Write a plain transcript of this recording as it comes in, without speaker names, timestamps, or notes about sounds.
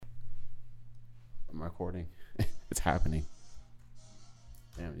I'm recording. It's happening.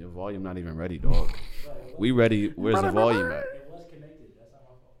 Damn, your volume not even ready, dog. We ready. Where's the volume at? It was connected. That's not my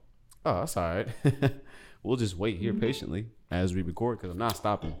fault. Oh, that's all right. We'll just wait here patiently as we record because I'm not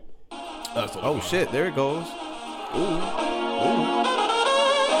stopping. Oh, shit. There it goes. Ooh.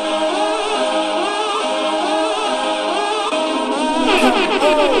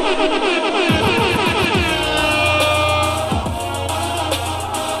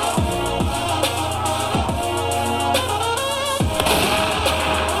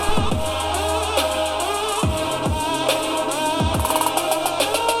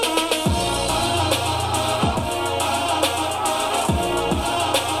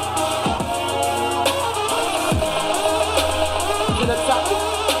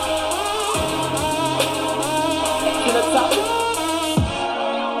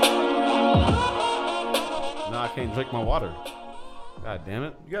 Now I can't drink my water. God damn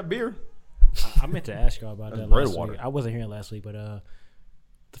it. You got beer? I meant to ask y'all about that red last water. week. I wasn't here last week, but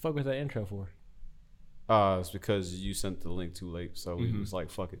the fuck was that intro for? It's because you sent the link too late, so we was like,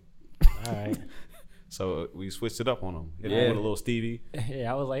 fuck it. All right. So we switched it up on them. Hit Yeah. them with a little Stevie.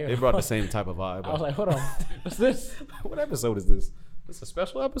 Yeah, I was like, They brought the same type of vibe. I was like, hold on, what's this? What episode is this? This a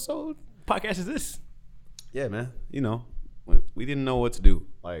special episode? Podcast is this? Yeah, man. You know, we didn't know what to do.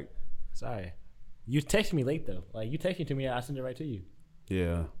 Like, Sorry, you texted me late though. Like you texted to me, I sent it right to you.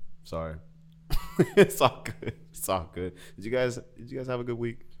 yeah, sorry. It's all good. It's all good. Did you guys have a good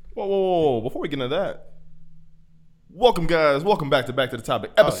week? Whoa. Before we get into that, welcome, guys. Welcome back to the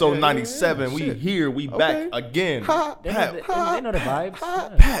Topic. Episode yeah, 97. yeah. We Shit. here. We back again. They Pat, know the vibes.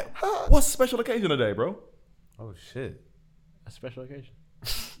 Yeah. Pat, what's the special occasion today, bro? Oh shit. A special occasion.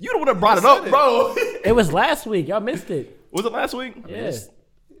 You the one that brought it up, bro. It was last week. Y'all missed it. Was it last week? Yeah.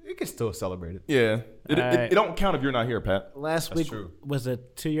 You can still celebrate it. Yeah. It Alright. don't count if you're not here, Pat. Last week true. was the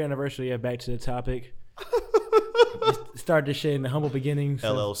 2-year anniversary of Back to the Topic. We started this shit in the humble beginnings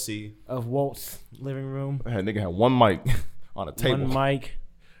LLC. of Walt's living room. That nigga had one mic on a table. One mic.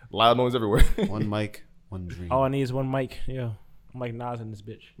 Loud noise everywhere. One mic, one dream. All I need is one mic. Yeah. I'm like Nas in this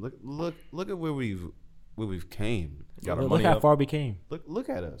bitch. Look at where we've came. Got our Look money how up. far we came. Look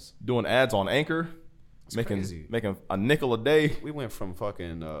at us. Doing ads on Anchor. Crazy. Making a nickel a day. We went from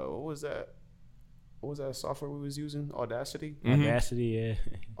fucking what was that? What was that software we was using? Audacity? Audacity, yeah.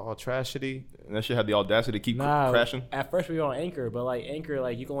 All trashity. And that shit had the audacity to keep crashing. At first we were on Anchor, but like Anchor,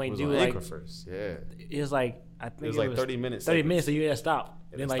 like you can only It was do on like Anchor first. Yeah. it was like I think It was like 30 minutes. 30 minutes, so you had to stop.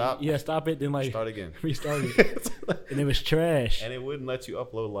 Yeah, Then stop. like you had to stop it, then like Start again. restart it, and it was trash. And it wouldn't let you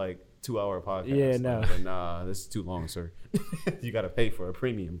upload like 2-hour podcasts. Yeah, I no. was like, nah, this is too long, sir. You got to pay for a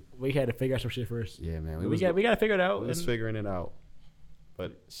premium. We had to figure out some shit first. Yeah, man. We got to figure it out. We was and figuring it out.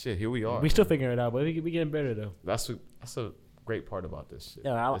 But shit, here we are. we still figuring it out, but we getting better though. That's a great part about this shit.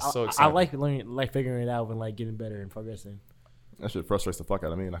 Yeah, It's so I exciting. like learning, like figuring it out and like getting better and progressing. That shit frustrates the fuck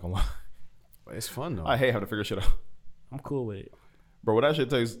out of me, not gonna lie. It's fun though. I hate having to figure shit out. I'm cool with it. Bro, when that shit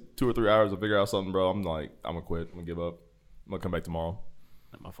takes 2 or 3 hours to figure out something, bro, I'm like, I'm gonna quit. I'm gonna give up. I'm gonna come back tomorrow.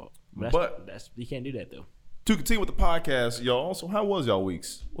 Not my fault. But- That's you can't do that though. To continue with the podcast, y'all. So how was y'all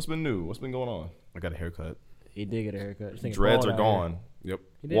weeks? What's been new? What's been going on? I got a haircut. He did get a haircut. This nigga Dreads bald are out here. gone. Yep.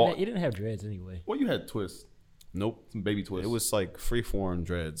 He didn't have dreads anyway. Well, you had twists. Nope. Some baby twists. It was like freeform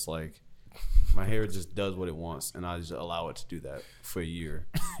dreads. Like my hair just does what it wants, and I just allow it to do that for a year,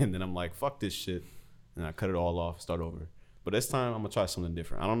 and then I'm like, fuck this shit, and I cut it all off, start over. But this time I'm gonna try something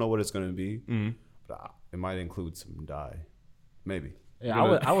different. I don't know what it's gonna be, but it might include some dye, maybe. Yeah,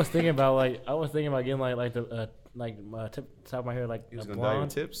 I was thinking about getting like the top of my hair like You was a gonna dye your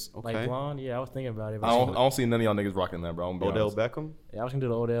blonde, tips, okay? like blonde. Yeah, I was thinking about it. But I don't see none of y'all niggas rocking that, bro. I'm gonna be Odell honest. Beckham. yeah, I was gonna do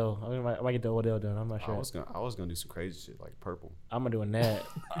the Odell. I might get the Odell done. I'm not I sure. was gonna do some crazy shit like purple. I'm gonna do a Nat.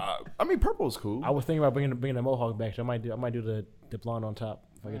 I mean, purple is cool. I was thinking about bringing the mohawk back. So I might do the blonde on top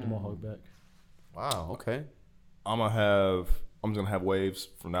if I get the mohawk back. Wow. Okay. I'm just gonna have waves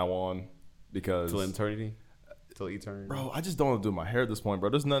from now on because, Till eternity. Till eternity. bro, I just don't want to do my hair at this point, bro.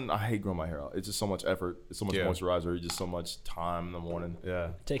 There's nothing. I hate growing my hair out. It's just so much effort. It's so much Yeah. moisturizer. It's just so much time in the morning. Yeah.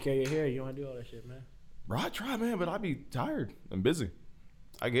 Take care of your hair. You don't want to do all that shit, man. Bro, I try, man, but I be tired and busy.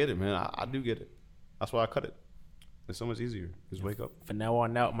 I get it, man. I do get it. That's why I cut it. It's so much easier. Just wake up. From now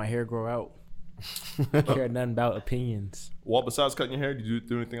on out, my hair grow out. I care nothing about opinions. Well, besides cutting your hair, did you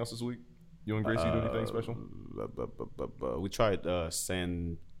do anything else this week? You and Gracie do anything special? We tried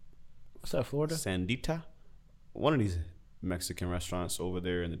What's up, Florida? Sandita, one of these Mexican restaurants over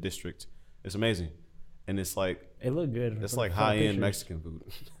there in the district. It's amazing, and it's like It looked good. it's from- like from the high end pictures. Mexican food.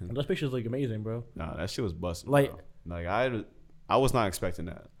 Those pictures look amazing, bro. Nah, that shit was busting. Like- bro. I was not expecting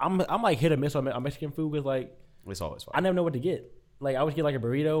that. I'm like hit or miss on Mexican food because like It's always fine. I never know what to get. like I always get like a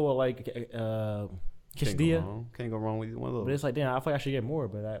burrito or like quesadilla. Can't go wrong with one of But those. it's like, damn, I feel like I should get more,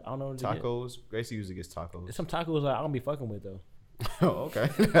 but I don't know what to get. Tacos. Gracie usually gets tacos. There's some tacos I don't be fucking with though. Oh, okay.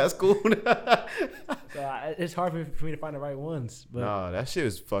 That's cool. So it's hard for me to find the right ones. But Nah, that shit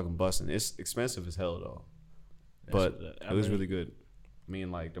is fucking busting. It's expensive as hell though, but it was really good. I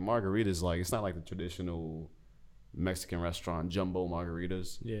mean, like the margaritas, like it's not like the traditional Mexican restaurant jumbo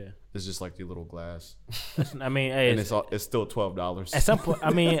margaritas. yeah, It's just like the little glass, I mean, hey, and it's still $12. at some point,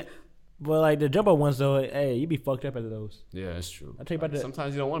 I mean, but like the jumbo ones though, hey, you be fucked up after those. Yeah, it's true. I tell you about Like, the-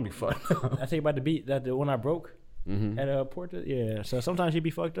 sometimes you don't want to be fucked. I tell you about the one I broke Mm-hmm. at Porta. Yeah, so sometimes you be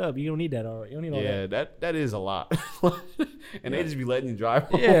fucked up. You don't need that. All right, you don't need all Yeah, that is a lot. And they just be letting you drive.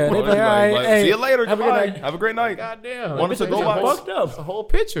 that. Yeah, they Bro, be like, it's all right, like, hey, see you later. have a good Goodbye. night. Have a great night. God damn. Want us to Bitch, go you live? fucked up. It's a whole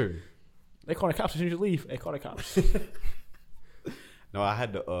picture. They call the cops as soon as you leave. They call the cops. No, I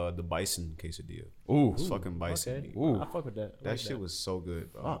had the bison quesadilla. Ooh. It's fucking bison. Okay, meat. Ooh. I fuck with that. I That like shit was so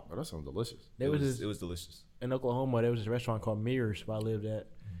good, bro. Oh, that sounds delicious. There was It was delicious. in Oklahoma. There was this restaurant called Mirrors where I lived at,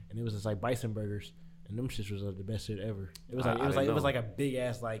 and it was just like bison burgers, and them shits was the best shit ever. It was I like it was didn't like know. a big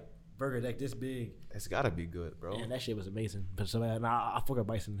ass like burger like this big, It's gotta be good, bro. and that shit was amazing. But so I fuck with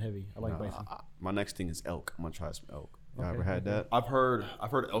bison heavy. I like Nah, bison. my next thing is elk. I'm gonna try some elk. You Okay, ever had that? I've heard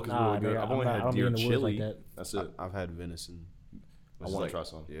elk is Nah, really good. nigga, I've only I had don't be deer in the woods chili. like that. That's it. I've had venison. I Which want is to try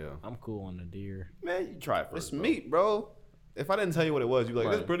some. Yeah, I'm cool on the deer. Man, you try it first. it's bro. meat, bro. If I didn't tell you what it was, you'd be like,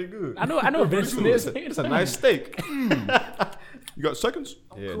 Right. "That's pretty good." I know what venison is. It's a nice steak. You got seconds?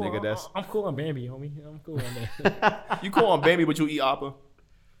 Yeah, Cool. nigga, that's I'm cool on Bambi, homie. I'm cool on that. You call on baby, but you eat appa.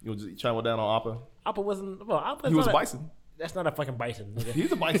 You'll just travel down on appa. Appa wasn't. Well, Appa's He was a not bison. That's not a fucking bison. Nigga.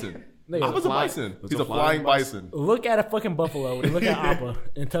 He's a bison. Nigga, Appa's a flying- bison. it's He's a a flying flying bison. Look at a fucking buffalo and look at Appa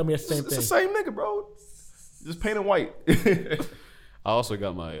and tell me it's the same It's the thing. same nigga, bro. Just painted white. I also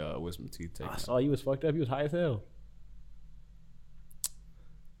got my wisdom teeth taken. I saw you was fucked up. You was high as hell.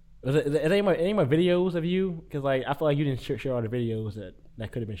 Was it any of my videos of you? Because like I feel like you didn't share all the videos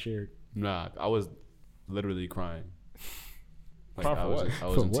that could have been shared. Nah, I was literally crying. Like, Crying for what? I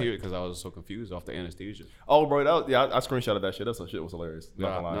was For in what? tears because I was so confused off the anesthesia. Oh, bro, I screenshotted that shit. That shit was hilarious. Not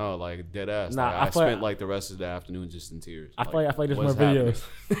gonna lie. No, like dead ass. Nah, Like, I I feel spent like- like the rest of the afternoon just in tears. I feel like there's more what's happening?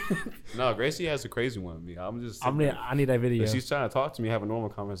 videos. No, Gracie has a crazy one with me. I'm just. I need that video. She's trying to talk to me, have a normal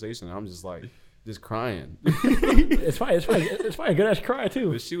conversation. And I'm just like, just crying. It's probably a good ass cry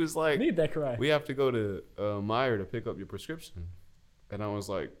too. But she was I like, need that cry. "We have to go to Meyer to pick up your prescription," and I was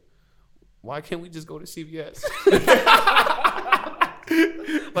like, "Why can't we just go to CVS?"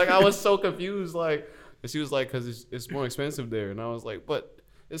 Like I was so confused. Like, and she was like, "Cause it's more expensive there," and I was like, "But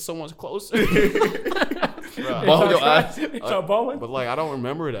it's so much closer." Bruh. Ball your ass. It's all balling. But like, I don't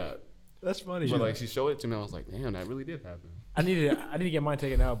remember that. That's funny. But like, she showed it to me. I was like, "Damn, that really did happen." I need to get mine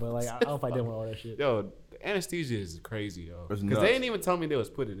taken out, but like I don't know if I did with all that shit. Yo, the anesthesia is crazy, yo. It's Because nuts. they didn't even tell me they was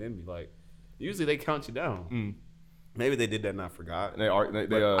putting it in me. Like, usually they count you down. Mm. Maybe they did that and I forgot. They are. They,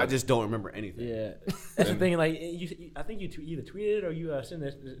 But I just don't remember anything. Yeah, that's the thing. Like, I think you either tweeted or you sent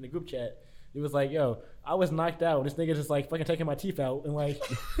this in the group chat. It was like, "Yo, I was knocked out. This nigga just like fucking taking my teeth out, and like,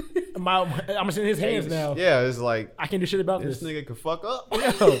 I'm in his hands now. Yeah, it's like I can't do shit about this this. nigga could fuck up.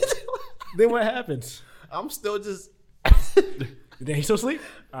 Yo, then what happens? I'm still just. Then he still sleep?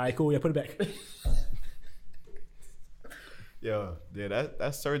 All right, cool. Yeah, put it back. Yo, yeah,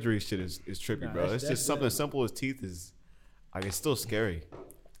 that surgery shit is trippy, Nah, bro. that's- It's that's- just something as simple as teeth is, like, it's still scary.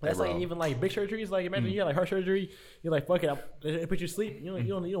 That's Bro. like even like big surgeries. Like imagine you had like heart surgery. You're like, fuck it. They put you to sleep. You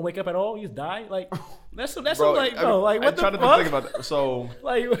don't wake up at all. You just die. Like that's bro, like bro. Like what I'm the trying to fuck? think about that. So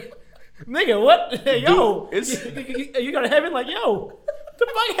Like, nigga, what? Hey, yo, it's- you go to heaven? Like, yo, what the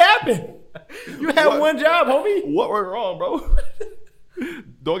fuck happened? You had What? one job, homie. what went wrong, bro?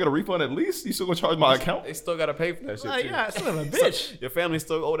 Do I get a refund at least? You still gonna charge my account? They still gotta pay for that shit. Like, too. yeah, son of a bitch. Your family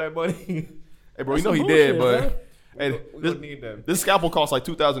still owe that money. Hey, bro, That's you know he some did, bullshit, but hey, We this, don't need them. this scalpel cost like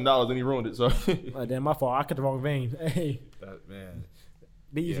 $2,000 and he ruined it. So Oh, damn, my fault. I cut the wrong vein. Hey, That, man.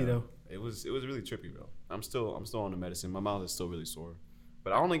 be easy Yeah. though. It was really trippy, bro. I'm still on the medicine. My mouth is still really sore,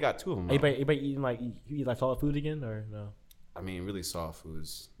 but I only got 2 of them. Anybody eating like you eat like solid food again or no? I mean, really soft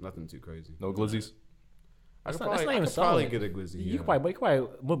foods, nothing too crazy. no glizzies. I That's could not- that's probably, not I even could probably solid. get a glizzy. You yeah. can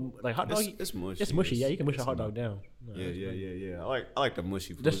probably like hot dog. It's mushy. It's mushy. Yeah, you can mush a it's hot dog down. No, Yeah, that's yeah, fine. yeah. I like the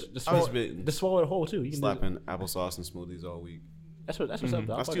mushy food. Just I was swallow, been just swallow it whole too. You can do, slapping applesauce and smoothies all week. that's what's up.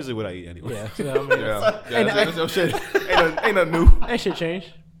 Though. That's usually what I eat anyway. yeah. You know what I mean? Yeah, that's your shit. Ain't nothing new. That shit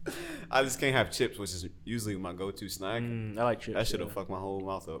changed. I just can't have chips, which is usually my go-to snack. I like chips. That should have yeah. fucked my whole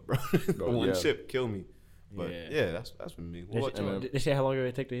mouth up, bro. Bro, One yeah. chip kill me. But Yeah. yeah, that's for me. What about you? Did they say how long it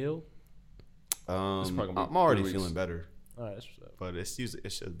would take to heal? probably gonna be I'm already 3 weeks. feeling better, All right, that's what's up. but it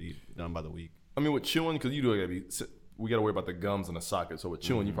should be done by the week. I mean, with chewing, because you do gotta be we got to worry about the gums and the socket. So with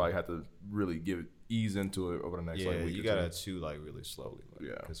chewing, you probably have to really ease into it over the next like week. You gotta chew like really slowly.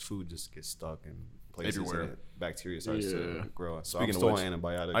 Like, because food just gets stuck in places everywhere. and bacteria starts to grow. So Speaking I'm still of on which,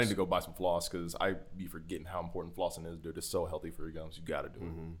 antibiotics. I need to go buy some floss because I be forgetting how important flossing is, dude. It's so healthy for your gums. You got to do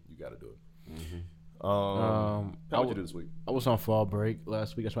it. You got to do it. How would you do this week? I was on fall break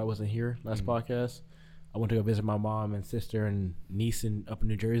last week. That's why I wasn't here last podcast. I went to go visit my mom and sister and niece up in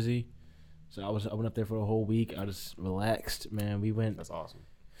New Jersey. So I went up there for the whole week. I just relaxed, man. That's awesome.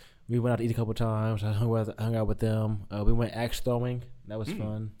 We went out to eat a couple times. I hung out with them. We went axe throwing. That was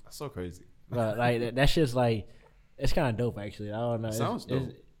fun. That's so crazy. But like that shit's like, it's kind of dope actually. I don't know. It sounds dope.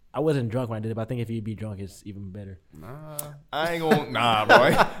 I wasn't drunk when I did it, but I think if you'd be drunk, it's even better. Nah. I ain't gonna bro.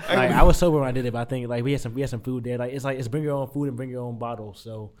 Like I was sober when I did it, but I think like we had some food there. Like it's bring your own food and bring your own bottle.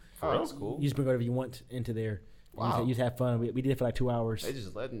 So That's cool. you just bring whatever you want into there. Wow. You just have fun. We did it for like 2 hours. They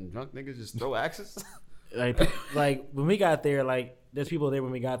just letting drunk niggas just throw axes? like when we got there, like there's people there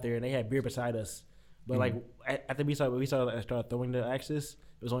when we got there, and they had beer beside us. But like after we started throwing the axes,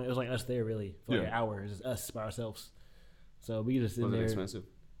 it was only us there really for like an hour. It was just us by ourselves. So we just in Was there. it expensive?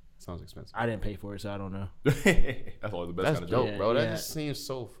 Sounds expensive. I didn't pay for it, so I don't know. That's always the best That's kind of dope, joke. bro. That Yeah. just seems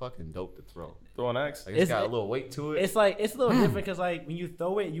so fucking dope to throw. Throw an axe. Like, it's got a little weight to it. It's like it's a little different because like when you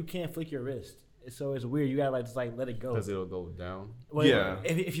throw it, you can't flick your wrist. So it's weird. You gotta like just like let it go. Because it'll go down. Well, Yeah.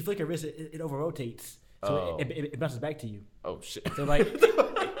 If you flick your wrist, it over rotates, so it bounces back to you. Oh, shit. So like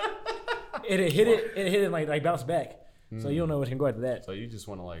it hit it and like bounce back. So you don't know what's gonna go after that. So you just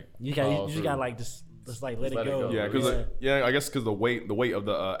want to like. You just gotta like just like let it go. Yeah, because I guess because the weight of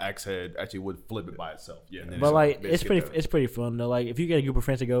the axe head actually would flip it by itself. Yeah, But like it's pretty fun though. Like if you get a group of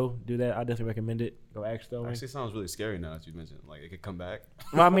friends to go do that, I definitely recommend it. Go axe throwing. Actually, sounds really scary now that you mentioned. Like it could come back.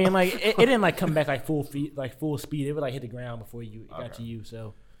 Well, I mean, like it didn't like come back like full speed. It would like hit the ground before it got to you.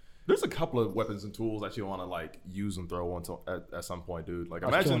 So there's a couple of weapons and tools that you want to like use and throw at some point, dude. Like I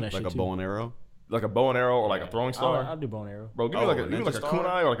was killing imagine that Like a shit, bow too. and arrow. like a bow and arrow or like a throwing star. I'll do bow and arrow. Bro, give me like a ninja star?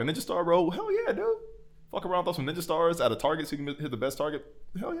 kunai or like a ninja star, bro. Hell yeah, dude. Fuck around, throw some ninja stars at a target so you can hit the best target.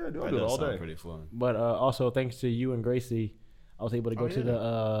 Hell yeah, dude. I'll That do it does all sound day. pretty fun. But also thanks to you and Gracie, I was able to go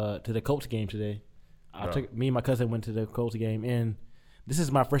to the Colts game today. Me and my cousin went to the Colts game, and this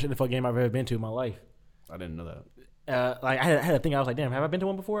is my first NFL game I've ever been to in my life. I didn't know that. Like I had a thing. I was like, damn, have I been to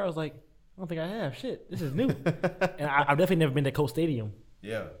one before? I was like, I don't think I have. Shit, this is new. And I've definitely never been to Colts Stadium,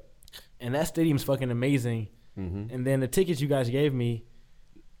 Yeah. and that stadium's fucking amazing. And then the tickets you guys gave me,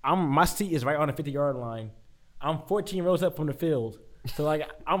 my seat is right on the 50-yard line. I'm 14 rows up from the field, so like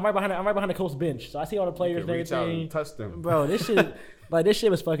I'm right behind the Colts bench. So I see all the players and Reach out everything. and touch them. Bro, this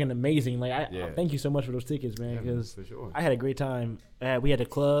shit was fucking amazing. Like I thank you so much for those tickets, man, Yeah, because for sure. I had a great time. We had a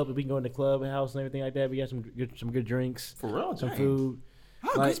club. We can go in the clubhouse and everything like that. We got some good drinks, For real, some dang. food. How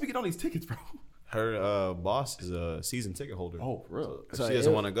Like- Grace be getting all these tickets, bro? Her boss is a season ticket holder. Oh, for real? If So she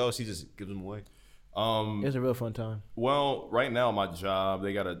doesn't it- want to go, she just gives them away. It was a real fun time. Well, right now at my job,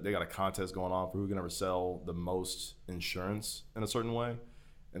 they got a contest going on for who can ever sell the most insurance in a certain way,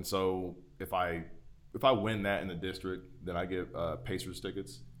 and so if I win that in the district, then I get Pacers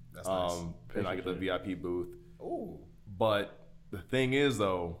tickets. That's nice. And I get the VIP booth. Oh. But the thing is,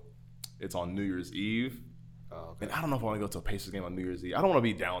 though, it's on New Year's Eve, Oh, and I don't know if I want to go to a Pacers game on New Year's Eve. I don't want to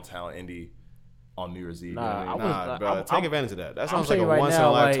be downtown Indy on New Year's Eve. Nah, you know what I mean? Nah, bro. Take advantage of that. That sounds like telling a you right once in now,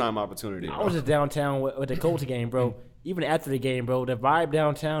 a like, lifetime opportunity. I Bro. was just downtown with the Colts game, bro. Even after the game, bro, the vibe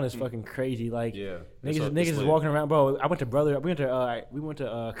downtown is fucking crazy. Like, Yeah. niggas is walking around, bro. We went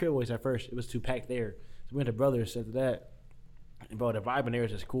to Crib Boys at first. It was too packed there, so we went to Brothers after that. And bro, the vibe in there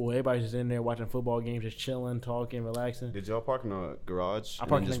is just cool. Everybody's just in there watching football games, just chilling, talking, relaxing. Did y'all park in a garage I and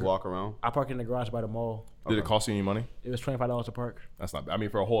parked then in just the walk around? I parked in the garage by the mall. Did it cost you any money? It was $25 to park. That's not bad. I mean,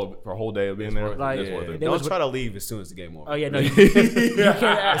 for a whole day of being there, Like, it's worth it. They Don't was- try to leave as soon as the game over. Oh yeah, no, you can't.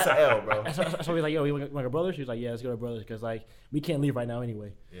 It's an L, bro. So we like, yo, you want to go Brothers? She was like, yeah, let's go to Brothers because like we can't leave right now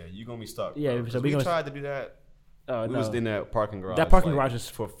anyway. Yeah, you gonna be stuck. Yeah, bro. so 'Cause we we gonna- tried to do that. Oh We no, was in that parking garage. That parking like, garage is-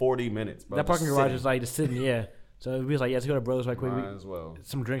 for 40 minutes, bro. that parking just garage sitting. is like just sitting. Yeah, so we was like, yeah, let's go to Brothers right quick. Might as well.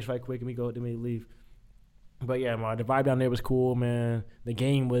 Some drinks right quick, and then we leave. But yeah, man, the vibe down there was cool, man. The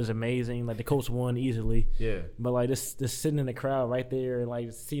game was amazing. Like the Colts won easily. Yeah. But like this sitting in the crowd right there and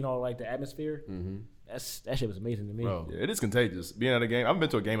like seeing all like the atmosphere, that shit was amazing to me. Bro. Yeah, it is contagious. Being at a game, I haven't been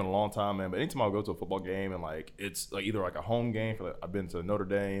to a game in a long time, man. But anytime I go to a football game and like it's like either like a home game, for like, I've been to Notre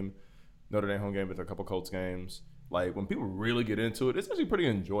Dame home game, been to a couple Colts games. Like when people really get into it, it's actually pretty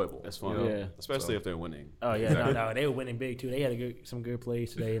enjoyable. It's fun. you know? Yeah. Especially if they're winning. Oh yeah, no, they were winning big too. They had some good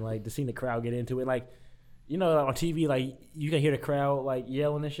plays today, and like to see the crowd get into it, like You know, on TV, like you can hear the crowd like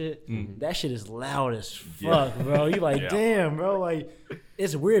yelling and shit. That shit is loud as fuck, bro. You like, damn, bro. Like,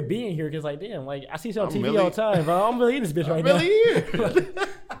 it's weird being here because, like, damn, like I see shit on TV all the time, bro. I'm really in this bitch right now.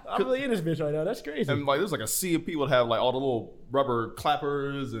 I'm really in this bitch right now. That's crazy. And like, there's like a sea of people that have like all the little rubber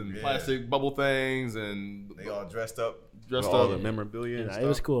clappers and plastic bubble things, and They all dressed up. all the memorabilia. And It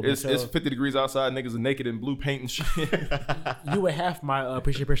was cool. It's 50 degrees outside. Niggas are naked in blue paint and shit. You were half my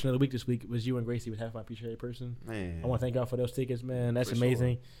appreciated person of the week this week. Was you and Gracie was half my appreciated person. Man. I want to thank y'all for those tickets, man. That's For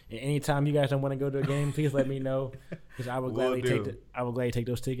amazing. And anytime you guys don't want to go to a game, please let me know because I would gladly take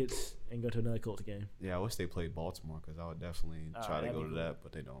those tickets and go to another Colts game. Yeah, I wish they played Baltimore because I would definitely try to that'd go be to cool. that,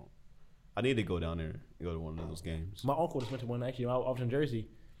 but they don't. I need to go down there and go to one of those games. My uncle just went to one actually. I was in Jersey.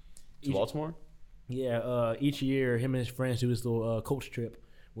 To Baltimore? Yeah, each year him and his friends do this little Colts trip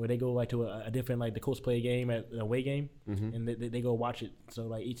where they go like to a different like the Colts play a game at an away game and they go watch it. So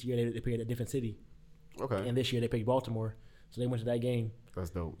like each year they pick a different city. Okay. And this year they picked Baltimore, so they went to that game. That's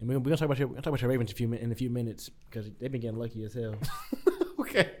dope. And we're gonna talk about your Ravens in a few minutes because they've been getting lucky as hell.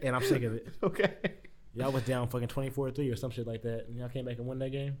 Okay. And I'm sick of it. Okay. Y'all was down fucking 24-3 or some shit like that, and y'all came back and won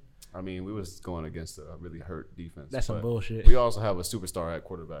that game. I mean, we was going against a really hurt defense. That's some but bullshit. We also have a superstar at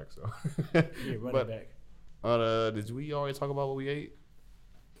quarterback, so. Yeah, running back. Did we already talk about what we ate?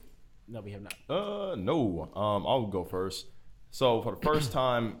 No, we have not. No. I'll go first. So for the first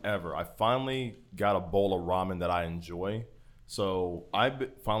time ever, I finally got a bowl of ramen that I enjoy. So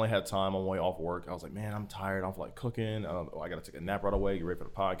finally had time on my way off work. I was like, man, I'm tired. I'm like cooking. I got to take a nap right away, get ready for the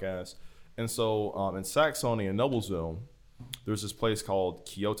podcast. And so in Saxony in Noblesville, there's this place called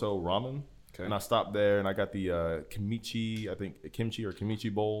Kyoto Ramen. Okay. And I stopped there and I got the kimchi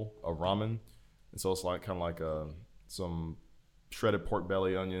bowl of ramen. And so it's like kind of like some shredded pork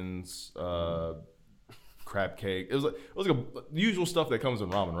belly, onions, crab cake. It was like the usual stuff that comes in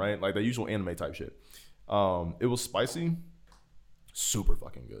ramen, right? Like the usual anime type shit. It was spicy, super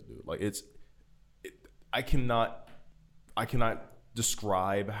fucking good, dude. Like I cannot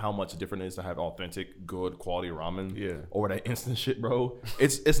describe how much different it is to have authentic, good quality ramen over that instant shit, bro.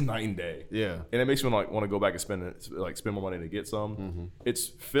 It's night and day. Yeah. And it makes me like want to go back and spend more money to get some. Mm-hmm. It's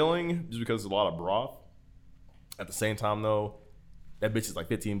filling just because it's a lot of broth. At the same time though, that bitch is like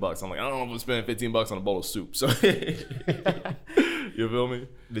 $15. I'm like, I don't know if I'm spending $15 on a bowl of soup. So you feel me?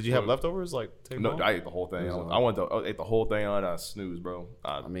 Did you have leftovers? Like no, I ate the whole thing. I ate the whole thing on. I snoozed, bro.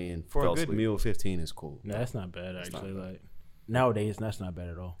 I mean, for a good meal, 15 is cool. No, that's not bad actually. Like nowadays, that's not bad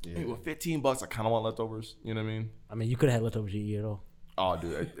at all. Yeah. Hey, with $15, I kind of want leftovers. You know what I mean? I mean, you could have had leftovers you eat at all. Oh,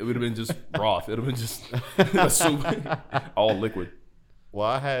 dude, it would have been just broth. It would have been just a soup, all liquid.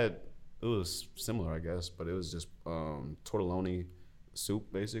 Well, it was similar, I guess, but it was just tortelloni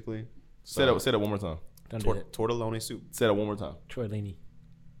soup, basically. Say that one more time. Tortelloni soup. Say that one more time. Tortellini.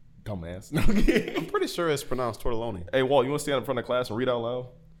 Dumbass. I'm pretty sure it's pronounced tortelloni. Hey, Walt, you want to stand in front of the class and read out loud?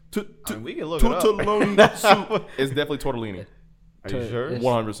 We can look it up. Tortelloni soup. It's definitely tortellini. Are you sure?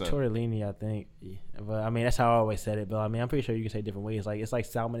 100%. Tortellini, I think. Yeah. But I mean, that's how I always said it. But I mean, I'm pretty sure you can say different ways. Like it's like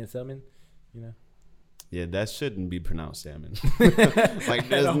salmon and salmon, you know. Yeah, that shouldn't be pronounced salmon. Like,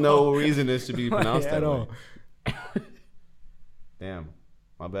 there's no reason it should be pronounced that way. Damn,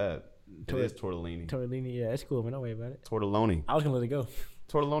 my bad. It is tortellini. Tortellini, yeah, it's cool, man. Don't worry about it. Tortelloni. I was gonna let it go.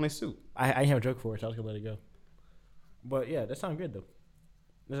 Tortelloni soup. I didn't have a joke for it, so I was gonna let it go. But yeah, that sounds good though.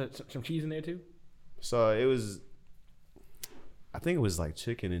 There's some cheese in there too. So I think it was like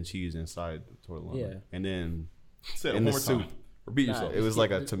chicken and cheese inside the tortelloni. Yeah. And then in the soup. Repeat yourself. It was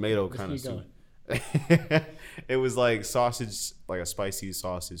like a tomato kind of soup. It was like sausage, like a spicy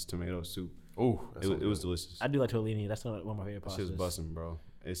sausage tomato soup. Ooh, it was delicious. I do like tortellini. That's one of my favorite pastas. It's just busting, bro.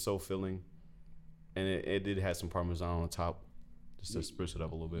 It's so filling, and it did have some parmesan on top, just to spruce it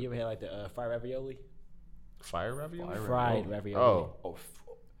up a little bit. You ever had like the fried ravioli? Fire ravioli? Fried ravioli. Oh,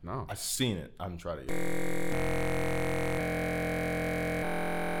 no. I've seen it. I haven't tried it yet.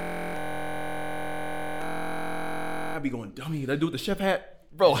 I be going dummy. That dude with the chef hat.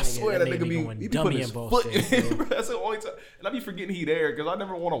 Bro, I swear that nigga be putting his foot in. That's the only time. And I be forgetting he there because I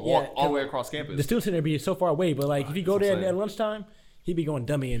never want to walk all the way across campus. The student center be so far away, but like if you go there at lunchtime, he be going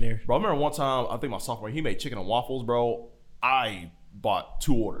dummy in there. Bro, I remember one time, I think my sophomore, he made chicken and waffles, bro. I bought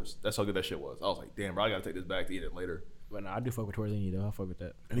 2 orders. That's how good that shit was. I was like, damn, bro, I gotta take this back to eat it later. But no, I do fuck with tortellini though. I fuck with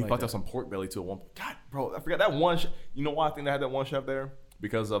that. And he fucked up some pork belly too at one point. God, bro, I forgot that one. You know why I think they had that one chef there?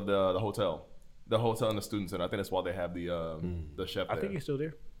 Because of the hotel. The hotel and the student center. I think that's why they have the chef there. I think he's still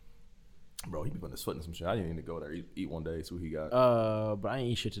there. Bro, he be putting his foot in some shit. I didn't need to go there eat one day, see what he got. But I ain't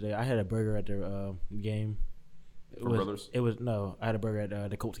eat shit today. I had a burger at the game. Brothers? I had a burger at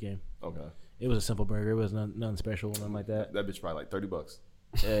the Colts game. Okay. It was a simple burger. It was nothing special, nothing like that. That bitch probably like $30.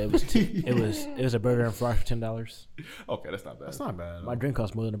 It was a burger and fries for $10. Okay, that's not bad. That's not bad. My drink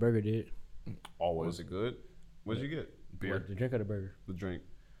cost more than the burger did. Always Was it good? What did you get? beer. The drink or the burger? The drink.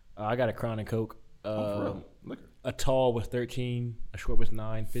 I got a Crown and Coke. For real. Liquor. A tall was $13. A short was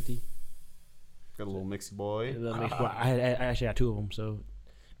 $9.50. Got a little mixy boy. I actually had two of them. So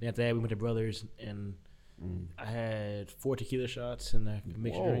then after that, we went to Brothers, and I had 4 tequila shots and a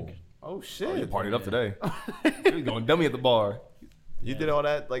mixed drink. Oh shit! Oh, you partied up today. You going dummy at the bar. You did all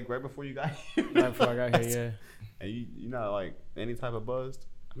that like right before you got here. Right before I got here, yeah. And you not like any type of buzzed?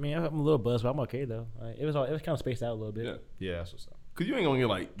 I mean, I'm a little buzzed, but I'm okay though. Like, it was kind of spaced out a little bit. Yeah. Yeah, that's what's up. Cause you ain't gonna get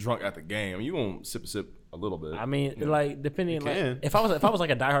like drunk at the game. I mean, you gonna sip a little bit. I mean, like depending, like can. if I was like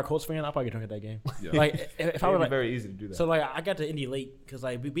a diehard Colts fan, I'd probably get drunk at that game. Yeah. Like if I were It'd be like, very easy to do that. so like I got to Indy late because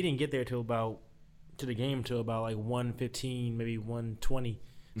like we didn't get there till about the game till about like 1:15, maybe 1:20.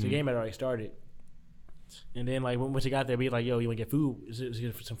 So the game had already started. And then like once you got there, we like, yo, you want to get food? Let's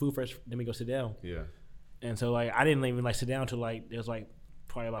get some food first. Then we go sit down. yeah. And so like I didn't even like sit down till like there was like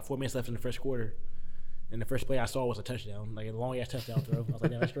probably about 4 minutes left in the first quarter. And the first play I saw was a touchdown, like a long ass touchdown throw. I was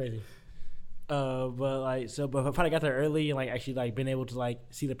like, damn, that's crazy. But I probably got there early and like actually like been able to like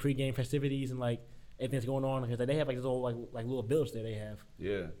see the pregame festivities and like everything's going on because they have like this old like little village that they have.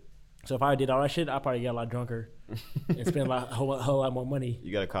 Yeah. So if I did all that shit, I probably get a lot drunker and spend a whole lot more money.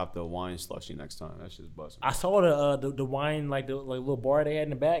 You gotta cop the wine slushy next time. That shit's busting. I saw the wine like the little bar they had in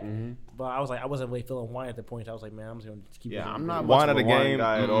the back, but I was like I wasn't really feeling wine at the point. I was like, man, I'm just gonna keep. Yeah, drinking I'm not beer. much Wine of at a the wine game?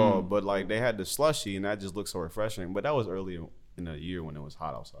 guy at all, but like they had the slushy and that just looked so refreshing. But that was early in the year when it was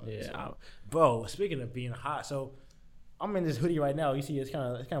hot outside. Yeah, so. bro. Speaking of being hot, so I'm in this hoodie right now. You see, it's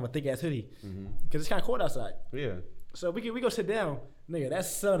kind of a thick ass hoodie because it's kind of cold outside. Yeah. So we go sit down, nigga. That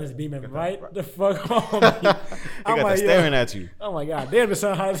sun is beaming right the fuck on me. They I'm got like, the staring at you. oh my god, damn, the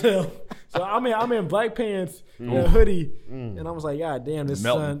sun hot as hell. So I'm in black pants and a hoodie, and I was like, god damn, this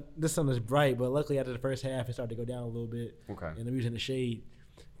sun is bright. But luckily after the first half, it started to go down a little bit. Okay. And we was in the shade,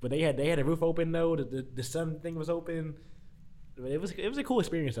 but they had the roof open though. The sun thing was open. But it was a cool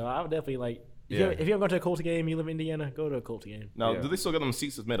experience though. I would definitely like. If you don't go to a Colts game, you live in Indiana, go to a Colts game. Now, Yeah. do they still get them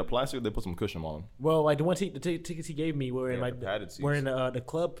seats that's made of plastic? Or they put some cushion on them. Well, like the tickets he gave me were in like the padded seats. we're in the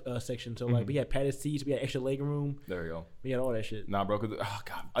club section. So like we had padded seats, we had extra leg room, There you go. we had all that shit. Nah, bro. Cause, oh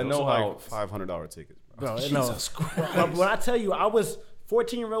god, I Those know are how. like $500 tickets. Bro. Bro, Jesus Christ. no. When I tell you, I was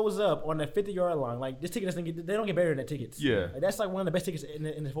 14 rows up on the 50-yard line. Like this ticket doesn't get, they don't get better than that tickets. Yeah. Like, that's like one of the best tickets in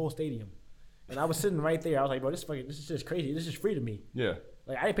the whole stadium. And I was sitting right there. I was like, bro, this is just crazy. This is free to me. Yeah.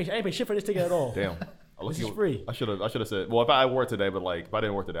 Like I didn't pay shit for this ticket at all. Damn. This is free. I should have said. Well, if I worked today, but like if I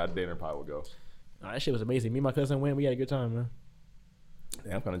didn't work today, Dana probably would go. Nah, that shit was amazing. Me and my cousin went. We had a good time, man.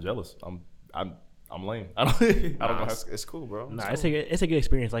 Damn, I'm kind of jealous. I'm lame. I don't know how. It's cool, bro. Nah, it's a good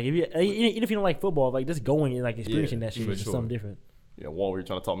experience. Like if you even if you don't like football, like just going and like experiencing that shit for is just sure. something different. Yeah, Wall, you're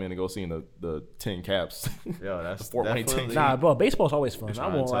trying to talk me into go seeing the 10 caps. Yeah, that's The Fort Wayne definitely. Nah, bro, baseball's always fun. I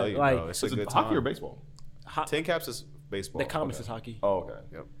trying to won't tell like, you, like bro. It's a Is good it hockey time. or baseball? 10 caps is baseball. the Comets is hockey. Oh, okay.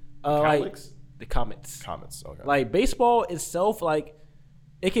 Yep. Like Catholics? the Comets. Comets. Okay. Like baseball itself, like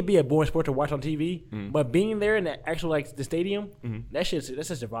it could be a boring sport to watch on TV, but being there in the actual like the stadium, that's just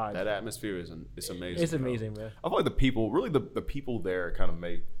a vibe. That atmosphere it's amazing. It's bro. amazing, man. I feel like the people there kind of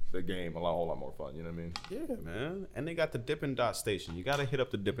make the game a whole lot more fun. You know what I mean? Yeah, man. And they got the Dippin' Dot station. You gotta hit up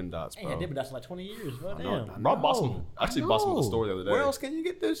the Dippin' Dots, Ain't bro. had Dippin' Dots in like 20 years, bro. Damn. Rob Boston actually bossed me with the story the other day. Where else can you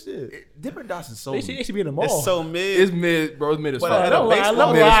get this shit? Dippin' Dots is so. They should be in the mall. It's so mid. It's mid, bro. It's mid as But fuck. at a don't lie, baseball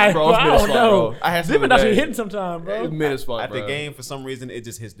don't mid as- lie, bro, bro. it's I mid as don't fuck, know. bro. I had some Dippin' the Dots other be day. hitting sometime, bro. It's mid as fuck, At bro. the game, for some reason, it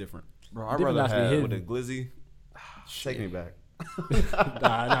just hits different. Bro, I'd Dippin' rather Dots be have. hitting. With the glizzy, take me back.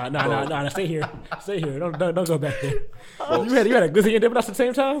 Nah. Stay here. Stay here. Don't go back there. You had a glizzy and Dippin' Dots at the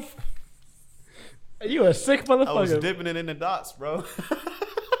same time? You a sick I was motherfucker. dipping it in the dots, bro.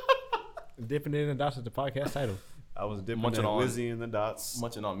 Dipping it in the dots is the podcast title. I was dipping Munching that on- glizzy in the dots.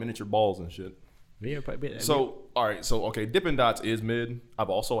 Munching on miniature balls and shit. Yeah, So, all right. So, okay, Dippin' Dots is mid. I've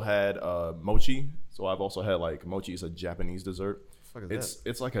also had mochi. So, I've also had like mochi is a Japanese dessert. What the fuck is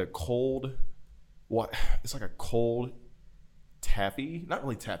It's like a cold, It's like a cold taffy. Not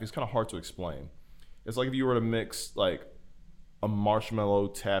really taffy. It's kind of hard to explain. It's like if you were to mix like a marshmallow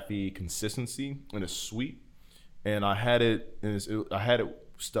taffy consistency and it's sweet. And I had it, I had it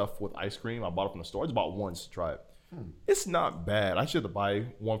stuffed with ice cream. I bought it from the store. I just bought once to try it. It's not bad. I should have to buy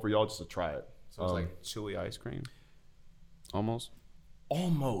one for y'all just to try it. So it's like chewy ice cream. Almost.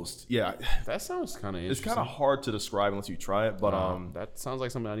 Almost, yeah. That sounds kind of It's interesting. kind of hard to describe unless you try it. But that sounds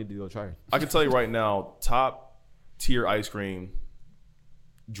like something I need to go try. I can tell you right now, top tier ice cream,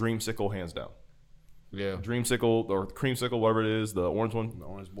 Dreamsicle hands down. Yeah. Dreamsicle or Creamsicle, whatever it is, the orange one, The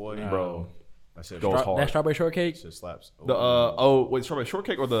orange boy. bro. I said goes hard. That strawberry shortcake. shit slaps. The strawberry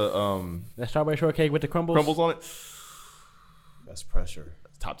shortcake or the That strawberry shortcake with the crumbles. crumbles on it? That's pressure.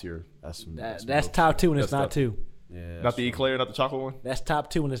 Top tier. That's That's top 2 and it's That's not top. 2. Yeah. Not the eclair, not the chocolate one. That's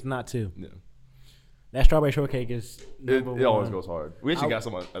top 2 and it's not 2. Yeah. That strawberry shortcake is It number always one. goes hard. We actually got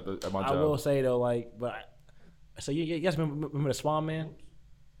some at my I job. will say though, like, so you guys remember the Swan Man?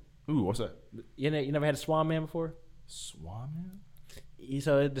 Ooh, what's that? You never had a Swan Man before? Swan Man?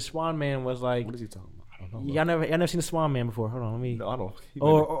 So the Swan Man was like, What is he talking about? I don't know. y'all never seen the Swan Man before? Hold on, let me. No, I don't.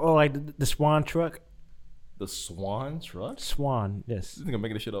 Or like the Swan truck. The Swan truck? Swan, yes. I think I'm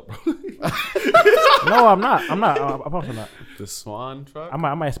making this shit up, bro. No, I'm not. I promise I'm not. The Swan truck. I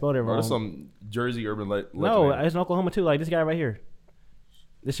might spell it Bro, wrong. there's some Jersey urban legend. No, it's in Oklahoma too. Like this guy right here.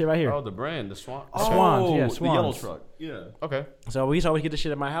 This shit right here. Oh, the brand, the Swan. Swans, yeah, the yellow Swans. truck. Yeah. Okay. So we used to always get this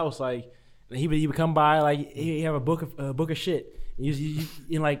shit at my house. Like he would come by, like he have a book of shit. You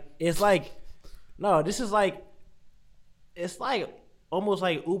like it's like no, this is like it's like almost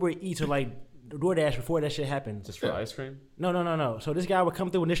like Uber Eats or like DoorDash before that shit happens. Just for ice cream. No. So this guy would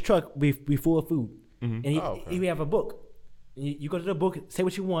come through in this truck, be full of food, and he would have a book. You go to the book, say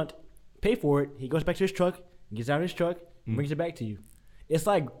what you want, pay for it. He goes back to his truck, gets out of his truck, and brings it back to you. It's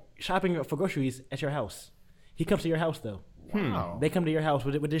like shopping for groceries at your house. He comes to your house though. Wow. They come to your house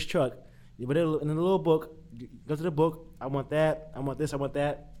with this truck, with it in a little book. Go to the book. I want that. I want this. I want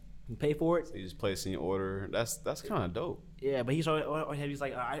that. You pay for it. So you just place in your order. That's kind of dope. Yeah, but he's always have these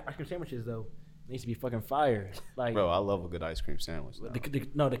like ice cream sandwiches though. It needs to be fucking fire. Like Bro, I love a good ice cream sandwich.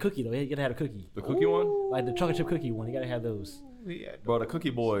 Now. the cookie though. You gotta have a cookie. The cookie one? Like the chocolate chip cookie one. You gotta have those. Yeah, Bro, the Cookie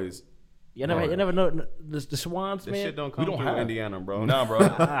Boys. You never know the Swans, this man. shit don't come don't through have- Indiana, bro. Nah, bro.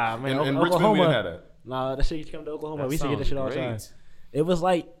 Ah, man, in Oklahoma. Richmond, we didn't have that. Nah, that shit used to come to Oklahoma. That We used to get that shit all the time. sounds It was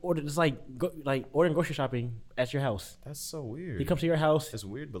like ordering grocery shopping at your house. That's so weird. He comes to your house. It's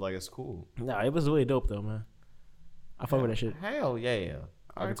weird, but like it's cool. Nah, it was really dope though, man. I fuck with that shit. Hell yeah.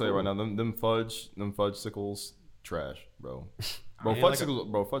 I can tell you right now, them fudge sickles, trash, bro. Bro, ain't fudge like sickles,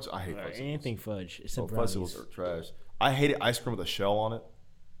 bro, fudge. I hate fudge sickles. Anything fudge. It's Bro, a fudge sickles are trash. I hated ice cream with a shell on it.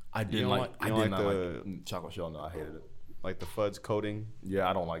 I didn't don't like. like- I you did don't not like like chocolate shell. No, I hated it. Like the fudge coating. Yeah,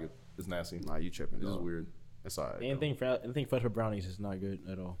 I don't like it. It's nasty. Nah, you tripping. This is dog. weird. It's alright. anything fudge with brownies is not good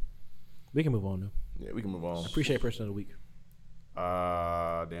at all. We can move on though. Yeah, we can move on. Appreciate person of the week.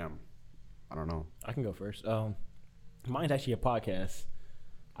 Damn. I don't know. I can go first. Mine's actually a podcast.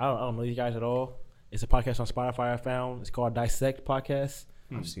 I don't know these guys at all. It's a podcast on Spotify I found. It's called Dissect Podcast.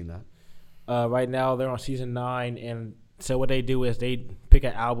 I've seen that. Right now they're on season 9, and so what they do is they pick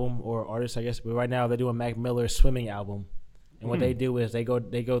an album or artist, I guess. But right now they're doing Mac Miller's Swimming album, and what they do is they go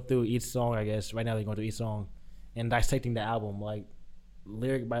through each song. I guess right now they're going through each song and dissecting the album, like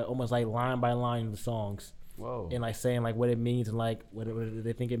lyric by almost like line by line of the songs, Whoa. and like saying like what it means and like what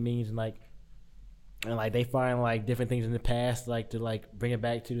they think it means, and like they find like different things in the past like to like bring it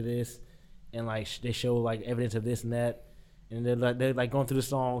back to this, and like they show like evidence of this and that. And they're like going through the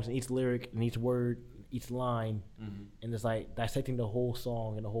songs and each lyric and each word, each line, and it's like dissecting the whole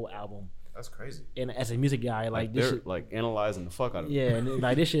song and the whole album. That's crazy. And as a music guy, like this they're shit, like analyzing the fuck out of it. yeah, and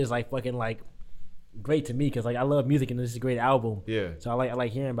like this shit is like fucking like great to me because like I love music and this is a great album. Yeah. So I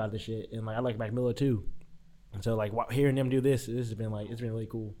like hearing about this shit, and like I like Mac Miller too. And so like hearing them do this has been like it's been really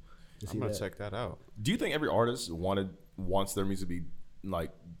cool to see I'm gonna that. check that out. Do you think every artist wants their music to be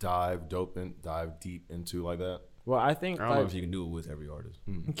like dive deep into like that? Well, I think I don't know like, if you can do it with every artist.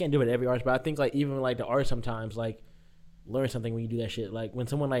 you can't do it with every artist, but I think like even like the artist sometimes like learn something when you do that shit. Like when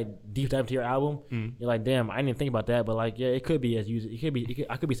someone like deep dive into your album, you're like, damn, I didn't even think about that, but like yeah, it could be as used.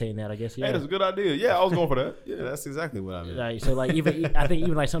 I could be saying that, I guess. Yeah. Hey, that's a good idea. Yeah, I was going for that. Yeah, that's exactly what I mean. Like so like even I think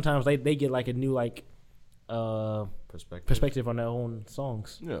even like sometimes they get like a new like perspective on their own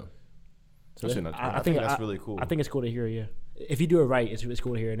songs. Yeah. So I've seen that. I think that's really cool. I think it's cool to hear. Yeah, if you do it right, it's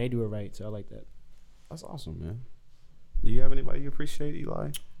cool to hear, and they do it right. So I like that. That's awesome, man. Do you have anybody you appreciate,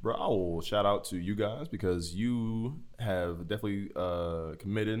 Eli? Bro, I will shout out to you guys because you have definitely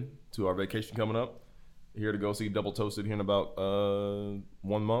committed to our vacation coming up. Here to go see Double Toasted here in about 1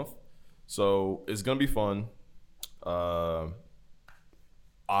 month. So it's going to be fun.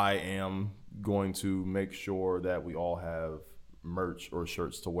 I am going to make sure that we all have merch or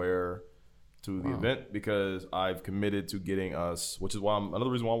shirts to wear to the event because I've committed to getting us, which is why another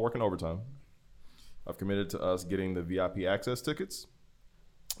reason why I'm working overtime. I've committed to us getting the VIP access tickets.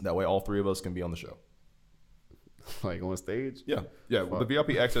 That way all three of us can be on the show. Like on stage? Yeah. Yeah. With the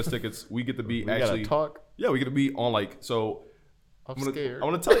VIP access tickets, we get to be We actually gotta talk. Yeah, we get to be on like so I'm gonna, scared.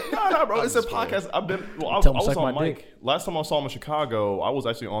 I'm gonna tell you no, bro. It's a scared. podcast. I've been I Tell 'em was suck on my mic. dick. Last time I saw them in Chicago, I was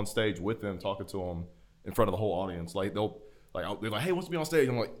actually on stage with them talking to them in front of the whole audience. Like they're like, hey, wants to be on stage?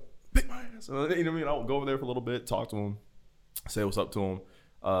 I'm like, pick my ass. So, you know what I mean? I'll go over there for a little bit, talk to them, say what's up to them.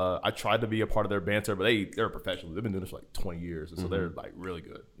 I tried to be a part of their banter, but they're professionals. They've been doing this for like 20 years, and so they're like really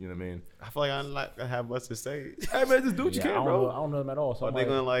good. You know what I mean? I feel like I'm not gonna have much to say. Hey man, just do what you can, bro. I don't know them at all. So Are they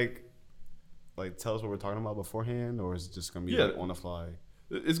gonna like tell us what we're talking about beforehand, or is it just gonna be like on the fly?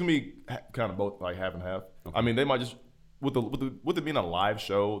 It's gonna be kind of both, like half and half. Okay. I mean, they might just with it being a live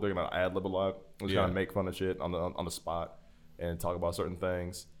show, they're gonna ad lib a lot. Just kind of make fun of shit on the spot and talk about certain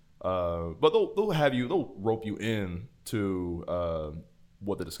things. But they'll rope you in to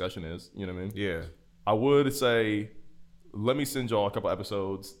what the discussion is. You know what I mean? Yeah. I would say, let me send y'all a couple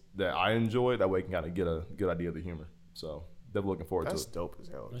episodes that I enjoyed. That way, you can kind of get a good idea of the humor. So, definitely looking forward to it. That's dope as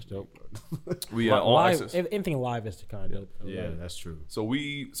hell. That's dope. We all live, access. anything live is kind of dope. Yeah, that's true. So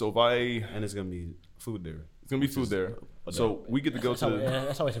and it's gonna be food there. It's gonna be food there. So we get to go to.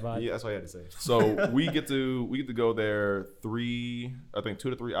 That's always about. Yeah, that's what I had to say. So we get to go there 2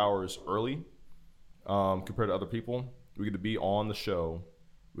 to 3 hours early, compared to other people. We get to be on the show.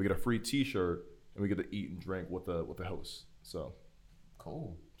 We get a free T-shirt, and we get to eat and drink with the host. So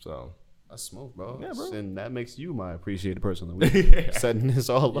cool. So that's smooth, bro. Yeah, bro. And that makes you my appreciated person of the week. Setting this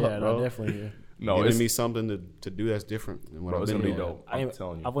all up, Yeah, bro. no, definitely. Yeah. No, giving it's me something to do that's different than what bro, I've it's been gonna be doing. dope. I'm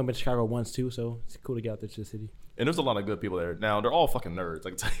telling you. I've only been to Chicago once too, so it's cool to get out there to the city. And there's a lot of good people there. Now they're all fucking nerds.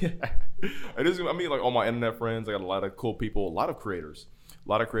 Like, it is. I mean, like all my internet friends. I got a lot of cool people. A lot of creators. A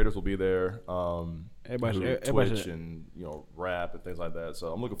lot of creators will be there. Twitch and rap and things like that.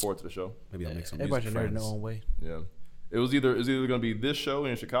 So I'm looking forward to the show. Maybe I'll make some Everybody's music a nerd in friends. their own way. Yeah. It was either going to be this show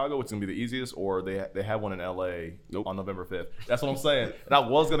in Chicago, which is going to be the easiest, or they have one in LA on November 5th. That's what I'm saying. And I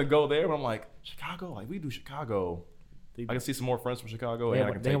was going to go there, but I'm like, Chicago? Like, we do Chicago. I can see some more friends from Chicago. They and I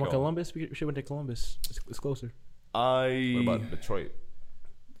can have take one home. Columbus. We should went to Columbus. It's closer. What about Detroit?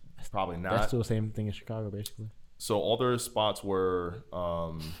 Probably not. That's still the same thing as Chicago, basically. So all their spots were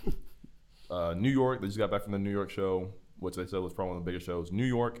New York. They just got back from the New York show, which they said was probably one of the biggest shows. New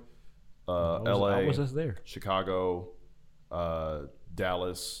York, LA, I was just there. Chicago,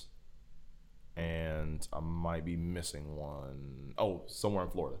 Dallas, and I might be missing one. Oh, somewhere in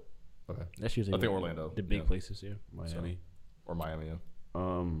Florida. Okay. That's usually I think Orlando. the big places. Yeah, Miami. Or Miami.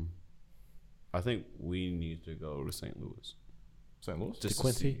 Yeah. I think we need to go to St. Louis. St. Louis? Just To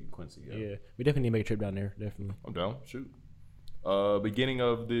Quincy? To see Quincy, yeah. Yeah, we definitely need to make a trip down there. Definitely. I'm down. Shoot. Beginning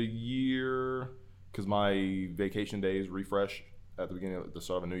of the year, because my vacation days refresh at the beginning of the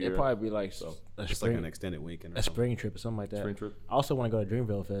start of a new year. It'd probably be like a Just spring, like an extended weekend or a something. spring trip or something like that. Spring trip. I also want to go to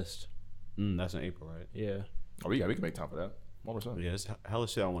Dreamville Fest. That's in April, right? Yeah. Oh, yeah, we can make time for that. 100%. Yeah, it's hella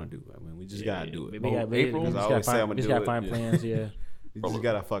shit I want to do. I mean, we just gotta do it. We got April, we because I just always say gotta I'm find, gonna just do gotta it. find Yeah. plans. Yeah. You just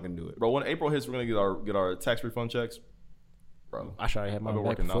gotta fucking do it. Bro, when April hits, we're going to get our tax refund checks. Bro, I should have had I've mine been back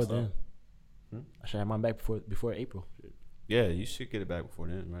working before nonstop. then. I should have mine back before April. Yeah, you should get it back before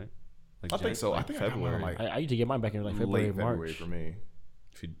then, right? Like I think so. I like think I got mine February. like I used to get mine back in like February, late February March. for me.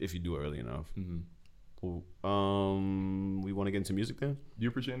 if you do it early enough. Mm-hmm. Cool. We want to get into music then? Do you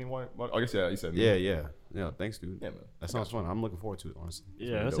appreciate any white? I guess yeah. You said Yeah. Thanks, dude. Yeah, man. That sounds fun. I'm looking forward to it, honestly. It's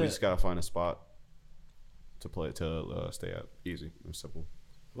Yeah, really that's dope. We it. just gotta find a spot to play to stay at. Easy and simple.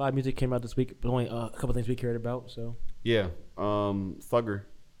 A lot of music came out this week, but only a couple things we cared about. So Yeah. Thugger,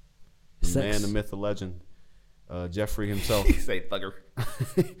 the Sex. man, the myth, the legend, Jeffrey himself. Say thugger.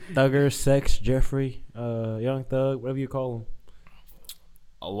 Thugger, Sex, Jeffrey, Young Thug, whatever you call him.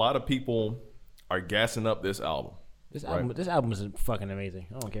 A lot of people are gassing up this album. This Right. album is fucking amazing.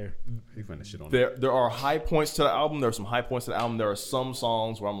 I don't care. He finna shit on it. There are high points to the album. There are some high points to the album. There are some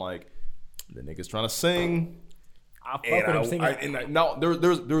songs where I'm like, the nigga's trying to sing. I fuck with him singing. Now there's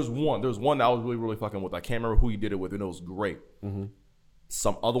one that I was really fucking with. I can't remember who he did it with, and it was great. Mm-hmm.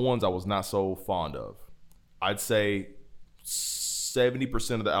 Some other ones I was not so fond of. I'd say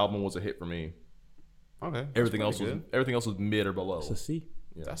 70% of the album was a hit for me. Okay. Everything else was mid or below. It's a C.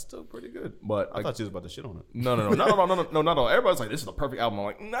 Yeah. That's still pretty good. But I thought you was about to shit on it. no, not at all. Everybody's like, this is the perfect album. I'm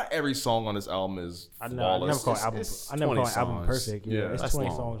like, not every song on this album is I flawless. never call album. it's I never 20 call album songs. perfect. Yeah, Yeah, it's that's 20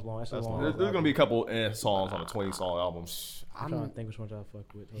 long. songs long. That's That's a long. long. There's gonna be a couple songs on a 20-song album. I'm trying to think which ones I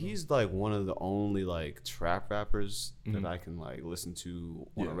fuck with. Hold on. He's like one of the only like trap rappers that I can like listen to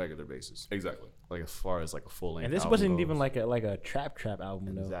on Yeah. a regular basis. Exactly. Like as far as like a full length. And this album wasn't goes. even like a trap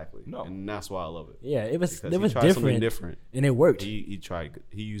album though. Exactly. No. And that's why I love it. Yeah, it was Because it he was tried something different, different. and it worked. He tried.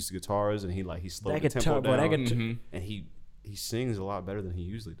 He used guitars and he slowed That the guitar, tempo bro, that down. guitar, And he sings a lot better than he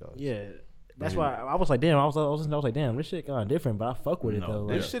usually does. yeah. That's Man. why I was like, damn. I was like, damn, this shit kind of different, but I fuck with it though.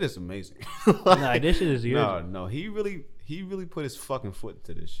 This Like, shit is amazing. nah, this shit is good. No, he really put his fucking foot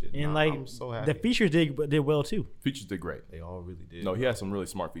into this shit. And Nah, like I'm so happy. the features did well too, Features did great. They all really did. No, he had some really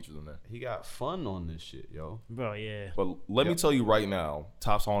smart features in there. He got fun on this shit, yo. bro. Yeah, But let me tell you right now,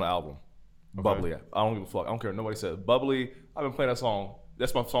 top song on the album, Bubbly. I don't give a fuck. I don't care what nobody says. Bubbly. I've been playing that song.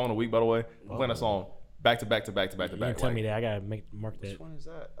 That's my song of the week, by the way. I'm playing that song back to back to back to back to You back. didn't tell me that. I gotta mark that. Which one is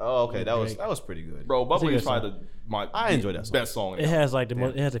that? Oh, okay. That was pretty good. Bro, Bubbly is It's a good probably I enjoyed that song. best song. It has like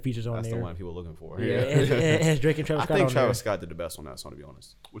it has the features on That's there. the one people are looking for. Yeah, it has Drake and Travis I Scott think on Travis there. Scott did the best on that song, to be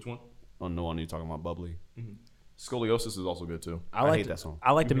honest. Which one? On the one you're talking about, Bubbly. Scoliosis is also good too. I hate that song.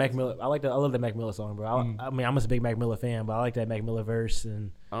 I like the Mac Miller. I love the Mac Miller song, bro. I mean, I'm just a big Mac Miller fan, but I like that Mac Miller verse.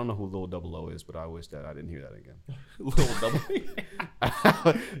 And I don't know who Lil Double O is, but I wish that I didn't hear that again. Little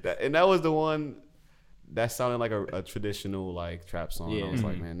Double. And that was the one that sounded like a traditional like trap song. Yeah. I was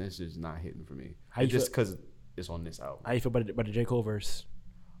like, man, this is not hitting for me. How you Just because it's on this album. how you feel about the J Cole verse?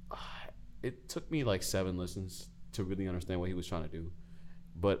 It took me like 7 listens to really understand what he was trying to do.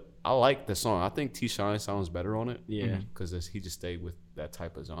 But I like the song. I think T. Shine sounds better on it. Yeah. Because he just stayed with that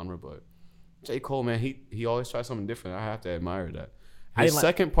type of genre. But J. Cole, man, he always tries something different. I have to admire that. I His didn't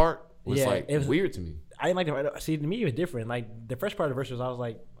second part was Yeah, like it was- weird to me. I didn't like the see to me it was different. Like the first part of the verse was I was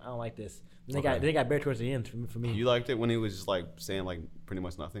like I don't like this. Then they got better towards the end for me. You liked it when he was just like saying like pretty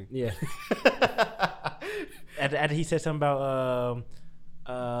much nothing? Yeah. after he said something about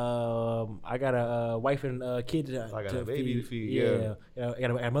I got a wife and kids. I got a baby to feed, Yeah. I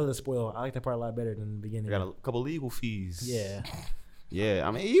got a mother to spoil. I like that part a lot better than the I beginning. got a couple legal fees. Yeah. Yeah,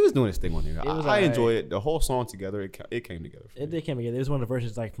 I mean, he was doing his thing on here. was I alright. enjoy it. The whole song together, it came together. For It me. did came together. It was one of the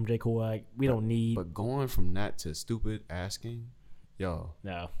verses like from J. Cole. Like we don't need. But going from that to stupid asking, yo,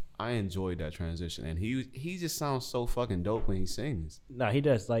 No. I enjoyed that transition, and he just sounds so fucking dope when he sings. No, he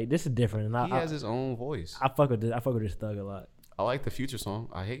does. Like this is different. And He has his own voice. I fuck with this. I fuck with this thug a lot. I like the Future song.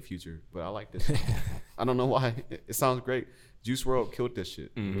 I hate Future, but I like this. I don't know why. It sounds great. Juice WRLD killed this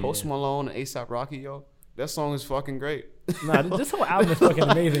shit. Post Malone and ASAP Rocky, yo, that song is fucking great. Nah, this whole album is fucking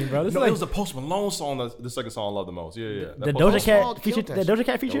amazing, bro. This No, is like it was the Post Malone song. The second song I love the most. Yeah, yeah. the That Doja Post- Cat Malone feature. killed The that Doja shit.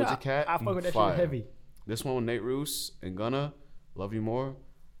 Cat feature. Doja Cat, I fuck with that fire. shit heavy. This one with Nate Roos and Gunna, Love You More.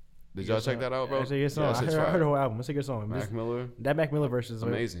 Did y'all check that out, bro? It's a good song. Yes, I it's heard fire. the whole album. It's a good song. Mac Miller, That Mac Miller verse is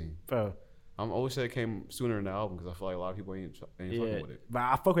amazing. Bro, I always say it came sooner in the album because I feel like a lot of people ain't yeah. fucking with it. But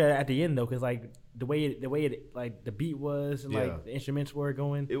I fuck with it at the end though, cause like the way it like the beat was and Yeah. like the instruments were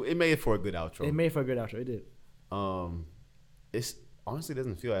going. It made it for a good outro. It made for a good outro. It did. It's honestly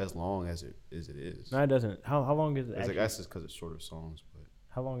doesn't feel as long as it is. No, it doesn't. How long is it? It's Actually? like that's just because it's shorter songs, but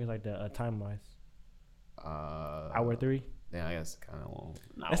How long is like the time wise? hour 3. Yeah, I guess kind of long.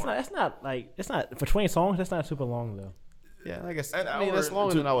 That's not for 20 songs. That's not super long though. Yeah, I guess. An I mean, hour that's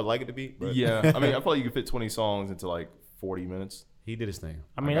longer to- than I would like it to be. But Yeah, I mean, I feel like you could fit 20 songs into like 40 minutes. he did his thing.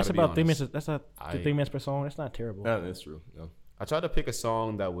 I mean, that's gotta be about 3 honest. minutes. That's not 3 minutes per song. That's not terrible. Yeah, that's true. Yeah. I tried to pick a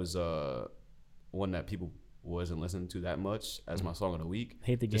song that was one that people wasn't listening to that much as my song of the week.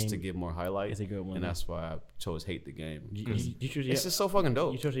 Hate the just Game to give more highlight. is a good one. And that's why I chose Hate the Game. You choose It's just so fucking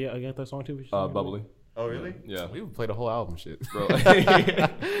dope. You chose a Young Thug song too. Bubbly. Oh really? Yeah. We would play the whole album, shit. Bro.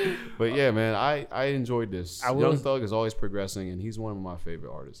 But yeah, man, I enjoyed this. I will- Young Thug is always progressing, and he's one of my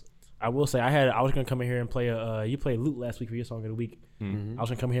favorite artists. I will say I was gonna come in here and play you played Loot last week for your song of the week. Mm-hmm. I was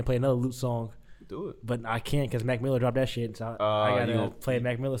gonna come here and play another Loot song, Do it. but I can't because Mac Miller dropped that shit. So I you gotta gonna- play a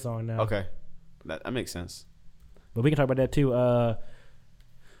Mac Miller song now. Okay, that makes sense. But we can talk about that too.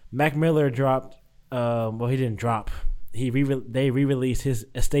 Mac Miller dropped. Well, he didn't drop. They re-released his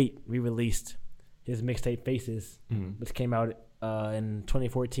estate. Re-released his mixtape Faces, which came out in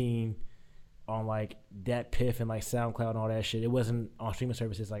 2014 on like Dat Piff and like SoundCloud and all that shit. It wasn't on streaming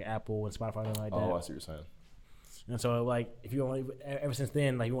services like Apple and Spotify and like that. Oh, I see what you're saying. And so like if you want, ever since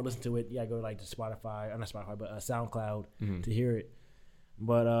then, like you want to listen to it, go like to Spotify, not Spotify, but SoundCloud to hear it.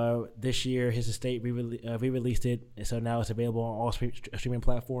 But this year, his estate re-released it, and so now it's available on all streaming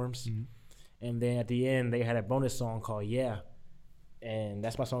platforms. And then at the end, they had a bonus song called "Yeah," and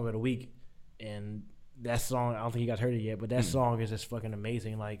that's my song of the week. And that song, I don't think you guys heard it yet, but that song is just fucking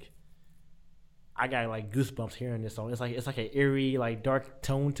amazing. Like, I got like goosebumps hearing this song. It's like an eerie, like dark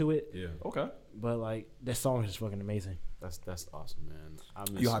tone to it. Yeah, Okay. But like this song is just fucking amazing. that's awesome, man. I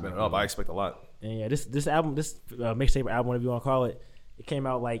miss You hyping it up. I expect a lot. And yeah, this album, this mixtape album, whatever you want to call it, it came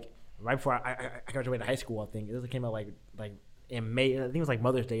out like right before I graduated high school. I think it came out like in May. I think it was like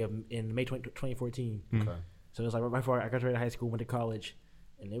Mother's Day in May 2014. Okay. So it was like right before I graduated high school, went to college,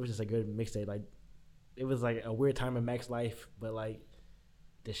 and it was just a good mixtape. Like it was like a weird time in Mac's life, but like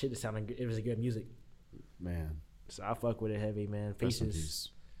the shit just sounded good. It was a good music. Man, So I fuck with it heavy, man. rest in Faces peace.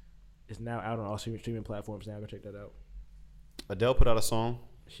 is now out on all streaming platforms. Now go check that out. Adele put out a song.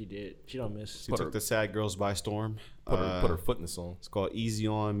 She did. She don't miss. She took the sad girls by storm. Put her foot in the song. It's called Easy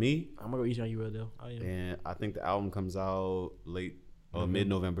on Me, I'm gonna go easy on you, Adele. I am. and I think the album comes out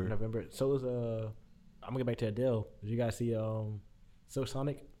mid-November. November. So is I'm gonna get back to Adele. Did you guys see Silk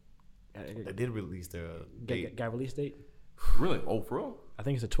Sonic? They did release their date. Got release date. Really? Oh, for real? I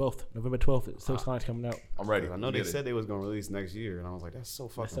think it's the 12th, November 12th. Silk Sonic's coming out. I'm ready. I know they said they was gonna release next year, and I was like, that's so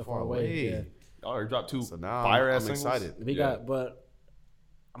fucking far away. Yeah. Oh, they dropped 2 So now fire I'm ass singles. excited. We got, but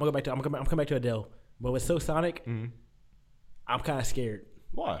I'm gonna come back to Adele. But with Silk Sonic, I'm kind of scared.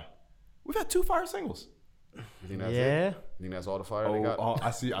 Why? We've had 2 fire singles. You think that's Yeah. it? You think that's all the fire they got? Oh, I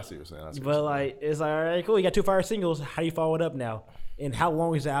see what you're saying. I see what you're But saying. like, it's like, all right, cool. You got 2 fire singles. How do you follow it up now? And how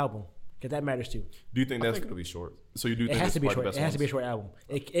long is the album? Because that matters too. Do you think I that's think it'll be short. so? You do It think has it's to be probably short. the It best has to be a ones? short album.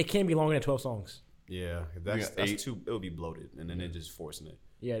 It can't be longer than 12 songs. Yeah, got that's 8. too. It'll be bloated, and then they're just forcing it.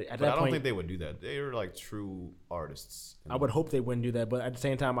 Yeah, at But that I don't point, think they would do that. They're like true artists. I would hope they wouldn't do that. But at the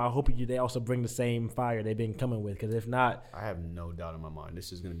same time, I hope they also bring the same fire they've been coming with. Because if not, I have no doubt in my mind.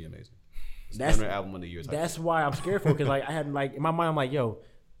 This is gonna be amazing. It's That's- the album of the year. type that's why I'm scared for. Because like I had like in my mind, I'm like, yo,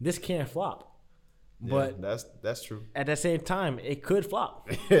 this can't flop. thing. But Yeah, that's true. at the same time, it could flop.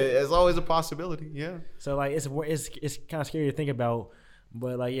 It's always a possibility. Yeah. So like it's kind of scary to think about.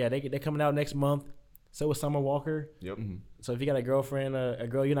 But like yeah, they're coming out next month. So is Summer Walker. Yep. So if you got a girlfriend, a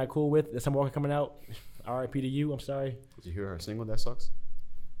girl you're not cool with, there's Summer Walker coming out. R.I.P. to you. I'm sorry. Did you hear her single? That sucks.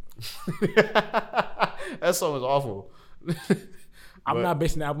 That song is awful. I'm not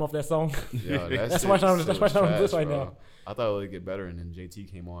basing the album off that song. Yeah, That's why I'm on the list right now. I thought it would get better, and then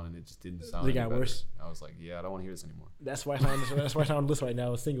JT came on, and it just didn't sound. It any got better. worse. I was like, yeah, I don't want to hear this anymore. That's why it's on the list right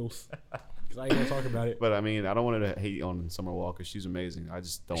now. Is singles. Because I ain't gonna talk about it. But I mean, I don't want to hate on Summer Walker. She's amazing. I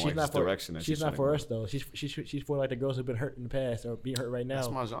just don't like this direction. That She's not trying to for go. us though. She's for like the girls who've been hurt in the past or being hurt right now. That's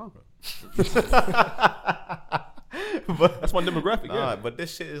my genre. That's my demographic. Nah, Yeah. but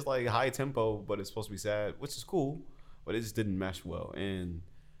this shit is like high tempo, but it's supposed to be sad, which is cool. But it just didn't mesh well, and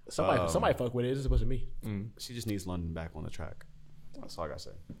Somebody fuck with it. It's supposed to be. she just needs London back on the track. That's all I gotta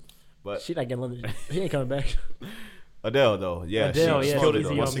say. But She not getting London. He ain't coming back. Adele, though, yeah, Adele, she yeah, killed it. Easy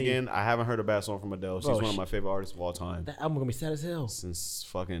Though. on Once Me. again, I haven't heard a bad song from Adele. She's Bro, one of my favorite artists of all time. That album gonna be sad as hell. Since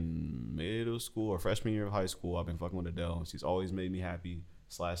fucking middle school or freshman year of high school, I've been fucking with Adele. She's always made me happy /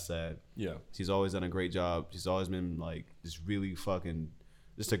 sad. Yeah. She's always done a great job. She's always been like just really fucking,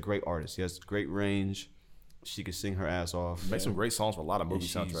 just a great artist. She has great range. She can sing her ass off. Make some great songs for a lot of movie And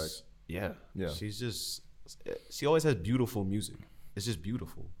she's- soundtracks. Yeah, Yeah. She's just, she always has beautiful music. It's just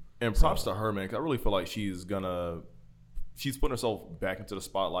beautiful. And props to her, man. 'Cause I really feel like she's putting herself back into the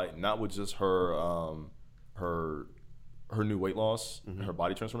spotlight, not with just her her new weight loss, and her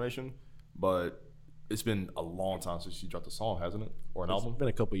body transformation, but it's been a long time since she dropped a song, hasn't it, or an album? It's been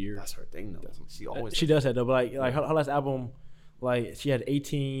a couple years. That's her thing, though. She always. She does that though, but like her last album, like she had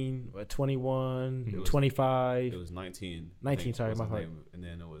 18, 21, 25, It was 19. 19, sorry, was my the fault. name. And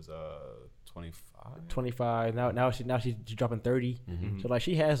then it was 25. 25. Now she's dropping 30. So like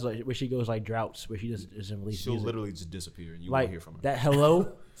she has like where she goes like droughts where she just doesn't release She'll music. literally just disappear, and you Like won't hear from her. that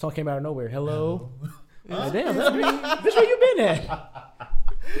Hello song came out of nowhere. Hello. Like, damn, that's where you been at.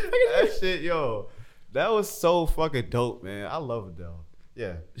 That shit, yo, that was so fucking dope, man. I love Adele.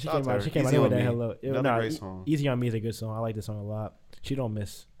 Yeah, She shout came out. to She her. came out Easy with on that Me. Hello. Another great song. Easy on Me is a good song. I like this song a lot. She don't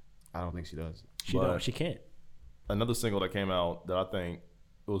miss. I don't think she does. She But- don't. She can't. Another single that came out that I think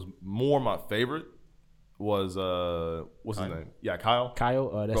was more my favorite was what's his Kyle. name? Yeah, Kyle.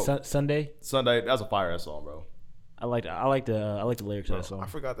 Kyle. That's Bro. Sunday. Sunday. That's a fire ass song, bro. I like the lyrics of that song. I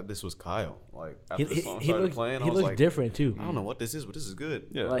forgot that this was Kyle. Like He, after the song he started looks playing, I he was looks like, different too. I don't know what this is, but this is good.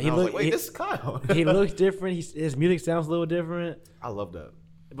 Yeah. Like, And he I was look like, wait, he- this is Kyle. He looks different. His music sounds a little different. I love that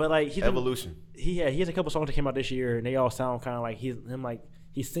But like he's evolution. he has a couple songs that came out this year and they all sound kind of like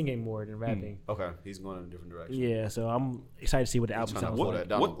he's singing more than rapping. Okay, he's going in a different direction. Yeah, so I'm excited to see what the album Trying to sounds pull like. that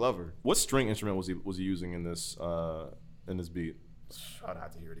Donald What- Glover. What string instrument was he using in this beat? I'd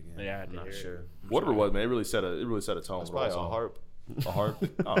have to hear it again. Yeah, I had I'm to not hear it. sure. Whatever it was, man, it really set a tone. It's for the probably a song. harp. A harp?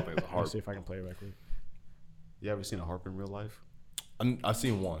 I don't think it's a harp. Let's see if I can play it right quick. You ever seen a harp in real life? I've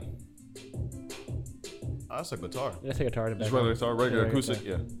seen one. Oh, that's a guitar. Let's take a guitar in the Just background. regular guitar, regular Yeah, acoustic.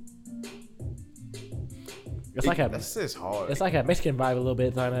 Yeah. It's like a This is hard. it's like a Mexican vibe a little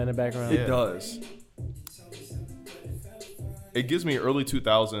bit in the background. It does. It gives me early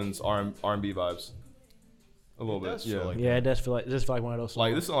 2000s R&B vibes. A little It bit. does Yeah. feel like Yeah, it does feel like one of those songs.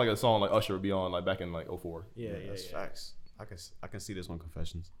 Like this is like a song like Usher would be on like back in like 04. yeah, That's facts. I can see this on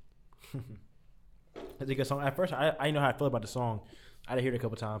Confessions. It's a good song. At first, I didn't know how I felt about the song. I did hear it a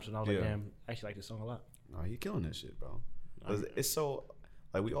couple times, and I was like, Yeah. damn, I actually like this song a lot. No, he killing that shit, bro. 'Cause it's so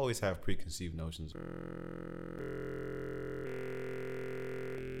like we always have preconceived notions.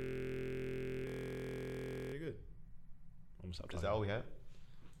 Very good. I'm gonna stop Is talking. that all we have?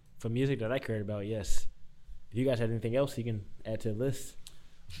 For music that I cared about, yes. If you guys had anything else, you can add to the list.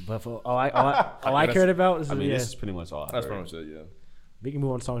 But for all I cared about, I mean, yeah, this is pretty much all. I That's heard. pretty much it, yeah. we can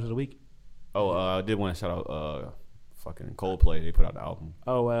move on to songs of the week. Oh, I did want to shout out fucking Coldplay. They put out the album.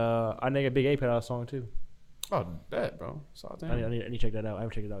 Oh, our nigga Big A put out a song too. Oh, that bro. Saw I need to check that out. I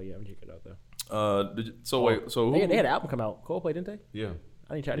haven't checked it out yet. I'm gonna check it out though. So They had an album come out. Coldplay, didn't they? Yeah.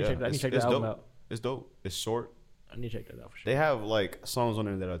 I need to check that album out. It's dope. It's short. I need to check that out for sure. They have like songs on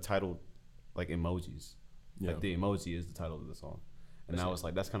there that are titled like emojis. Yeah. Like the emoji is the title of the song. And I was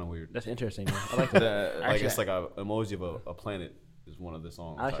like, that's kind of weird. That's interesting, man. I like that. Like Actually, it's like a emoji of a planet is one of the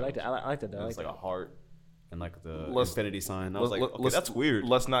songs. I actually like that. I like that. And it's like a heart and like the Let's- infinity sign. I was like, okay, that's weird.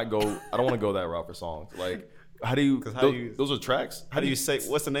 Let's not go. I don't want to go that route for songs. Like, how do you? Those are tracks. How do you say?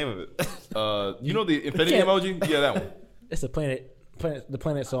 What's the name of it? You know the infinity can't- emoji? Yeah, that one. It's the planet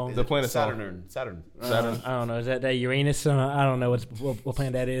song. The planet song. Saturn. Saturn. I don't know. Is that Uranus? I don't know what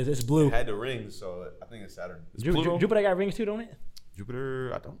planet that is. It's blue. It had the rings, so I think it's Saturn. Pluto? Jupiter got rings too, don't it?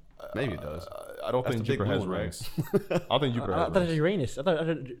 Jupiter, I don't. Maybe it does. I don't That's think the big Jupiter has blue one, right? rings. I don't think Jupiter I has thought it was rings. Uranus. I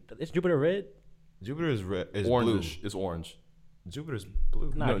thought it's Jupiter red. Jupiter is red. Is Orange. blue. It's orange. Jupiter's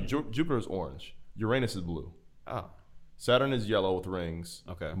blue. Nah. No, Jupiter is orange. Uranus is blue. Oh, Saturn is yellow with rings.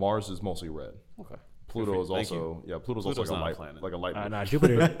 Okay. Mars is mostly red. okay. Pluto is Thank also Pluto's also Pluto's like a not a light planet. like a light. Nah,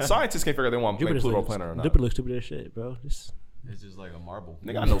 Jupiter. Scientists can't figure out if they want to make Jupiter's Pluto a looks- planet or not. Jupiter looks stupid as shit, bro. Just It's just like a marble.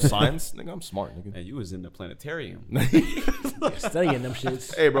 Nigga, I know science. Nigga, I'm smart. Nigga. And you was in the planetarium. studying them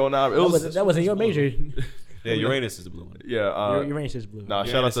shits. Hey, bro, nah, That wasn't your major. Yeah, Uranus is the blue one. yeah. Uranus is blue. Nah,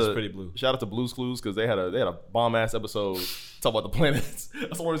 Uranus is pretty blue. shout out to Blue's Clues because they had a bomb ass episode talk about the planets.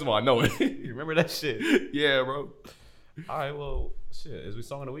 That's the only reason why I know it. You remember that shit? Yeah, bro. All right, well, shit. Is we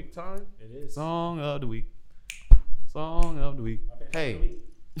song of the week time? It is. Song of the week. Song of the week. Hey,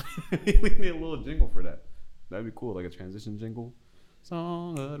 we need a little jingle for that. That'd be cool, like a transition jingle.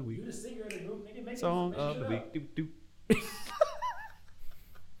 Song of the week. the singer of the group, nigga. Make Song of the week. Doop, doop.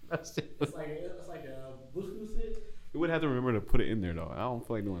 That's it. It's like a Blue's Clues shit. We would have to remember to put it in there though. I don't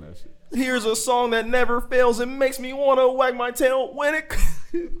feel like doing that shit. Here's a song that never fails and makes me want to wag my tail when it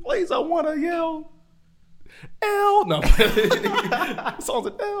plays. I want to yell. L. No. Song's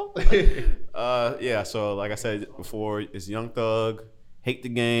an L. Yeah. So like I said before, it's Young Thug, Hate the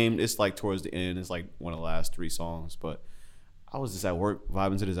Game. It's like towards the end. It's like one of the last 3 songs. But I was just at work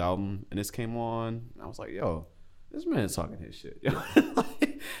vibing to this album, and this came on. And I was like, yo, this man's talking his shit.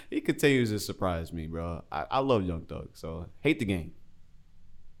 He continues to surprise me, bro. I love Young Thug. So Hate the Game.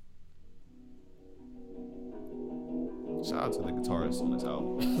 Shout out to the guitarist on this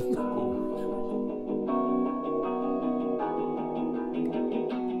album.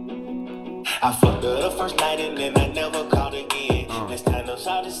 I fucked her the first night and then I never called again. This time I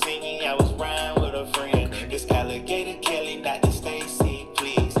saw the singing, I was riding with a friend. This alligator Kelly, not the Stacy,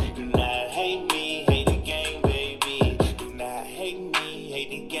 please. Do not hate me, hate the game, baby. Do not hate me, hate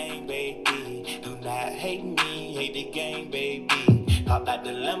the game, baby. Do not hate me, hate the game, baby. Hop out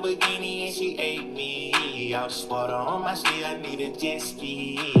the Lamborghini and she ate me. All the water on my sleeve, I need a jet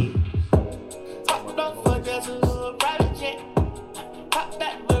ski. Top off for just a little private jet. Pop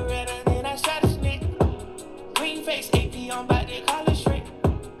that Beretta, then I shot a snake. Green face AP on by the college straight.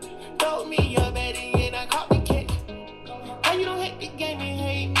 Told me you're better and I caught the catch. How you don't hate the game and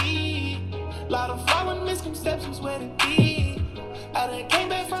hate me? Lot of following misconceptions where to be. I done came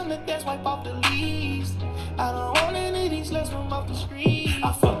back from the death, wipe off the leaves. I don't want any of these less from off the street.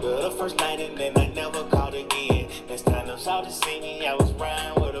 I fucked her the first night and then I never called again. Next time I saw the singing, I was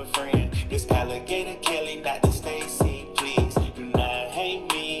riding with a friend. This alligator Kelly, not the Stacy, please. Do not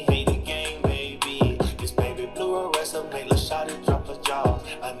hate me, hate the game, baby. This baby blue a wrestler, make the shot and drop her jaws.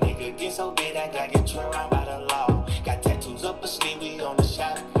 A nigga get so big, I got get turned around by the law. Got tattoos up her sleeve, we on the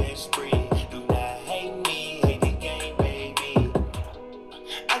shopping spree. Do not hate me, hate the game, baby.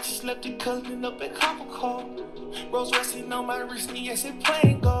 I just left the cousin up at Copper Call. Rose resting on my wrist, and yes, it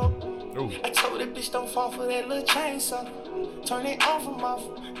plain gold. I told that bitch don't fall for that little chainsaw. Turn it on from off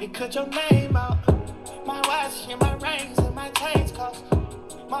and cut your name out. My watch and my rings and my chains cost.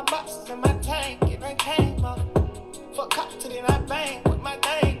 My boxes and my tank and I came up. Fuck cops till then I bang with my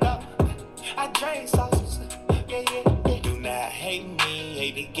thing up. I drain sauces, yeah. Do not hate me,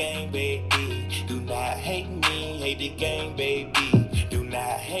 hate the game, baby. Do not hate me, hate the game, baby. Do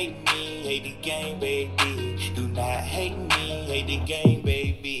not hate me, hate the game, baby. Do not hate me, hate the game,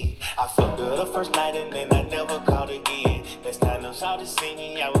 baby. I fucked her the first night and then I never called again. Next time I saw the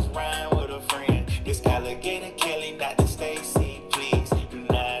singing, I was riding with a friend. This alligator Kelly, not the Stacy, please. Do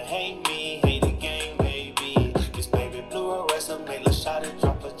not hate me, hate the game, baby. This baby blue a wrestler, make a shot and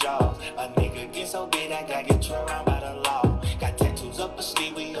drop her jaws. A nigga get so big, I got get turned around by the law. Got tattoos up her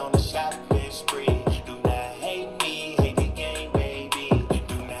sleeve, we on the shopping spree. Do not hate me, hate the game, baby.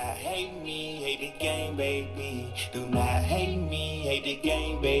 Do not hate me, hate the game, baby. Do not hate me, hate the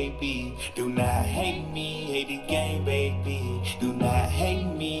game, baby. Do not hate me, hate the game, baby. Do not hate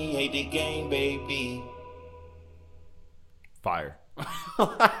me, hate the game, baby. Fire.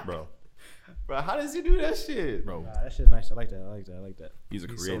 Bro. Bro, how does he do that shit? Bro. That shit's nice. I like that. He's a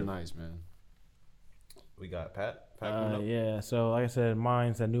He's creator. so nice, man. We got Pat coming up? Yeah. So like I said,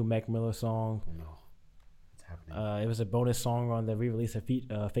 mine's a new Mac Miller song. Oh, no. What's happening? It was a bonus song on the re-release of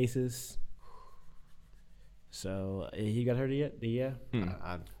Faces. So you got heard it yet? Yeah. didn't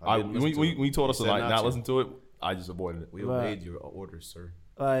listen to it. When you told us to You said like not to. listen to it, I just avoided it. We obeyed your orders, sir.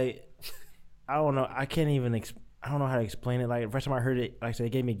 Like, I don't know. I can't even. I don't know how to explain it. Like, the first time I heard it, like I said, it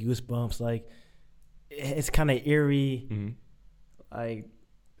gave me goosebumps. Like, it's kind of eerie. Mm-hmm. Like,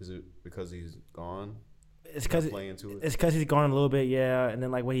 Is it because he's gone? it's because he's gone a little bit, yeah. And then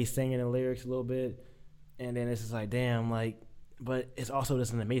like when he's singing the lyrics a little bit, and then it's just like, damn, like. But it's also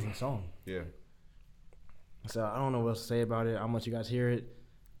just an amazing song. Yeah. So I don't know what else to say about it. I'll let you guys hear it.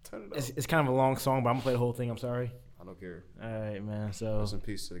 Turn it up. It's kind of a long song, but I'm gonna play the whole thing. I'm sorry. I don't care. All right, man. So, Rest in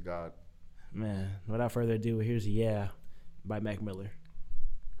peace to the God. man, without further ado, here's "Yeah" by Mac Miller.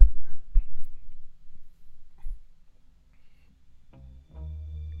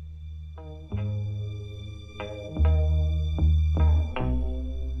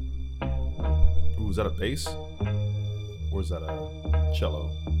 Ooh, is that a bass? Or is that a cello?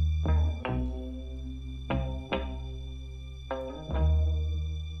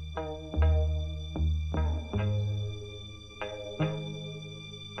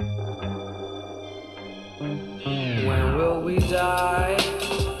 When will we die?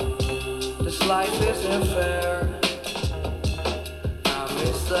 This life isn't fair. I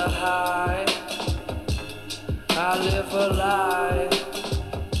miss the high. I live a lie.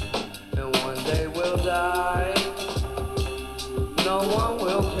 And one day we'll die. No one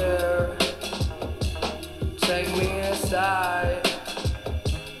will care. Take me inside.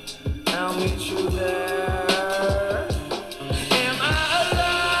 I'll meet you there. Am I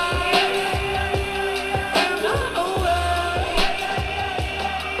alive? Am I awake?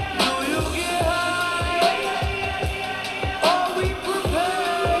 Do you get high? Are we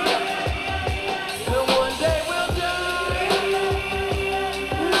prepared? And one day we'll die.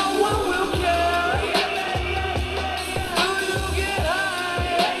 No one will care. Do you get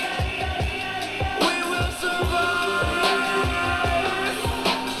high? We will survive.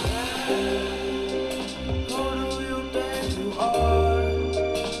 Who do you think you are?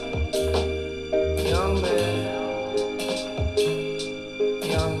 Young man.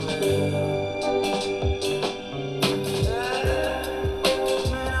 Young man.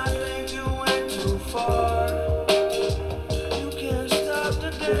 Man, I think you went too far. You can't stop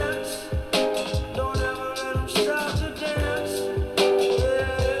the dance. Don't ever let them stop the dance.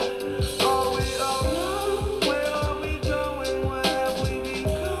 Yeah. All we all know, where are we going? Where have we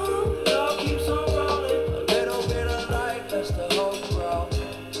become? It all keeps on rolling. A little bit of light lets the hope grow.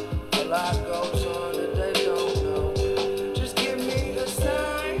 A lot goes on that they don't know. Just give me a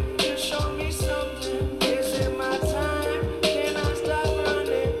sign, just show me something. Is it my time? Can I stop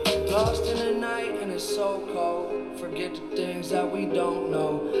running? Lost in the night and it's so cold. Forget the things that we don't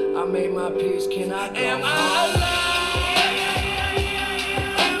know. I made my peace, can I go Am I alive?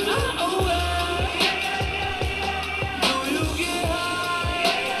 Am I awake? Do you get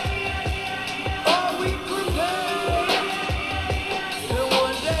high? Are we prepared? And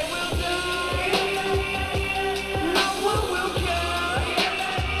one day we'll die. No one will care.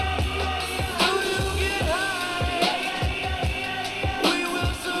 Do you get high? We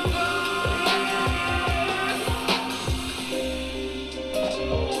will survive.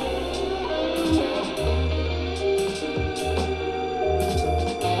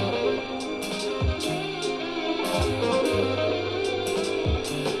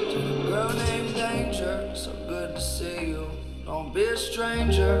 Girl named Danger, so good to see you. Don't be a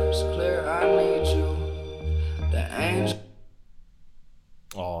stranger, it's clear I need you. The angel.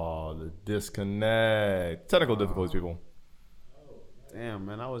 Oh, the disconnect. Technical difficulties, people. Damn,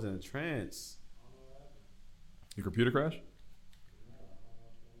 man, I was in a trance. Your computer crash?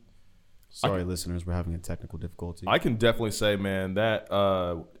 Sorry, listeners, we're having a technical difficulty. I can definitely say, man, that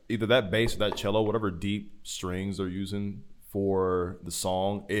either that bass or that cello, whatever deep strings they're using for the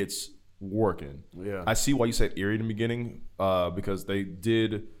song, it's working. Yeah. I see why you said eerie in the beginning, because they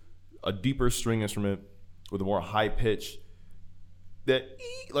did a deeper string instrument with a more high pitch. That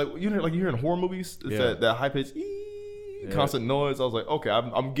like you hear in horror movies, it's Yeah. that high pitch constant noise. I was like, okay,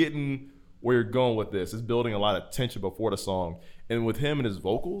 I'm getting where you're going with this. It's building a lot of tension before the song, and with him and his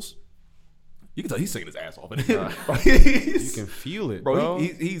vocals, you can tell he's singing his ass off. You can feel it, bro. bro.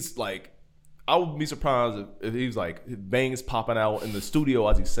 He's like, I would be surprised if he was like his bangs popping out in the studio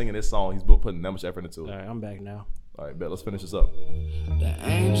as he's singing this song. He's putting that much effort into it. All right, I'm back now. All right, bet. Let's finish this up. The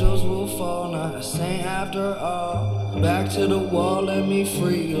angels will fall, not a saint after all. Back to the wall, let me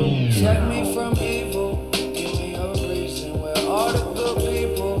free you. Protect me from evil, give me a reason. Where are the good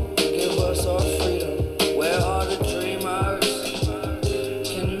people? Give us our freedom. Where are the dreamers?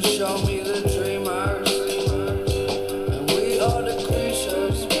 Can you show me the dreamers? And we are the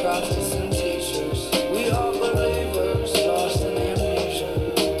creatures, prophets and teachers. We are believers, lost in amnesia.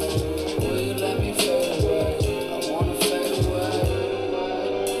 Will you let me fade away? I wanna fade away.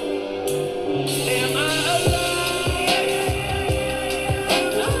 Am I alive?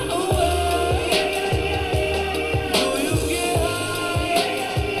 Am I awake? Do you get high?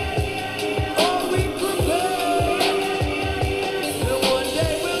 Are we prepared? That one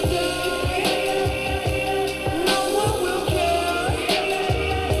day we'll die. No one will care.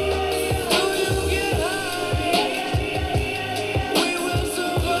 Do you get high? We will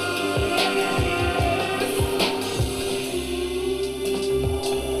survive.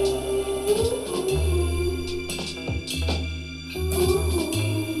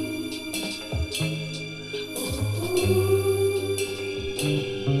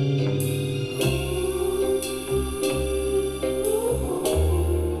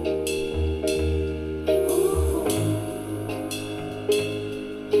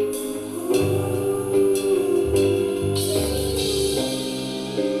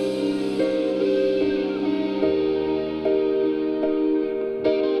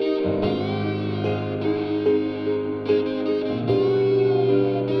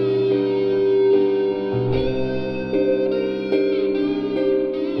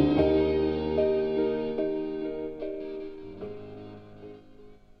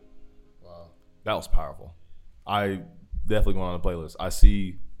 That was powerful. I definitely going on the playlist. I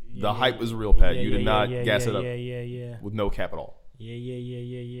see the hype was real, Pat. You did not gas it up Yeah. with no cap at all.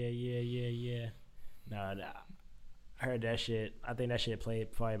 Yeah. Nah. I heard that shit. I think that shit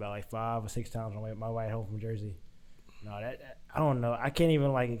played probably about like 5 or 6 times on my way home from Jersey. No, that I don't know. I can't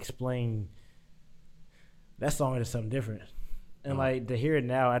even like explain. That song is something different, and like to hear it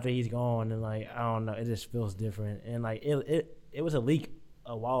now after he's gone, and like I don't know, it just feels different. And like it was a leak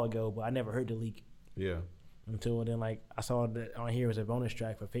a while ago, but I never heard the leak Yeah. until then. Like I saw that on here was a bonus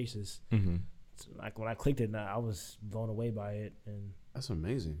track for Faces. Mm-hmm. So, like when I clicked it, I was blown away by it, and That's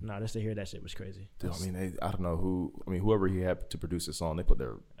amazing. just to hear that shit was crazy. Dude, I mean, I don't know who. I mean, whoever he had to produce this song, they put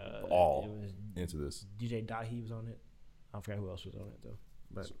their all It was into this. DJ Dahi was on it. I forgot who else was on it though.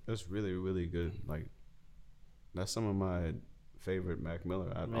 But That's really, really good. Like, that's some of my favorite Mac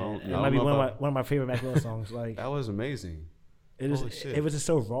Miller. I man, don't, it I might don't be know one if of my favorite Mac Miller songs. Like that was amazing. Holy shit. it was just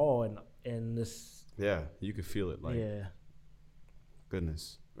so raw and this. Yeah, you could feel it. Like, Yeah,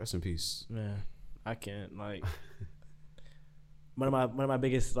 goodness. Rest in peace. man, I can't like. One of my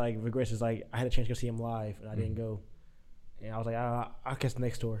biggest like regrets is like I had a chance to go see him live and I didn't go, and I was like I'll catch the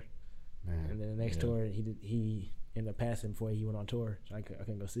next tour, Man. and then the next tour he ended up passing before he went on tour, so I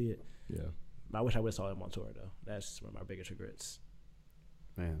couldn't go see it. Yeah. But I wish I would have saw him on tour though. That's one of my biggest regrets.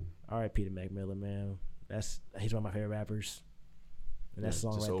 Man. R.I.P. to Mac Miller, man. He's one of my favorite rappers. And that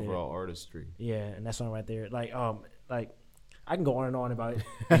song just right overall artistry. there, yeah, and that song right there, like I can go on and on about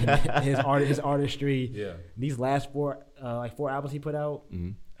his artistry. Yeah. These last 4 albums he put out,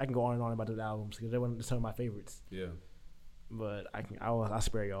 Mm-hmm. I can go on and on about those albums because they're some of my favorites. Yeah. But I'll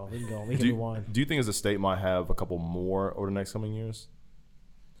spare y'all. We can go. We can move on. Do you think as a state might have a couple more over the next coming years?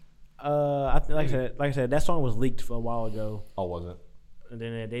 Like I said, that song was leaked for a while ago, Oh, was it? and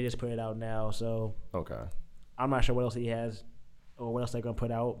then they just put it out now. So Okay. I'm not sure what else he has or what else they're gonna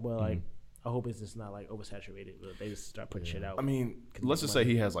put out. But like, I hope it's just not like oversaturated. But they just start putting shit out. I mean, let's just say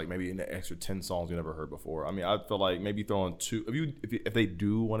he has like maybe an extra 10 songs you never heard before. I mean, I feel like maybe throwing 2. If they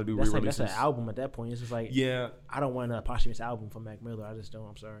do want to do that's re-releases, that's an album at that point. It's just like yeah. I don't want a posthumous album from Mac Miller. I just don't.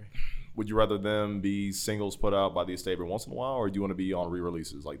 I'm sorry. Would you rather them be singles put out by the estate every once in a while, or do you want to be on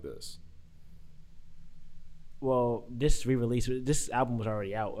re-releases like this? Well, this re-release, this album was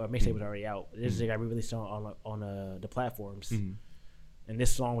already out, or mixtape was already out. This got re-released on the platforms, and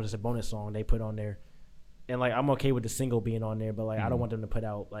this song was just a bonus song they put on there. And like, I'm okay with the single being on there, but like, I don't want them to put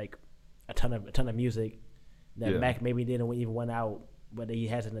out like a ton of music that Yeah. Mac maybe didn't even went out, but he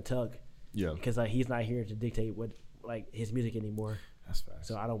has in the tuck. Yeah, Because like he's not here to dictate what like his music anymore. that's fast.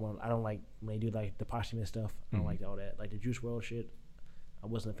 So I don't like when they do like the posthumous stuff. I don't like all that. Like the Juice WRLD shit, I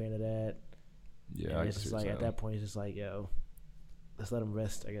wasn't a fan of that. Yeah, And it's just like at that point, it's just like, yo, let's let him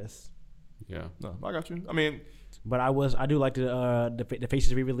rest, I guess. Yeah. No, I got you. I mean, But I do like the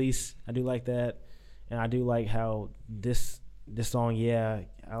Faces re-release. I do like that, and I do like how this this song, yeah,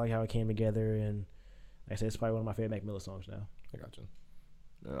 I like how it came together, and like I said, it's probably one of my favorite Mac Miller songs now. I got you.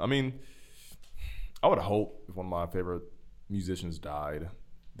 Yeah, I mean, I would hope if one of my favorite musicians died,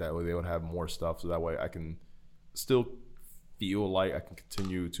 that way they would have more stuff, so that way I can still feel like I can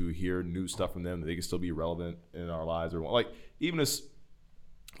continue to hear new stuff from them, that they can still be relevant in our lives, or like even as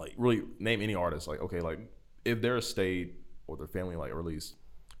like really name any artist, like okay, like if their estate or their family like release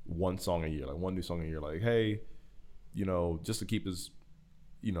one song a year, like one new song a year, like hey, you know, just to keep his,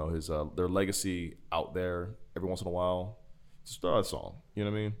 you know, his their legacy out there every once in a while, just throw out a song. You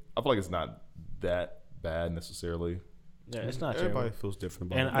know what I mean? I feel like it's not that bad necessarily. Yeah, it's not Everybody terrible. feels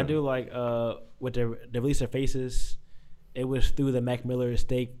different about And it. I do like with the release of Faces, it was through the Mac Miller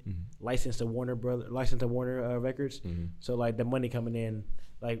estate, licensed to Warner Records. So like the money coming in,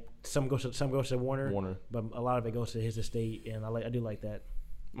 like some goes to Warner, but a lot of it goes to his estate, and I do like that.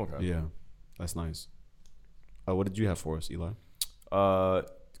 Okay. Yeah, that's nice. What did you have for us, Eli?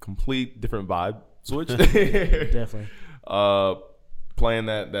 Complete different vibe switch. Definitely. Playing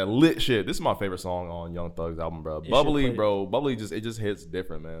that lit shit. This is my favorite song on Young Thug's album, bro. Bubbly, bro. Bubbly just hits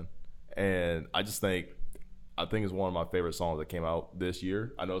different, man. And I think it's one of my favorite songs that came out this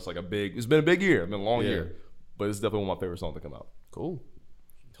year. I know it's been a big year. It's been a long year. But it's definitely one of my favorite songs that come out. Cool.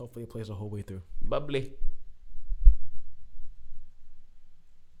 Hopefully it plays the whole way through. Bubbly.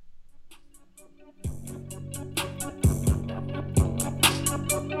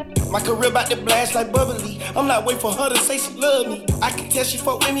 My career about to blast like bubbly. I'm not waiting for her to say she love me. I can tell she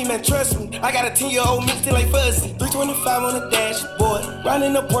fuck with me, man, trust me. I got a 10-year-old me still like fuzzy. 325 on the dashboard.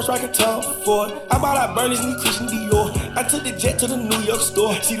 Riding the Porsche like a Tom Ford. I bought out Bernie's new Christian Dior. I took the jet to the New York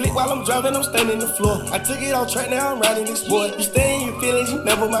store. She lit while I'm driving, I'm standing the floor. I took it on track, now I'm riding this boy. You stay in your feelings, you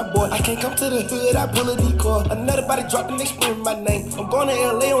never my boy. I can't come to the hood, I pull a decoy. Another body drop the next spring my name. I'm going to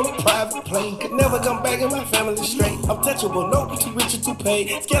LA on a private plane. Could never come back in my family straight. I'm touchable, no, I'm too rich or too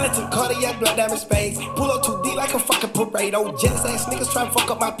paid. Skeleton Cardiac, blood diamond spades. Pull up too deep like a fucking parade. Old jealous ass niggas try to fuck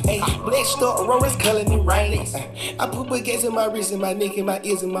up my pay. Blessed up, Aurora's color and rain. I put baguettes in my wrist and my neck and my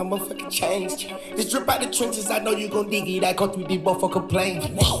ears and my motherfucking chains. This drip out the trenches, I know you gon' dig it. I go through these motherfucking planes.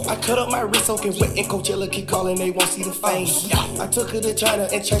 I cut up my wrist soaking wet and Coachella keep calling, they won't see the fame. I took her to China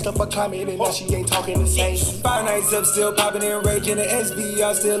and changed up her climate and now she ain't talking the same. 5 nights up, still popping and raging. The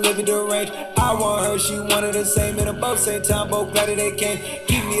SVR still living the range. I want her, she wanted the same. And both same time, both glad that they came.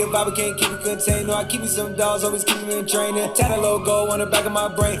 Keep me a vibe, can't keep it contained. No, I keep me some dolls, always keep me in training. Tatted logo on the back of my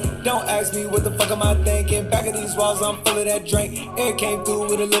brain. Don't ask me what the fuck am I thinking. Back of these walls, I'm full of that drink. Air came through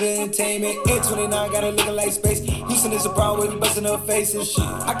with a little entertainment. In 29, got her looking like space. Houston is a problem with me busting her face and shit.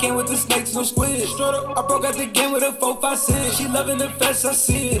 I came with the snakes, no squid. Straight up, I broke out the game with a 4-5-6. She loving the fest, I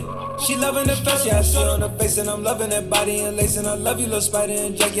see it. She loving the fest, yeah, I see it on her face. And I'm loving that body and lace. And I love you, little spider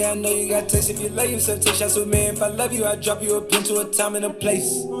and Jack. Yeah, I know you got taste. If you love yourself, take shots with me. If I love you, I drop you a pin to a time and a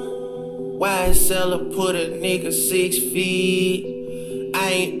place. YSL put a nigga 6 feet. I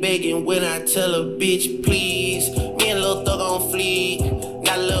ain't begging when I tell a bitch please. Me and Lil Thug on fleek.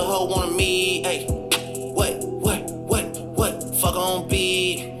 Got a little hoe wanna meet. Hey, what? Fuck on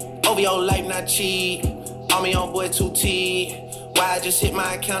beat. Over your life, not cheat. On me on boy 2T. Why I just hit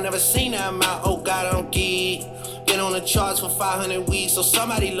my account, never seen that amount. Oh God, I'm geek. Been on the charts for 500 weeks, so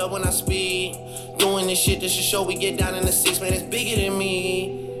somebody love when I speak. Doing this shit just to show we get down in the 6, man, it's bigger than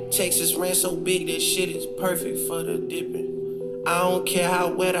me. Texas ran so big, that shit is perfect for the dipping. I don't care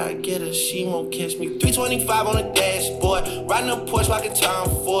how wet I get her, she won't catch me. 325 on the dashboard, riding a Porsche like a Tom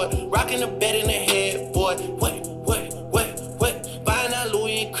Ford, rocking the bed in the headboard. What? Buying that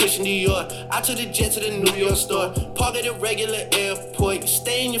Louis and Christian Dior. I took the jet to the New York store, park at a regular airport.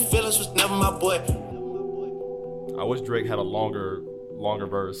 Stay in your feelings was never my boy. I wish Drake had a longer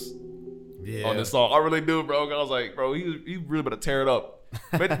verse on this song. I really do, bro. I was like, bro, he really better tear it up.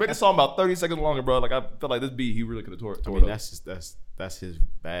 Make a song about 30 seconds longer, bro. Like I feel like this beat, he really could have tore it up. That's his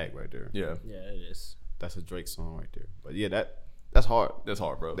bag right there. Yeah, it is. That's a Drake song right there. But yeah, that's hard. That's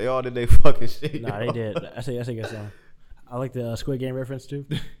hard, bro. They all did they fucking shit. Nah, they did. That's a good song. I like the Squid Game reference too.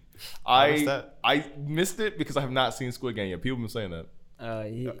 I missed it because I have not seen Squid Game yet. People have been saying that.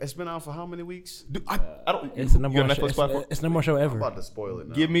 It's been out for how many weeks? Dude, I don't. It's the number you one got show. Netflix platform? It's the number one show ever. I'm about to spoil it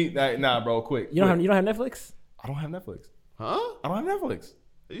now. Give me that, nah, bro. Quick. You don't have Netflix? I don't have Netflix. Huh? I don't have Netflix.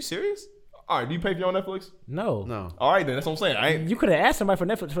 Are you serious? All right, do you pay for your own Netflix? No. All right, then that's what I'm saying. I ain't. You could have asked somebody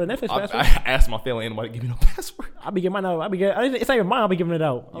for the Netflix password. I asked my family, ain't nobody give me no password. I'll be giving mine out. It's not even mine. I'll be giving it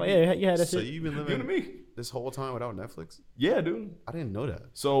out. Oh yeah, you had that So shit. you've been Give it to living me. this whole time without Netflix? Yeah, dude. I didn't know that.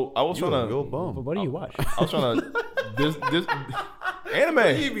 So I was You trying a to. real bum. But what do you watch? I was trying to. This anime.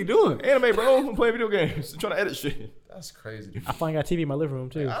 What you be doing? Anime, bro. I'm playing video games. I'm trying to edit shit. That's crazy. I finally got a TV in my living room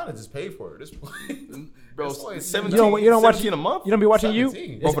too. I'd have just paid for it. This Bro, It's like 17, you don't watch 17 a month? You don't be watching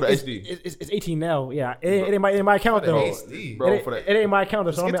 17. you. Bro, for the It's- HD. It's 18 now. Yeah, it ain't my account though. HD. Bro, it, for the it ain't my account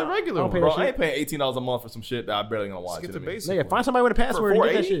though. So Let's I get don't the regular I don't pay Bro, that I shit. ain't paying $18 a month for some shit that I barely gonna watch. Get the You know what I mean? basic. Nigga, find somebody with a password and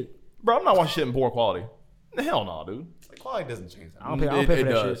get that shit. Bro, I'm not watching shit in poor quality. Hell no, dude. The quality doesn't change. I don't pay for that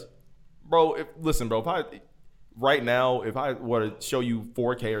does. shit. Bro, listen, bro. If I were to show you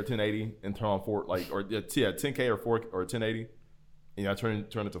 4K or 1080 and turn on 10K or 4 or 1080, and I turn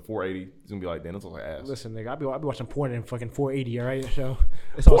it to 480, it's gonna be like, damn, this looks like ass. Listen, nigga, I be watching porn in fucking 480. All right, so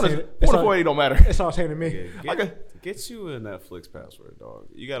it's all Porn saying, is 480 don't matter. it's all saying to me. Get you a Netflix password, dog.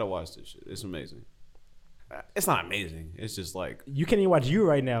 You gotta watch this shit. It's amazing. It's not amazing. It's just like You can't even watch you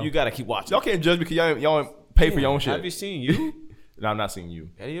right now. you gotta keep watching. Y'all can't judge me because y'all ain't pay for your own shit. Have you seen you? No, I'm not seeing you.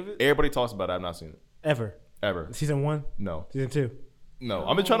 Any of it? Everybody talks about it. I've not seen it ever ever. season 1, No, season 2. no.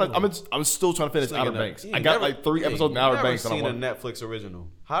 I'm still trying to finish Outer Banks. You I got never- like 3 yeah, episodes in you Outer never Banks. And seen I'm a like, Netflix original.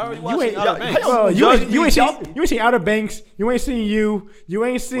 How are you You watching ain't, Outer Banks? bro, you judge ain't me, seen Outer Banks. You ain't seen you. You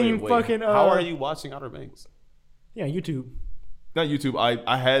ain't seen Wait, fucking. how are you watching Outer Banks? Yeah, YouTube. not YouTube.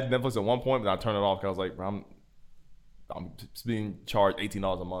 I had Netflix at one point, but I turned it off because I was like, bro, I'm being charged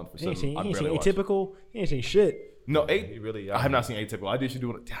 $18 a month for He ain't something seen, I he ain't seen barely watch. Atypical. He ain't seen shit. No, really I have not seen Atypical. I did should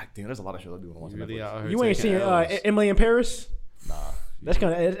do it. God damn, there's a lot of shows I do want to watch. You on really Netflix. out here You ain't taking seen L's. Emily in Paris. Nah. That's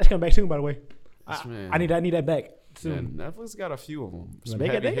coming back soon, by the way. Man. I need that back soon. Man, Netflix got a few of them. Some They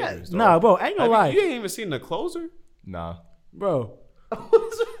got, heavy hitters, dog. nah, bro. I ain't gonna lie, You ain't even seen The Closer? Nah. bro.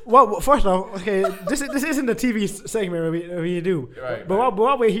 Well, first off, okay, this isn't the TV segment we do. Right, but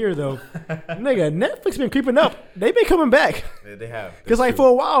while we're here though, nigga, Netflix been creeping up. They been coming back. They have. Cause like for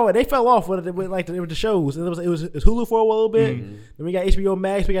a while they fell off with the shows. And it was Hulu for a little bit. Then we got HBO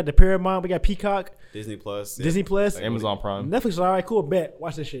Max. We got the Paramount. We got Peacock, Disney Plus. yeah. Disney Plus, Amazon Prime. Netflix. Is all right, cool. Bet.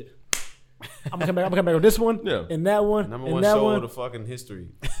 Watch this shit. I'm gonna come back with this one. Yeah. And that one. Number and one that show one. of the fucking history.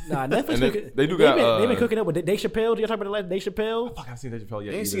 Nah, Netflix. And they They've been cooking up with Dave Chappelle. Do you talk about the last Dave Chappelle? Fuck, I haven't seen Dave Chappelle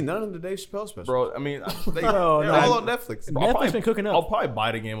yet. You ain't either. seen none of the Dave Chappelle specials. Bro, I mean, they're Bro, They're nah. all on Netflix. Netflix been cooking up. I'll probably buy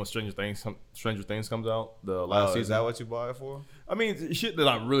it again when Stranger Things comes out. The last season. Is that what you bought it for? I mean, shit that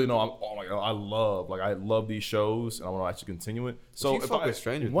I really know. Oh my god, I love. Like I love these shows, and I want to actually continue it. So you if fuck I, with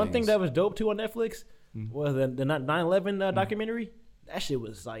Stranger One thing Things. that was dope too on Netflix was the 9/11 documentary. That shit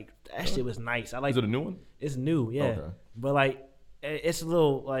was nice. I like is it a new one? It's new, yeah. Okay. But like, it's a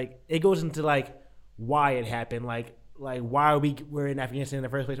little like it goes into like why it happened, like why we're in Afghanistan in the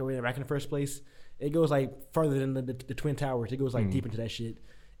first place, or we're in Iraq in the first place. It goes like further than the Twin Towers. It goes like deep into that shit,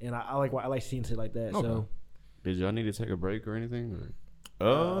 and I like seeing shit like that. Okay. So Did y'all need to take a break or anything?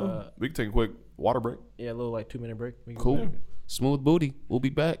 Or? We can take a quick water break. yeah, a little like 2-minute break. We can- Cool. Smooth booty. We'll be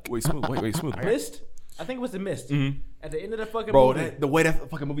back. Wait, smooth. Wait, smooth. Mist. I think it was the Mist. At the end of the fucking Bro, movie. the way that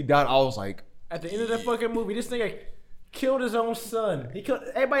fucking movie died, I was like, At the end of the fucking movie, this nigga killed his own son. He killed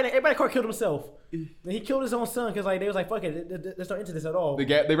everybody. Everybody in the car killed himself. Then he killed his own son because like they was like, "Fuck it, there's no into this at all." they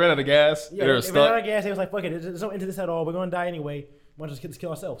ran out of gas. Yeah, they were they ran out stuck. of gas. They was like, "Fuck it, there's no into this at all. We're gonna die anyway. Why don't we just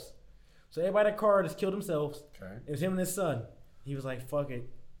kill ourselves?" So everybody in the car just killed themselves. Okay. It was him and his son. He was like, "Fuck it."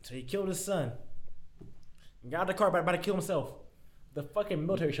 So he killed his son. Got out of the car, about to kill himself. The fucking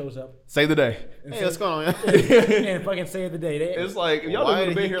military shows up Save the day. and, Hey, what's going on? and fucking saved the day. It's like, if y'all Why would have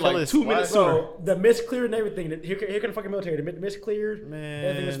did been he here kill like his 2 wife? minutes sooner. Bro, the mist cleared and everything. Here come the fucking military. The mist cleared. Man.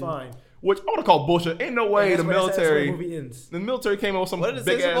 Everything is fine. Which I want to call bullshit. Ain't no way the That's where military. the movie ends. The military came in with some What is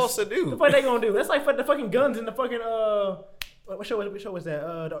big they ass. supposed to do? What they gonna do? That's like the fucking guns in the fucking what show was that?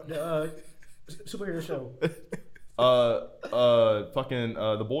 The superhero show. Fucking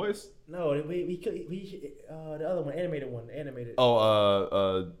The Boys. No, we the other one, animated.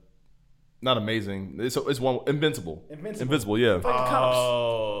 Oh, not Amazing. It's one Invincible. Invincible. Yeah. Fucking cops.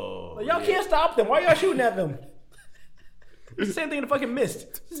 Oh. Like, y'all can't stop them. Why y'all shooting at them? It's the same thing in the fucking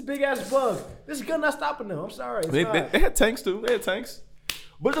Mist. This big ass bug. This gun not stopping them. I'm sorry. It's They not. had tanks too. They had tanks.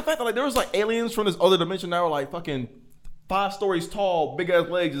 But the fact that like there was like aliens from this other dimension that were like fucking 5 stories tall, big ass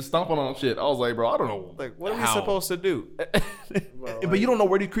legs, just stomping on shit. I was like, bro, I don't know. Like, what are we how. supposed to do? But you don't know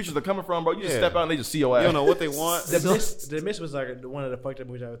where these creatures are coming from, bro. You just Yeah. step out and they just see your ass. You don't know what they want. The Mist was like one of the fucked up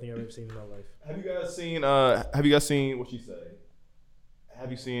movies I've ever seen in my life. Have you guys seen what she said?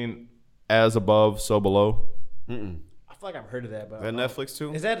 Have you seen As Above, So Below? I feel like I've heard of that, but That Netflix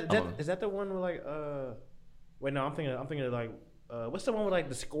too? Is that the one where like wait, no, I'm thinking of like what's the one with like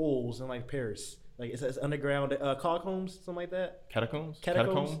the skulls in like Paris? Like it's underground catacombs, something like that. Catacombs?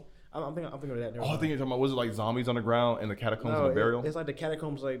 Catacombs. I'm thinking of that. Oh, I think you're talking about, was it like zombies underground and the catacombs and the burial? It's like the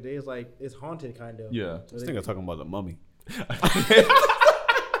catacombs. Like it's haunted kind of. Yeah. I was thinking talking about the mummy. I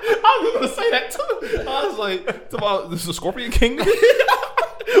was gonna say that too. I was like, this is the Scorpion King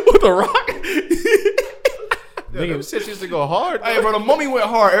with the rock. Them shit used to go hard. Hey, bro, the Mummy went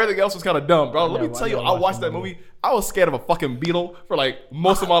hard. Everything else was kind of dumb, bro. Let me know, tell I you, know, I I watched watched the that movie. movie. I was scared of a fucking beetle for like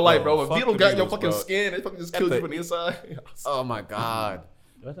most of my life, bro. A fuck beetle the got your Beatles, fucking bro. skin. It fucking just killed you from the inside. Oh my god.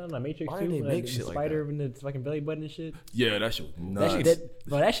 What's that on the Matrix Why too? did they make the shit like spider in the fucking belly button and shit. Yeah, that shit was That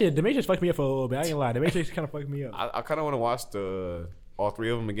nuts. shit, the Matrix fucked me up for a little bit. I ain't gonna lie. The Matrix kind of fucked me up. I kind of want to watch all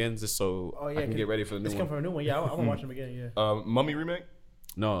three of them again just so I can get ready for the new It's come one. from a new one. Yeah, I want to watch them again. Yeah. Mummy remake?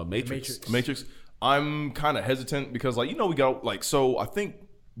 No, Matrix. Matrix. I'm kind of hesitant because, like, we got like, so I think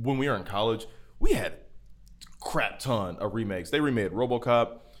when we were in college, we had crap ton of remakes. They remade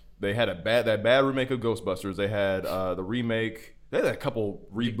RoboCop. They had that bad remake of Ghostbusters. They had the remake. They had a couple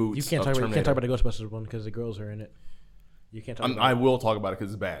reboots. You can't of talk Terminator. about the Ghostbusters one because the girls are in it. You can't talk about I it. will talk about it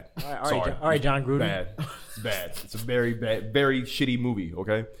because it's bad. All right, John Gruden. Bad. It's bad. It's a very bad, very shitty movie.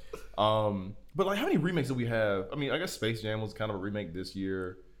 Okay. But like, how many remakes do we have? I mean, I guess Space Jam was kind of a remake this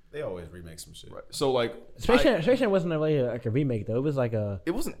year. They always remake some shit. Right. So like, Space Jam wasn't really like a remake though. It was like a.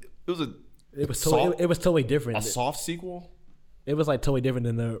 it wasn't. It was a. It was totally different. A soft sequel. It was like totally different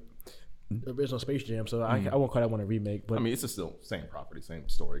than the original Space Jam. So I won't call that one a remake. But I mean, it's just still same property, same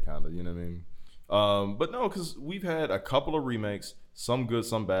story, kind of. You know what I mean? But no, because we've had a couple of remakes, some good,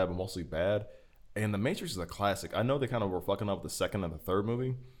 some bad, but mostly bad. And The Matrix is a classic. I know they kind of were fucking up the second and the third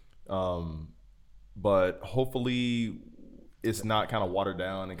movie, but hopefully it's not kind of watered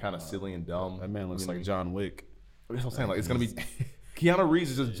down and kind of silly and dumb. That man looks You know like John Wick. That's what I'm saying. Like, it's gonna be Keanu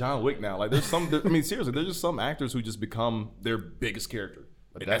Reeves is just John Wick now. Like, there's some. I mean, seriously, there's just some actors who just become their biggest character.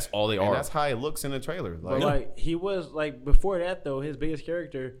 And that's all they And are. that's how it looks in the trailer. But like he was like before that though, his biggest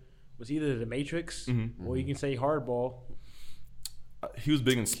character was either the Matrix or you can say Hardball. He was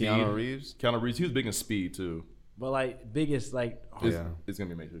big in Speed. Keanu Reeves. Keanu Reeves. He was big in Speed too. But like biggest like It's gonna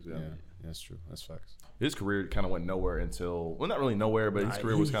be Matrix. Yeah. Yeah, that's true. That's facts. His career kind of went nowhere until, well, not really nowhere, but his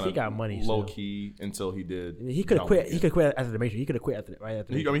career was kind he of got money, low so. key until he did. he could have John quit. Wick. He could quit after the Matrix. He could have quit right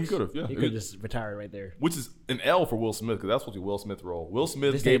after. I mean, he could have. Yeah, He could have just retired right there. which is an L for Will Smith because that's what the Will Smith role. Will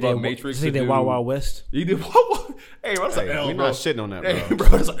Smith This gave nigga up did- Matrix. This nigga to did do- Wild Wild West. He did. Hey, bro, that's an Hey, L. we're bro. not shitting on that, bro. Hey, bro,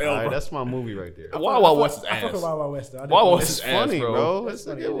 that's an L. All right, bro. that's my movie right there. Wild Wild West is I fuck ass. with Wild Wild West though. Wild Wild West It's is ass, funny, bro. It's,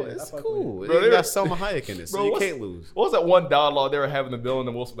 funny, it- yeah. it's I fuck cool. with it. Bro, Bro, you they- got Selma Hayek in it, so you what's- can't lose. What was that one dialogue they were having in the building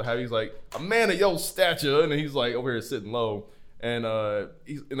and Will Smith had? He's like, a man of your stature, and then he's like over here sitting low. And and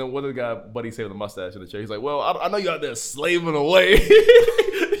then what did the guy buddy say with the mustache in the chair? He's like, well, I know you out there slaving away.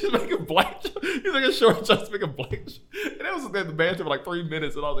 He's making blank. He's like a short just making blank. And that was the banter for like 3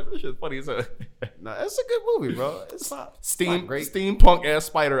 minutes, and I was like, this shit's funny as hell. Nah, it's a good movie, bro. It's not great. Steampunk ass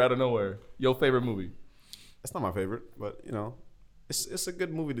spider out of nowhere. Your favorite movie? It's not my favorite, but you know, it's a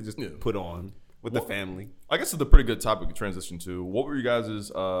good movie to just put on with the family. I guess it's a pretty good topic to transition to. What were you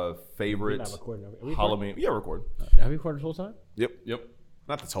guys' favorite We're not recording, are we? Halloween? Yeah, record. Have we recorded this whole time? Yep.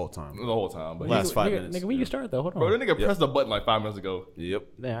 Not this whole time. The whole time. But Last he- 5 nigga, minutes. Nigga, when you start though? Hold on. bro, that nigga pressed the button like 5 minutes ago. Yep.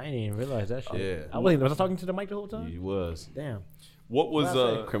 Damn, I didn't even realize that shit. Yeah. Was I talking to the mic the whole time? He was Damn. What was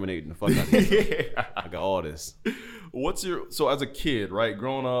incriminating the fuck out of me. I got all this. What's your, so as a kid, right,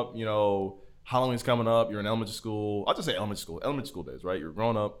 growing up, you know, Halloween's coming up, you're in elementary school. I'll just say elementary school days, right? You're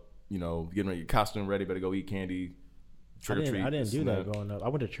growing up, you know, getting ready, your costume ready, better go eat candy, trick or treat. I didn't this do and that growing up. I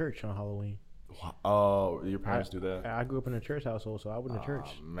went to church on Halloween. Oh, your parents do that? I grew up in a church household, so I went to church.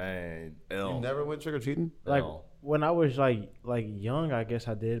 Oh, man. You never went trick or treating? Like L. when I was like young, I guess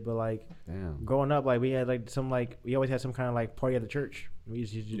I did, but like Damn. growing up, like we had like some like we always had some kind of like party at the church. We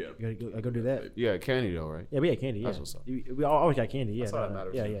used to go do that. You got candy though, right? Yeah, we had candy. Yeah, That's what's up. we always got candy. Yeah, That's all that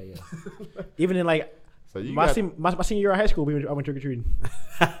matters. Yeah. Even in like So you my, got my senior year of high school, I went trick or treating.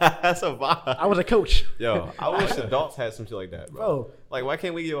 that's a vibe. I was a coach. Yo, I wish adults had some shit like that, bro. Bro. Like, why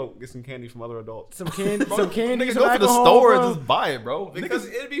can't we get some candy from other adults? Some candy, some candy. Niggas some go to the alcohol, store bro. and just buy it, bro. Because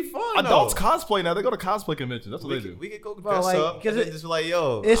Niggas, it'd be fun. adults though. cosplay now. They go to cosplay conventions. That's what they do. We could go Bro, dress like, up 'cause and then it- just be like,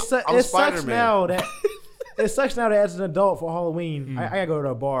 yo, It I'm sucks Spider-Man. now that it sucks now that as an adult for Halloween, I gotta go to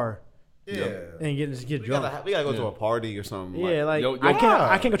a bar Yeah. and get We drunk. gotta go to a party or something. Yeah, like yo, I yo,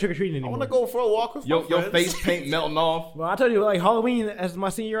 can't go trick or treating I anymore. want to go for a walk with Your my friends. face paint melting off. Well, I told you, like Halloween, as my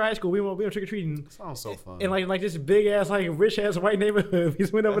senior year of high school, we went trick or treating Sounds so fun. in like this big ass like rich ass white neighborhood. We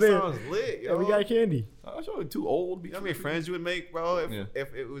just went over that there sounds lit, yo. and we got candy. I'm sure too old to be. You know how many friends you would make, bro, Yeah.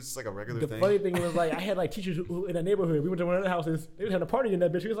 if it was like a regular The thing? funny thing was like I had like teachers who in that neighborhood. We went to one of their houses. They was having a party in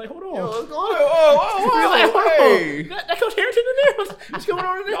that bitch. We was like, hold on. Yo, what's going on? We was like, hold on. Hey. That Coach Harrington in there. What's going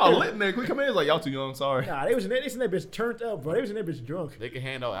on in there? Y'all lit in there. Quick, come in. It's like, y'all too young. Sorry. Nah, they was in that bitch turned up, bro. They was in that bitch drunk. They can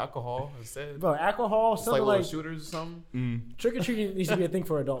hand out alcohol instead. Bro, alcohol, It's like something little like shooters or something. trick or treating needs to be a thing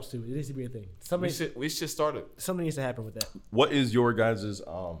for adults too. It needs to be a thing. We should start it. Something needs to happen with that. What is your guys'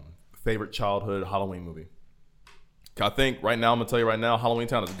 favorite childhood Halloween movie? I think right now, I'm going to tell you right now, Halloween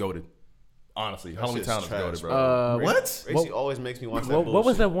Town is goated. Honestly, Halloween shit's Town is trash, goated, bro. What? Gracie What- always makes me watch that. What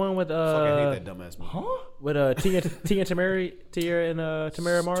was that one with I hate that dumbass movie. Huh? with Tia and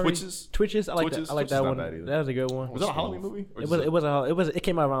Tamara Mari? Twitches? I like Twitches? that. I like Twitches that not one. bad either. That was a good one. Was that a Halloween movie? Or It just was. It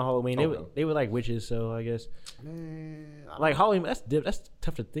came out around Halloween. Okay. They were like witches, so I guess Man, like Halloween. That's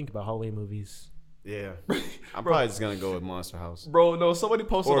tough to think about Halloween movies. yeah. I'm probably just gonna go with Monster House Bro, no, somebody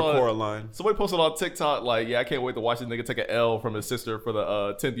posted or on Coraline. Somebody posted on TikTok like, yeah, I can't wait to watch this nigga take an L from his sister for the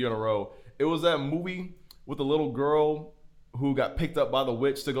 10th year in a row. It was that movie with the little girl who got picked up by the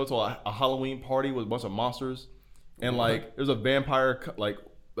witch to go to a Halloween party with a bunch of monsters, and like there's a vampire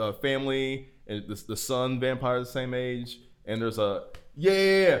family, and the son vampire the same age, and there's a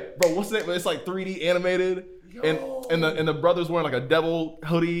bro, what's that? It's like 3D animated. And the brother's wearing like a devil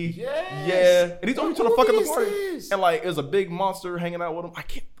hoodie. Yeah. And he's always trying to fuck up the party. And like there's a big monster hanging out with him. I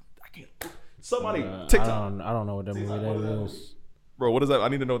can't. Somebody TikTok. I don't know what that movie that is. Bro, what is that? I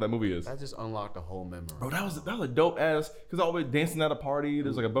need to know what that movie is. That just unlocked a whole memory. Bro, that was a dope ass, because I always dancing at a party.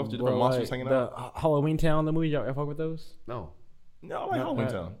 There's like a bunch of different monsters hanging out. Halloween Town, the movie, y'all fuck with those? No, No, I like Halloween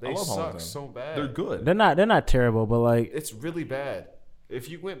Town. I they love Halloween suck Town. so bad. They're good. They're not terrible, but like It's really bad. If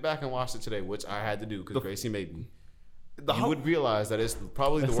you went back and watched it today, which I had to do because Gracie made me, you would realize that it's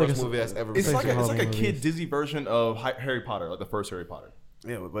probably the It's worst like a- movie that's ever It's been. like a Halloween kid movies. Disney version of Harry Potter, like the first Harry Potter.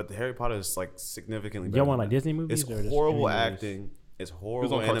 Yeah, but the Harry Potter is like significantly better. y'all want than like that. Disney movies? It's or just horrible any movies? acting. It's on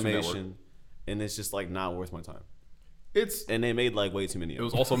horrible Cartoon animation, and it's just like not worth my time. It's And they made like way too many. it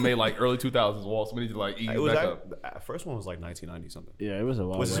was also made like early 2000s. Wall, so we need to like ease It was back up. the first one was like 1990 something, Yeah, it was a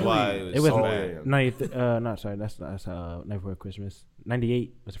while. which is back. why It it was was so yeah. bad. 90. Not sorry. That's Night Before Christmas.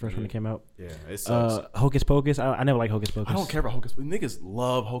 98 was the first one that came out. Yeah, it sucks. Hocus Pocus. I never liked Hocus Pocus. I don't care about Hocus Pocus. Niggas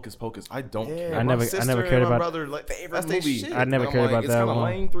love Hocus Pocus. I don't care. I my never sister cared and my about- brother, like, Favorite that's their movie. shit. I never I'm cared like, about it's that kind of one.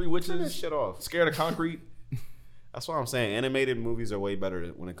 lame. Three Turn that witches. shit off. Scared of concrete. That's what I'm saying. Animated movies are way better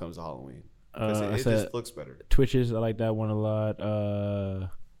when it comes to Halloween because I it said- just looks better. Twitches. I like that one a lot.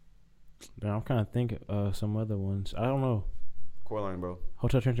 I'm kind of thinking of some other ones. I don't know. Coraline, bro.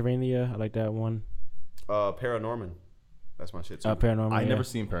 Hotel Transylvania. I like that one. Paranorman. That's my shit too. Paranormal. I yeah. never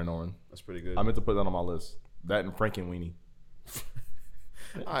seen Paranorman. That's pretty good. I meant to put that on my list. That and Frankenweenie.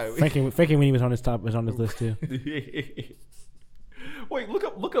 All right, Frankenweenie was on this list too. Wait, look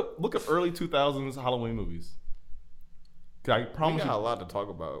up early 2000s Halloween movies. 'Cause I we promise got a you. lot to talk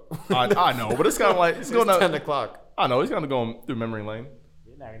about. I know, but it's kind of like it's It's going 10 up. o'clock. I know it's kind of going through memory lane.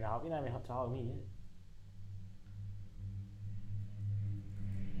 You're not even to Halloween yet.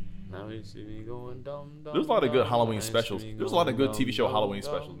 Now you see me going dumb. There's a lot of good Halloween specials. There's a lot of good TV show Halloween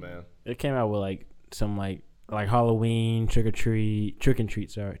specials, man. It came out with like some like Halloween trick or treat. Trick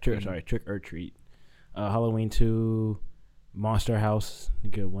or treat. Halloween 2, Monster House, a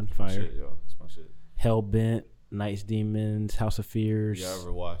good one. Fire. Shit, yo, that's my shit. Hellbent, Knights, Demons, House of Fears. You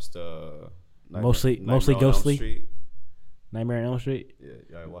ever watched Mostly Nightmare on Elm ghostly. Street? Nightmare on Elm Street. Yeah,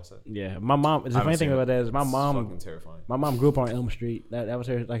 you ever watched that? Yeah, my mom. The funny thing seen about that is my It's mom. fucking terrifying. My mom grew up on Elm Street. That was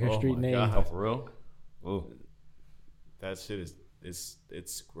her Oh street my name. God. Oh, for real? Oh, That shit is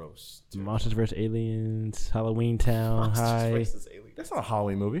it's gross. Monsters vs Aliens, Halloween Town Monsters High. versus Aliens. that's not a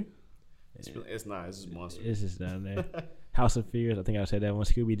Halloween movie. It's not. It's just monsters. It's just down there. House of Fears. I think I said that one.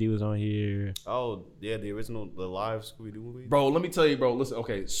 Scooby Doo was on here. Oh yeah, the live Scooby Doo movie. Bro, let me tell you, bro. Listen,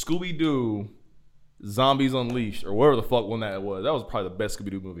 okay, Scooby Doo, Zombies Unleashed, or whatever the fuck one that was. That was probably the best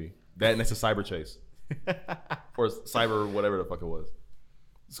Scooby Doo movie. That next to Cyber Chase, or Cyber whatever the fuck it was.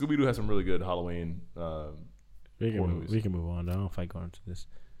 Scooby Doo has some really good Halloween. We Horror can movies. move on. Though. I don't fight going into this.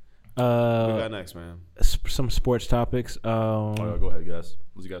 What we got next, man? Some sports topics. Oh, yeah, go ahead, guys.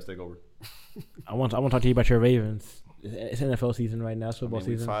 Let's you guys take over. I want to talk to you about your Ravens. It's NFL season right now. It's I football mean,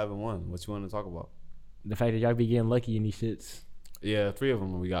 we season. 5-1. What you want to talk about? The fact that y'all be getting lucky in these shits. Yeah, 3 of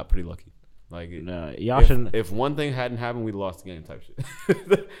them we got pretty lucky. Like Y'all shouldn't. if one thing hadn't happened, we lost the game type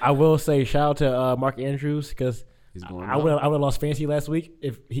shit. I will say shout out to Mark Andrews because He's going. I would have lost fantasy last week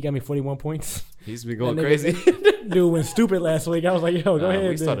if he got me 41 points. He's been going That crazy. nigga- Dude went stupid last week. I was like, yo, go ahead. We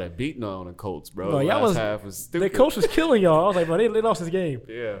then. started beating on the Colts, bro. Bro, y'all Last was- half was The stupid. coach was killing y'all. I was like, bro, they lost this game.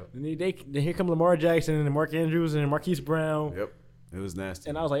 Yeah. And then here come Lamar Jackson and Mark Andrews and Marquise Brown. Yep. It was nasty.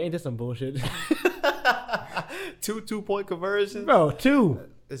 And I was like, ain't this some bullshit? 2 2-point conversions. Bro, 2.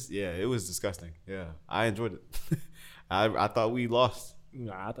 It was disgusting. Yeah, I enjoyed it. I thought we lost.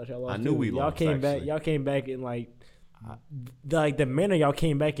 Nah, I thought y'all lost. I knew too. we y'all lost, came back. actually. Y'all came back in the manner y'all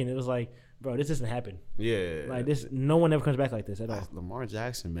came back in. It was like, bro, this doesn't happen. Yeah. Like this, no one ever comes back like this at all. Lamar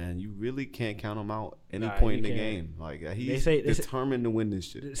Jackson, man, you really can't count him out any Nah, point in you the can't. game. Like They he's say- determined to win this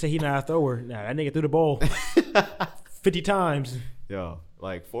shit. Say he not a thrower. Nah, that nigga threw the ball 50 times. Yo,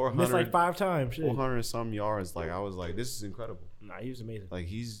 like Missed 400, like 5 times. Shit. 400 some yards. Like I was like, this is incredible. Nah, Nah, he was amazing. Like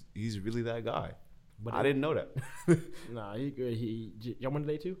he's really that guy. But I didn't know that. Nah, he good. Y'all won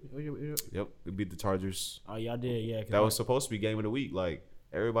today too? Yep, we beat the Chargers. Oh, y'all did, yeah. That was supposed to be game of the week. Like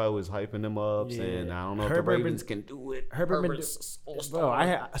everybody was hyping them up, saying I don't know if the Herbert Ravens can do it. Herbert's bro. I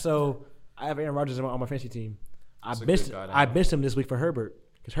have Aaron Rodgers on my fantasy team. I a good benched guy to I have. benched him this week for Herbert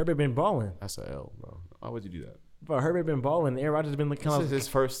because Herbert been balling. That's a L, bro. Why would you do that? Bro, Herbert been balling. Aaron Rodgers been looking This kind is of. his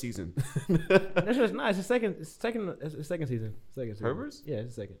first season. That's just nice. It's second season. Second season. Herbert's? Yeah,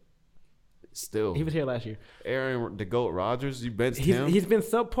 it's second. Still, He was here last year. Aaron the GOAT Rodgers. You benched him. He's been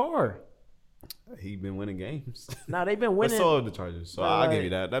subpar. He been winning games. Nah, they've been But winning. so have the Chargers. So I'll give you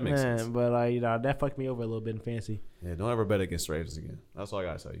that. That makes sense. But like, that fucked me over a little bit in fantasy. Yeah, don't ever bet against Ravens again. That's all I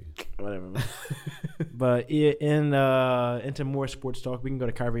gotta tell you. Whatever. Man. But into more sports talk, we can go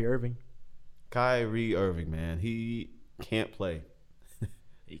to Kyrie Irving. Kyrie Irving, man, he can't play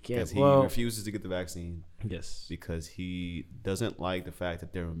He can't. because he Well, refuses to get the vaccine yes. because he doesn't like the fact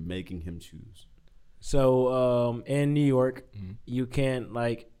that they're making him choose. So in New York, you can't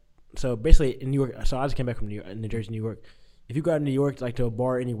like. So basically in New York. So I just came back from New Jersey, New York. If you go out to New York, like to a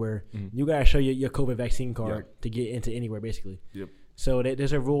bar anywhere, you gotta show your COVID vaccine card to get into anywhere, basically. Yep. So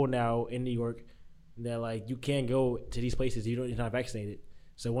there's a rule now in New York that like you can't go to these places you're not vaccinated.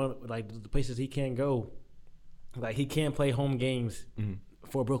 So one like the places he can't go, like he can't play home games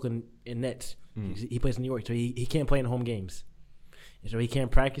for Brooklyn Nets. He plays in New York, so he can't play in home games. And so he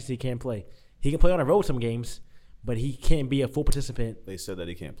can't practice. He can't play. He can play on the road some games, but he can't be a full participant. They said that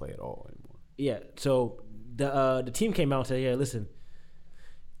he can't play at all anymore. Yeah. So the team came out and said, "Yeah, listen,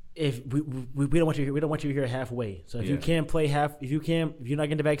 if we don't want you here, we don't want you here halfway. So if you can't play if you're not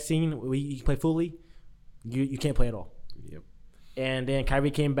getting the vaccine, you can play fully. You can't play at all." Yep. And then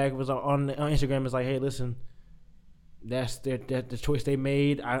Kyrie came back, was on Instagram, was like, "Hey, listen, that's the choice they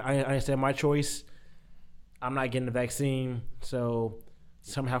made. I understand my choice. I'm not getting the vaccine, so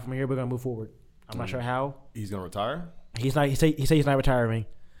somehow from here we're gonna move forward. I'm not sure how. He's gonna retire. He's not. He said he's not retiring,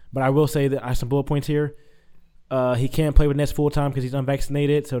 but I will say that I have some bullet points here. He can't play with Nets full time because he's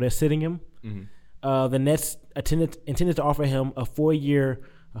unvaccinated, so they're sitting him. The Nets intended to offer him a 4-year,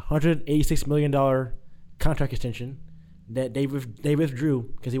 $186 million contract extension that they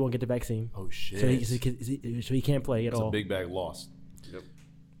withdrew because he won't get the vaccine. Oh shit! So he can't play at It's all. a big bag loss. Yep.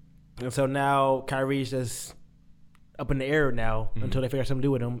 And so now Kyrie's just up in the air now until they figure out something to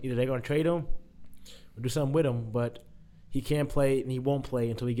do with him. Either they're going to trade him or do something with him, but he can't play and he won't play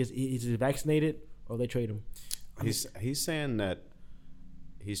until he's either vaccinated or they trade him. He's saying that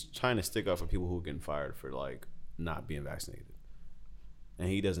he's trying to stick up for people who are getting fired for like not being vaccinated, and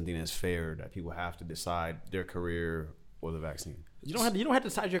he doesn't think it's fair that people have to decide their career or the vaccine. You don't have to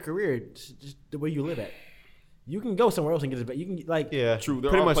decide your career just the way you live at. You can go somewhere else and get it back. You can like True.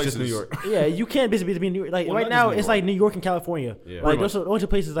 There pretty are much places, just New York. yeah, you can't basically be in New York. Like Well, right not now, just New it's York. like New York and California. Yeah. Like Pretty those are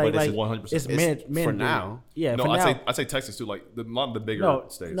places like But it's like 100%. it's For now. Yeah, No, for now. I'd say Texas too. Like a lot of the bigger No,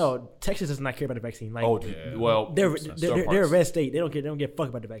 states. no, Texas does not care about the vaccine. Like, Oh, dude. Well, they're some a parts. red state. They don't give a fuck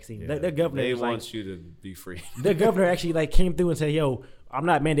about the vaccine. Yeah. Their governor They was like, want you to be free. their governor actually like came through and said, "Yo, I'm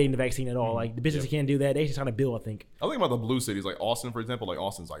not mandating the vaccine at all. Like the business can't do that. They just trying to bill, I think." I think about the blue cities like Austin, for example. Like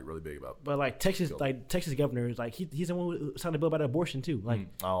Austin's like really big about. But like Texas governor is like he's the one who's trying to bill about abortion too. Like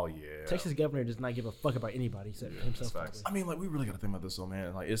Oh yeah. Texas governor does not give a fuck about anybody except himself. probably. I mean, like we really got to think about this, though,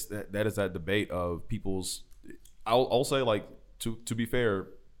 man. Like it's that is that debate of people's. I'll say like to be fair,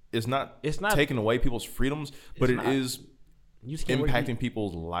 it's not taking away people's freedoms, but it not. is You just can't work- impacting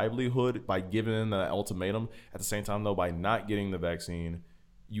people's livelihood by giving them the ultimatum. At the same time, though, by not getting the vaccine,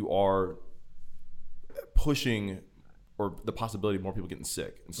 you are pushing or the possibility of more people getting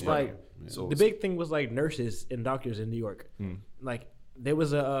sick. And Like so the big thing was like nurses and doctors in New York. Like there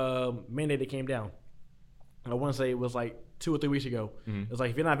was a mandate that came down. I want to say it was like 2 or 3 weeks ago. It was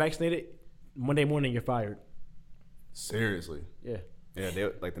like if you're not vaccinated, Monday morning you're fired. seriously. Yeah. Yeah, they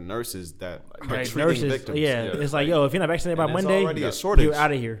like the nurses that are Like treating nurses, victims. yeah, it's like yo, if you're not vaccinated by And it's Monday, already a shortage. you're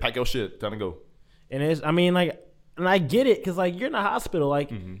out of here. Pack your shit. Time to go. And it's, I mean, like, and I get it because like you're in a hospital,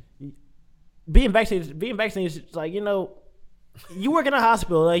 like being vaccinated is like you work in a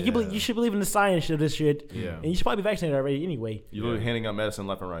hospital, like you should believe in the science of this shit. Yeah. And you should probably be vaccinated already anyway. You're literally handing out medicine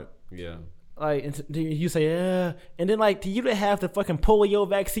left and right. Yeah. Like, and you say, yeah, and then like to you to have the fucking polio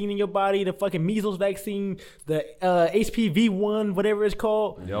vaccine in your body, the fucking measles vaccine, the HPV-1, whatever it's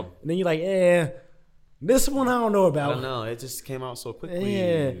called. Yep. And then you're like, this one I don't know I about. don't know. It just came out so quickly.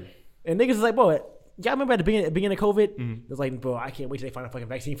 Yeah. And niggas is like, bro, y'all remember at the beginning of COVID? It's like, bro, I can't wait till they find a fucking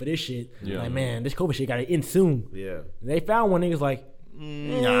vaccine for this shit. Yeah. Like, man, this COVID shit got to end soon. Yeah. And they found one. Niggas like, I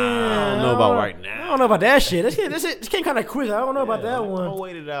don't know about right now. I don't know about that shit. This came kind of quick. I don't know about that one. I'll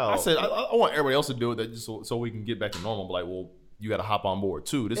wait it out. I said I want everybody else to do it, that just so we can get back to normal. But like, well, you got to hop on board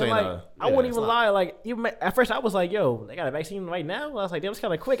too. This And ain't like, I wouldn't even lie. Like, even at first, I was like, "Yo, they got a vaccine right now." I was like, "Damn, it's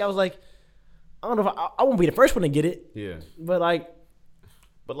kind of quick." I was like, "I don't know if I won't be the first one to get it." Yeah. But like,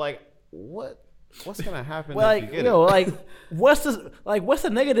 What's gonna happen? well, if like, you you get know, it? what's the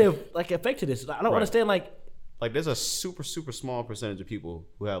negative like effect to this? I don't understand. Like, Like, there's a super small percentage of people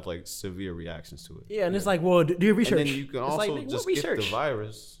who have like severe reactions to it. yeah, and it's like, well, do your research. And then you can It's also like, nigga, just what get the research?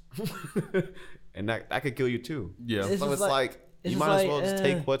 virus, and that could kill you too. Yeah. It's So just it's like- like it's you just might as like, well just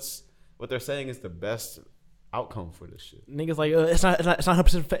take what they're saying is the best outcome for this shit. Niggas like, it's not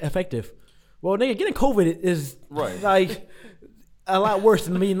 100% effective. Well, nigga, getting COVID is Right. like a lot worse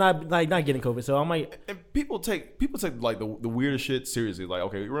than me not getting COVID. So I'm like, And people take like the weirdest shit seriously. Like,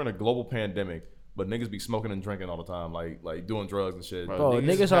 okay, we're in a global pandemic, but niggas be smoking and drinking all the time, like doing drugs and shit. bro,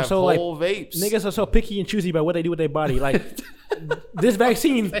 niggas are have so like whole vapes. niggas are so picky and choosy about what they do with their body. Like this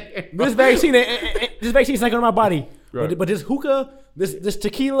vaccine is not going on my body. Right. But this hookah, this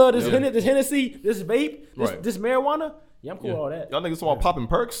tequila, this Yeah. this Hennessy, this vape, Right. this marijuana. Yeah, I'm cool with all that. Y'all niggas talking about popping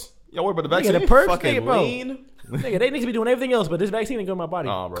perks? Y'all worry about the Nigga, vaccine? the perks, fucking nigga, bro. lean, Nigga, they need to be doing everything else, but this vaccine ain't going to my body.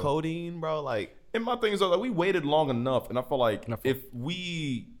 Nah, bro. codeine, bro. Like, And my thing is like we waited long enough, and I feel like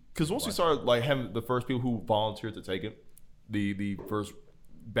because once we started like having the first people who volunteered to take it, the first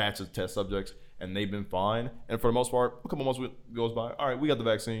batch of test subjects, and they've been fine. And for the most part, a couple months goes by. All right, we got the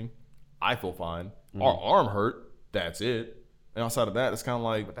vaccine. I feel fine. Our arm hurt. That's it. And outside of that, it's kind of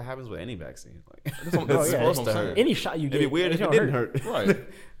like that happens with any vaccine. Like, that's what Oh, I'm yeah. saying. Any shot you get, it'd be weird if it's it gonna didn't hurt. Right.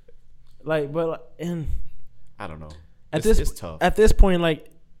 Like, but and I don't know. at It's tough. At this point, like,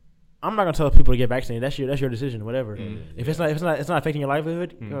 I'm not gonna tell people to get vaccinated. That's your decision, whatever. If it's not affecting your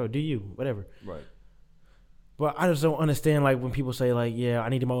livelihood, go do you, whatever. Right. But I just don't understand like when people say like, yeah, I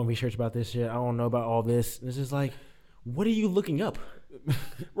need to do my own research about this shit. I don't know about all this. And it's just like, what are you looking up?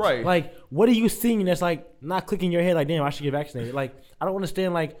 Right. Like, what are you seeing that's like not clicking in your head? Like, damn, I should get vaccinated. Like, I don't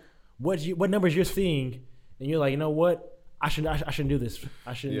understand like what numbers you're seeing, and you're like, you know what? I shouldn't do this.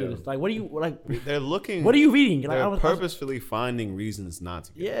 I shouldn't do this. Like, what are you like? They're looking. What are you reading? Like, They're purposefully finding reasons not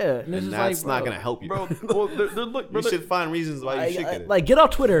to get it. Yeah, and it's And just that's like, not bro, going to help you. Bro, well, they're look, You should find reasons why you should get it. like get off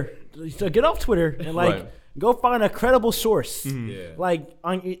Twitter. So get off Twitter and like Right. go find a credible source. Yeah. Like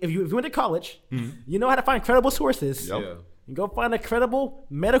if you went to college, you know how to find credible sources. Yep. Yeah. And go find a credible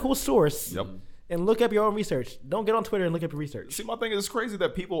medical source. Yep. And look up your own research. Don't get on Twitter and look up your research. See, my thing is it's crazy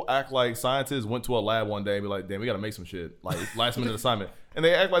that people act like scientists went to a lab one day and be like, damn, we got to make some shit. Like, last minute assignment. And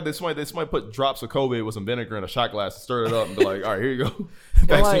they act like somebody put drops of COVID with some vinegar in a shot glass and stir it up and be like, all right, here you go.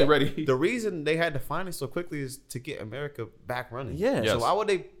 Vaccine like, ready. The reason they had to find it so quickly is to get America back running. Yeah. Yes. So why would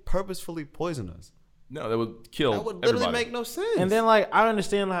they purposefully poison us? No, that would kill That would literally everybody. make no sense. And then like I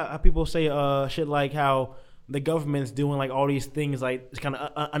understand how people say shit like how the government's doing like all these things like it's kind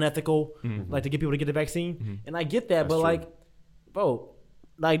of unethical, like to get people to get the vaccine. And I get that, but true. like, bro,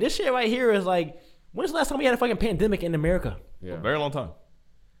 like this shit right here is like, when's the last time we had a fucking pandemic in America? For a very long time.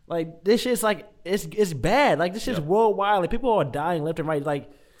 Like this shit's like it's bad. Like this shit's worldwide. Like people are dying left and right. Like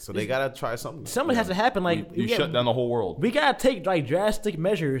so they gotta try something. something has to happen. Like You shut down the whole world. we gotta take like drastic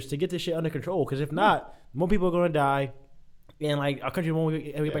measures to get this shit under control. Because if not, more people are gonna die, and like our country won't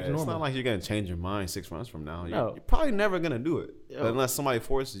get back to It's normal. not like you're gonna change your mind 6 months from now. You're, No. you're probably never gonna do it Yo. unless somebody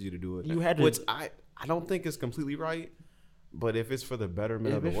forces you to do it. You had to- which I don't think is completely right. But if it's for the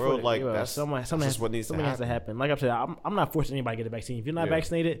betterment of If the it's for world, the- like yeah, that's just what needs to something happen. has to happen. Like I said, I'm not forcing anybody to get the vaccine. If you're not Yeah.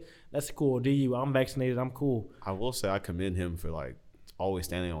 vaccinated, that's cool. Do you? I'm vaccinated. I'm cool. I will say I commend him for like always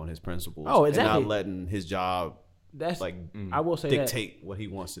standing on his principles. Oh, And exactly. not letting his job That's like I will say dictate what he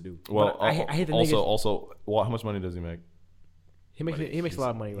wants to do. Well, But I hate the also, niggas- well, how much money does he make? that. He makes a lot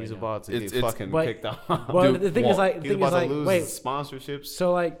of money right He's now. about to It's- get it's- fucking but- kicked out. Well, Dude, the thing well, is like the He's thing is about like to lose wait. sponsorships.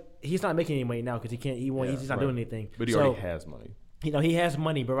 So like he's not making any money now because he can't. He's not doing anything. But he So, already has money. You know, he has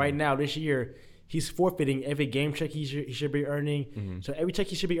money, but right now this year he's forfeiting every game check he should be earning. So every check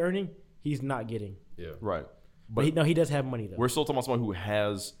he should be earning, he's not getting. Yeah. Right. But he does have money though. We're still talking about somebody who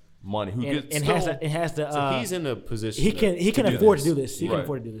has money, who and, gets and still, has the. So he's in a position. he can to afford this. to do this. He can Right.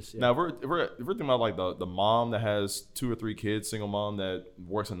 afford to do this. Yeah. Now, if we're thinking about like the mom that has 2 or 3 kids, single mom that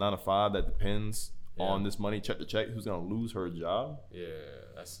works a 9 to 5 that depends on this money check to check, who's gonna lose her job? Yeah,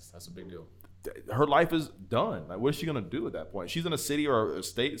 that's a big deal. Her life is done. Like, what is she gonna do at that point? She's in a city or a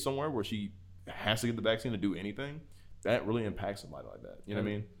state somewhere where she has to get the vaccine to do anything. That really impacts somebody like that. You know what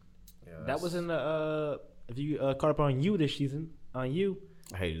I mean? Yeah, That was in the if you caught up on you this season on you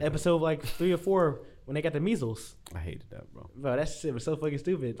I hated episode like 3 or 4 when they got the measles. that. I hated that, bro. Bro, that shit was so fucking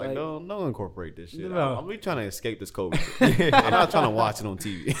stupid. Like, Like, don't incorporate this shit. No. I'm really trying to escape this COVID shit. I'm not trying to watch it on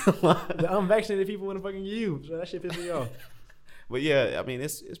TV. the unvaccinated people want to fucking you. So that shit pissed me off. But yeah, I mean,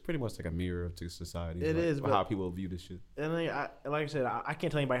 it's pretty much like a mirror to society. It like, is, but- how people view this shit. And like I said, I can't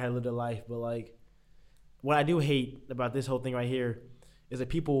tell anybody how to live their life, but like, what I do hate about this whole thing right here is that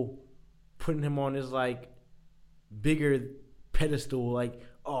people putting him on this like bigger pedestal, like,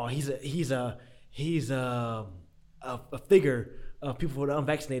 oh, he's a figure of people for the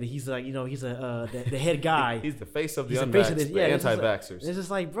unvaccinated. He's like, he's the head guy. He's the face of the He's the face of unvaxxed, this- yeah, it's just like- anti-vaxxers. It's just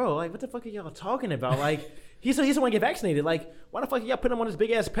like, bro, like, what the fuck are y'all talking about? Like, he's the one to get vaccinated. Like, why the fuck y'all put him on this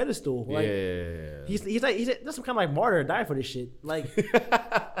big ass pedestal? Like, yeah. he's some kind of like martyr die for this shit. Like,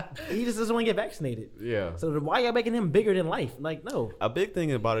 he just doesn't want to get vaccinated. Yeah. So why y'all making him bigger than life? Like, no. A big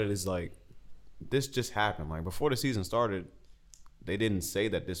thing about it is like, this just happened. Like before the season started, they didn't say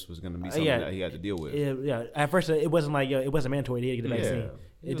that this was going to be something yeah. that he had to deal with. Yeah. At first, it wasn't like it wasn't mandatory to get the vaccine.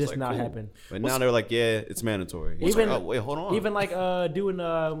 He It was just like, not cool. happen. But now they're like, yeah, it's mandatory. It's Even- like, oh, wait, hold on. Even like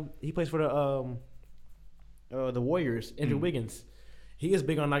he plays for the Warriors, Andrew Wiggins. He is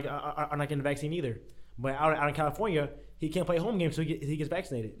big on not getting the vaccine either. But out in California, he can't play home games, so he gets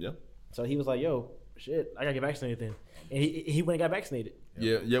vaccinated. Yeah. So he was like, "Yo, shit, I gotta get vaccinated then," and he went and got vaccinated.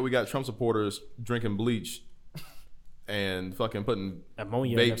 Yeah. We got Trump supporters drinking bleach and fucking putting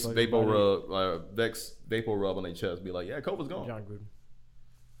Ammonia in vapor their fucking rub, vapor rub on their chest. Be like, yeah, COVID's gone. John Gruden.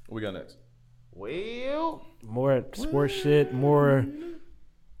 What we got next? well, More sports shit, more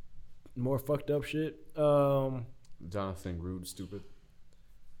fucked up shit. Jonathan Gruden, stupid.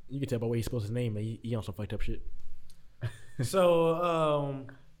 You can tell by the way he spells his name, but he on some fucked up shit. So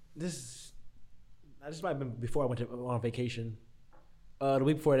this might have been before I went on vacation. The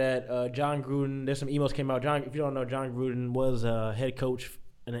week before that, John Gruden. There's some emails came out. If you don't know, John Gruden was head coach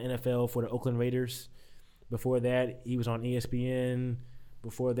in the NFL for the Oakland Raiders. Before that, he was on ESPN.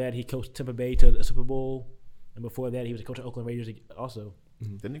 Before that, he coached Tampa Bay to the Super Bowl, and before that, he was a coach of Oakland Raiders also.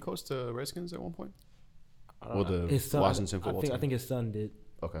 Didn't he coach the Redskins at one point? Uh, Or the his son- Washington football team? I think his son did.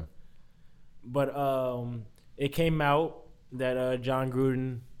 Okay. But it came out that John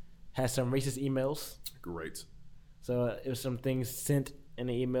Gruden has some racist emails. Great. So it was some things sent in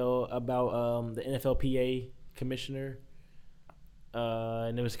the email about the NFLPA commissioner,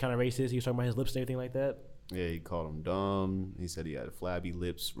 and it was kind of racist. He was talking about his lips and everything like that. Yeah, he called him dumb. He said he had flabby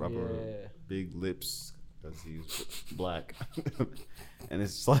lips, rubber, Yeah. big lips, because he's black. And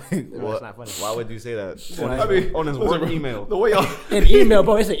it's like, that's not funny. why would you say that? Why? On his work email. The way y'all. An email,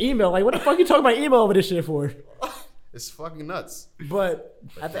 bro. It's an email. Like, what the fuck you talking about email over this shit for? It's fucking nuts. But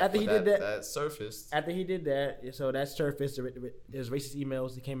after he did that, that surfaced. after he did that, so that surfaced. There's racist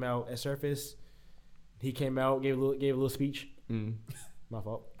emails that came out at surface. He came out, gave a little speech. My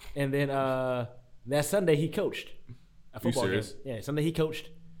fault. And then that Sunday he coached a football game. serious? Yeah, Sunday he coached.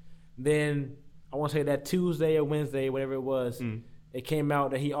 Then I want to say that Tuesday or Wednesday, whatever it was, it came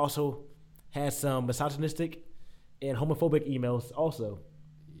out that he also had some misogynistic and homophobic emails also.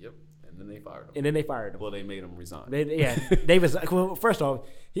 Yep. And then they fired him. And then they fired him. Well, they made him resign. They was well, first off,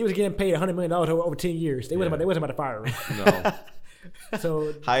 he was getting paid $100 million over 10 years. They wasn't about to fire him. No.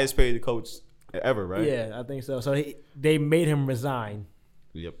 So Highest paid coach ever, right? yeah, I think so. So they made him resign.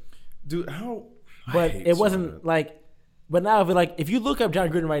 Yep. Dude, how. I But hate it so wasn't much. like. But now, if you look up John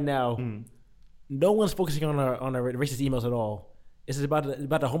Gruden right now, no one's focusing on the racist emails at all. It's just about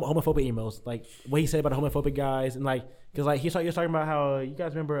the homophobic emails, like what he said about the homophobic guys, and like because like he was talking about how you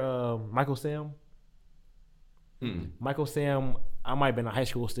guys remember Michael Sam. Michael Sam, I might have been in high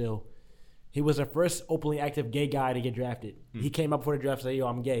school still. He was the first openly active gay guy to get drafted. He came up before the draft and said, "Yo,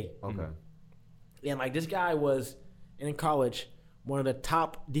 I'm gay." Okay. And like this guy was in college one of the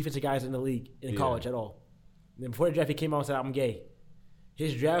top defensive guys in the league in college at all. And then before the draft, he came out and said, "I'm gay."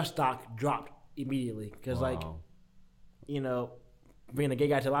 His draft stock dropped immediately because like bringing a gay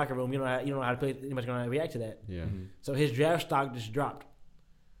guy to the locker room, you don't know how to play. Anybody's gonna react to that. Yeah. So his draft stock just dropped.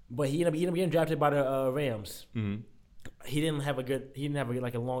 But he ended up getting drafted by the Rams. He didn't have a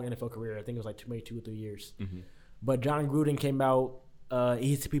like a long NFL career. I think it was like maybe 2 or 3 years. But John Gruden came out.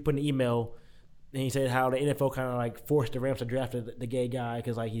 He put an email, and he said how the NFL kind of like forced the Rams to draft the gay guy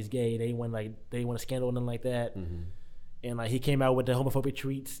because like he's gay. They didn't want a scandal or nothing like that. And like he came out with the homophobic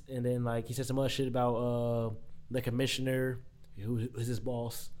tweets, and then like he said some other shit about the commissioner, who is his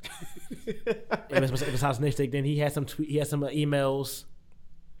boss. It was misogynistic. Then he had some emails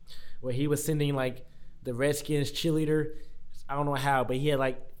where he was sending like the Redskins cheerleader. I don't know how, but he had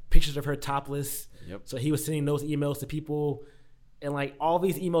like pictures of her topless. Yep. So he was sending those emails to people, and like all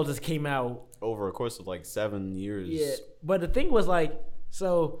these emails just came out. Over a course of like 7 years. Yeah, but the thing was like,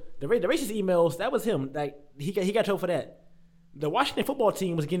 so the racist emails, that was him. Like he got told for that. The Washington football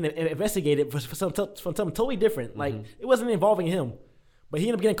team was getting investigated for something totally different. Like it wasn't involving him, but he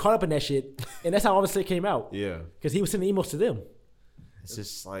ended up getting caught up in that shit, and that's how all this shit came out. Yeah. Because he was sending emails to them. It's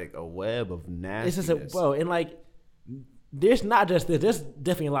just like a web of It's nastiness. just and like there's not just this. There's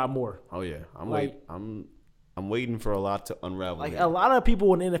definitely a lot more. Oh yeah, Like- I'm waiting for a lot to unravel. Like here. a lot of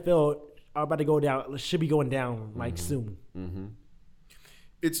people in the NFL are about to go down. Should be going down like soon.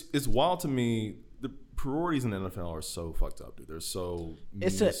 It's wild to me. The priorities in the NFL are so fucked up, dude. They're so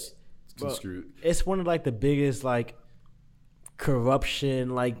misconstrued. It's one of like the biggest like corruption,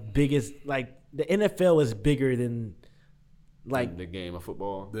 like biggest like the NFL is bigger than like the game of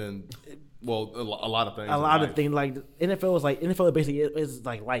football. Then, well, a lot of things. a in lot life. of things. Like NFL basically is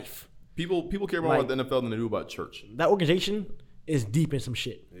like life. People care more Like- about the NFL than they do about church. That organization is deep in some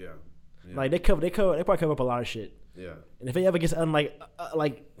shit. Yeah. Like they probably cover up a lot of shit. Yeah. And if it ever gets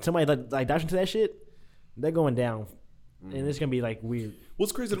like somebody like dives into that shit, they're going down, and it's gonna be like weird.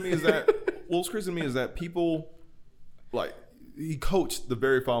 What's crazy to me is that people like he coached the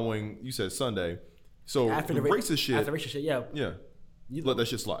very following. You said Sunday, so After the the racist shit. after racist shit, yeah. Yeah, you let that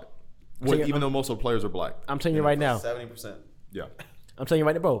shit slide. saying- Even though most of the players are black. I'm telling you right now. 70%. Yeah, I'm telling you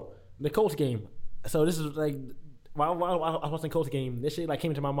right now, bro. The Colts game. So this is like while I was watching the Colts game, this shit like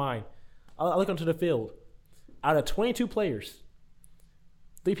came into my mind. I look onto the field. Out of 22 players,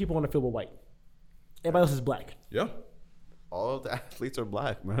 3 people on the field were white. Everybody else is black. yeah. All of the athletes are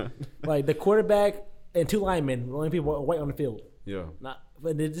black, man. Like the quarterback and 2 linemen, the only people were white on the field. Yeah.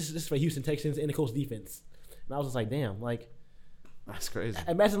 But this is for Houston Texans and the Colts defense. And I was just like, damn, like That's crazy.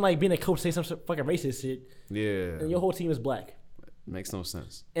 imagine like being a coach say some fucking racist shit Yeah. and your whole team is black. Makes no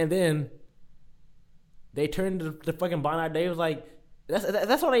sense. And then they turned the fucking Bonner Day was like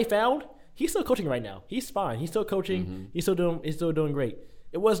that's all they found. He's still coaching right now. He's fine. He's still coaching. He's still doing great.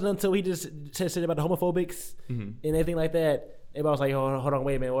 It wasn't until he just said about the homophobics and everything like that. Everybody was like, hold on,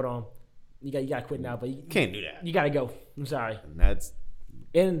 wait a minute, hold on. You got to quit now, but you Can't do that. You got to go. I'm sorry. And that's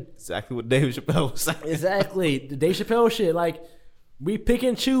And exactly what David Chappelle was saying. exactly the Dave Chappelle shit. Like we pick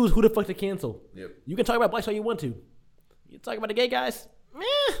and choose who the fuck to cancel. Yep. You can talk about blacks all you want to. You talk about the gay guys,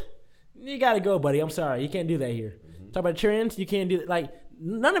 you gotta go, buddy. I'm sorry, you can't do that here. Talk about trends, you can't do that. Like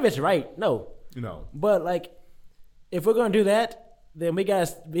none of it's right. No, No. but like if we're gonna do that, then we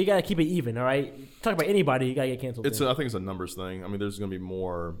gotta keep it even. All right. Talk about anybody, you gotta get canceled. I think it's a numbers thing. I mean, there's going to be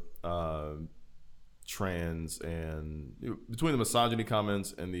more trans and between the misogyny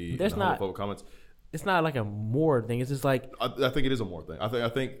comments and the There's not- homophobic comments. it's not like a more thing. It's just like I think it is a more thing. I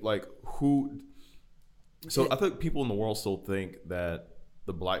think like who. So I think people in the world still think that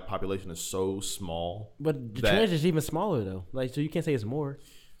the black population is so small, but the that- trans is even smaller though. Like so you can't say it's more.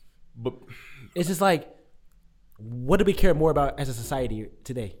 but It's just like what do we care more about as a society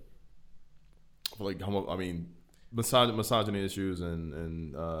today? like misogyny issues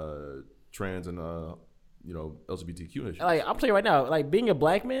and trans and LGBTQ issues. Like I'm telling you right now, like being a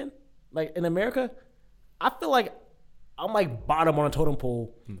black man, like in America, I feel like I'm like bottom on a totem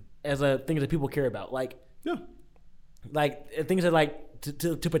pole as a things that people care about. Like Yeah. things that like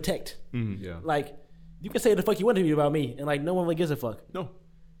to protect. Yeah. Like you can say the fuck you want to be about me, and like no one really gives a fuck. No.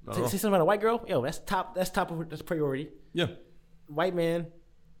 Not at Say all. something about a white girl, yo, that's priority. Yeah. White man,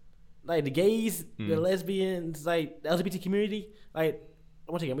 like the gays, the lesbians, like the LGBT community. Like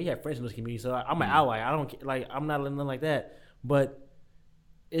once again, we have friends in those communities, so I'm an ally. I don't like I'm not nothing like that. But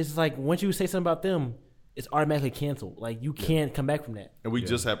it's like once you say something about them, it's automatically canceled. Like you can't come back from that. And we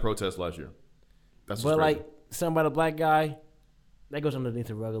just had protests last year. That's what's But crazy. like something about a black guy, that goes underneath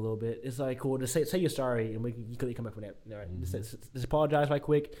the rug a little bit. It's like cool. Just say you're sorry, and you could come back from that. All right, just apologize right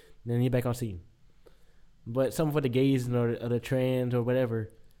quick, and then you're back on scene. But something for the gays or the trans or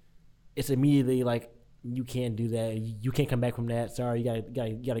whatever, it's immediately like you can't do that. You can't come back from that. Sorry, you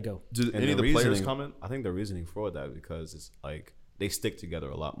gotta go. Did And any of the players reasoning- comment? I think the reasoning for that because it's like they stick together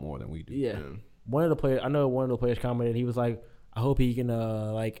a lot more than we do. Yeah. One of the players, I know one of the players commented. He was like, "I hope he can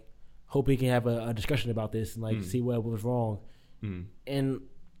hope he can have a discussion about this and like see what was wrong." And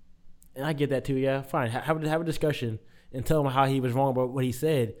I get that too. Yeah, fine. Have a discussion and tell him how he was wrong about what he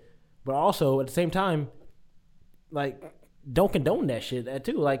said, but also at the same time, like don't condone that shit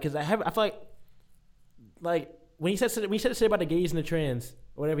too. Like, cause I feel like when he said shit about the gays and the trans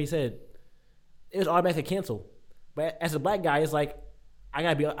or whatever he said, it was automatically canceled. But as a black guy, it's like I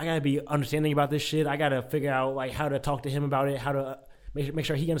gotta be understanding about this shit. I gotta figure out like how to talk to him about it, how to make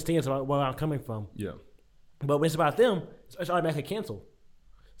sure he understands about where I'm coming from. Yeah. But when it's about them, it's automatically canceled.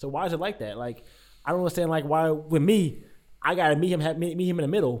 So why is it like that? Like I don't understand. Like why with me, I gotta meet him in the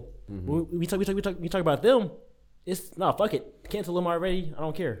middle. We talk about them. It's no fuck it, cancel them already. I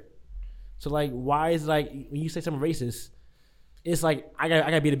don't care. So like why is it like when you say something racist, it's like I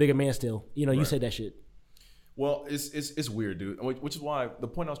gotta be the bigger man still. You know, you said that shit. Well, it's weird, dude. Which is why the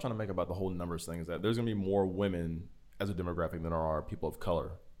point I was trying to make about the whole numbers thing is that there's gonna be more women as a demographic than there are people of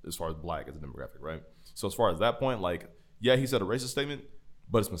color as far as black as a demographic, right? So as far as that point, like, yeah, he said a racist statement,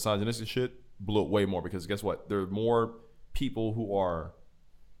 but it's misogynistic shit blew it way more because guess what? There are more people who are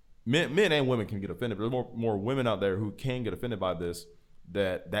men and women can get offended, but there's more women out there who can get offended by this.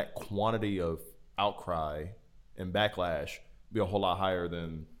 That quantity of outcry and backlash be a whole lot higher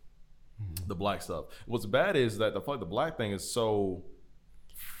than the black stuff. What's bad is that the black thing is so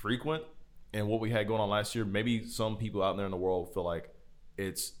frequent, and what we had going on last year, maybe some people out there in the world feel like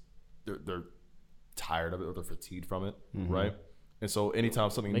they're tired of it or they're fatigued from it, right? And so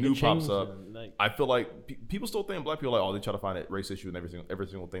anytime something new pops up, I feel like people still think black people are like, oh, they try to find a race issue in every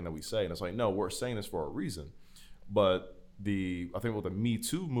single thing that we say, and it's like, no, we're saying this for a reason. But I think with the Me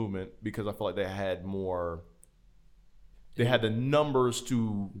Too movement, because I feel like they had the numbers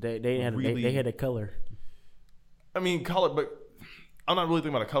to they had a color. I mean, color, but I'm not really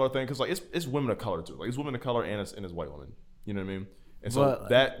thinking about a color thing because like it's women of color too. Like it's women of color and it's white women. You know what I mean? And so But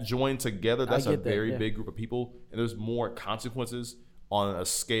that joined together, that's a get that, very yeah. big group of people, and there's more consequences on a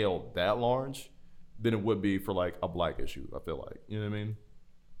scale that large than it would be for like a black issue. I feel like, you know what I mean?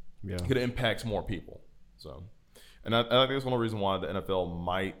 Yeah. It impacts more people. So, and I think that's one of the reasons why the NFL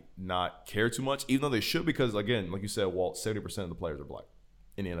might not care too much, even though they should, because again, like you said, Walt, 70% of the players are black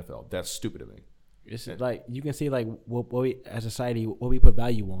in the NFL. That's stupid to me. It's like you can see like what we as a society what we put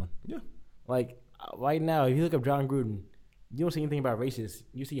value on. Yeah. Like right now, if you look up John Gruden, you don't see anything about racist.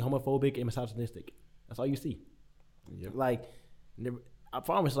 You see homophobic and misogynistic. That's all you see. Yep. Like, I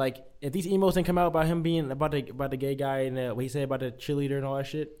promise. Like, if these emails didn't come out about him being about the gay guy and what he said about the cheerleader and all that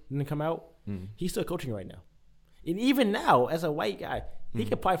shit didn't come out, he's still coaching right now. And even now, as a white guy, he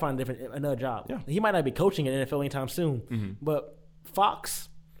could probably find another job. Yeah. He might not be coaching in the NFL anytime soon, but Fox,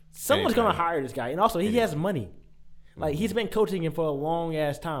 someone's gonna hire this guy, and also he has money. Like, he's been coaching him for a long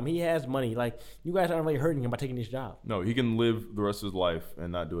ass time. He has money. Like, you guys aren't really hurting him by taking this job. No, he can live the rest of his life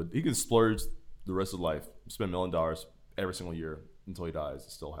and not do it. He can splurge the rest of his life, spend $1 million every single year until he dies,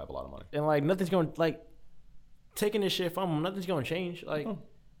 and still have a lot of money. And like nothing's going like taking this shit from him. Nothing's going to change. Like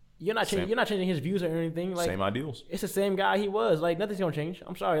you're not changing. You're not changing his views or anything. Like Same ideals. It's the same guy he was. Like nothing's going to change.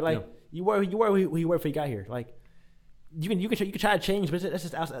 I'm sorry. Like you were who you were before you got here. Like you can try to change, but that's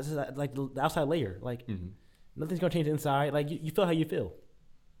just outside. That's just like the outside layer. Like nothing's going to change inside. Like you feel how you feel.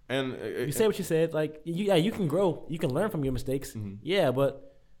 And You say what you said. Like you can grow. You can learn from your mistakes. Yeah,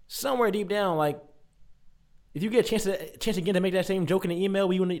 but somewhere deep down, like if you get a chance again to make that same joke in the email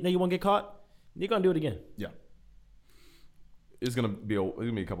where you know you won't get caught, you're gonna do it again. yeah, it's gonna be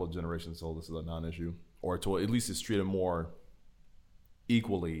a couple of generations till this is a non-issue, or to at least it's treated more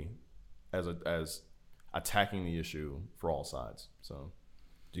equally as attacking the issue for all sides. So,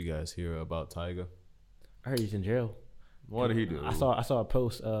 Do you guys hear about Tyga? I heard he's in jail. what did he do? I saw a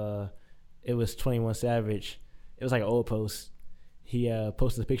post. It was 21 Savage. It was like an old post. He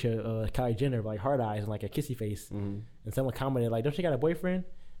posted a picture of Kylie Jenner with like hard eyes and like a kissy face, and someone commented like, "Don't you got a boyfriend?"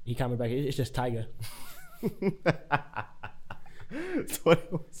 He commented back, "It's just Tyga."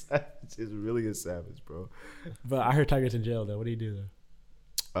 21 Savage is really a savage, bro. But I heard Tyga's in jail though. What do you do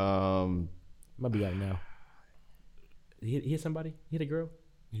though? Might be out now. He hit somebody? He hit a girl?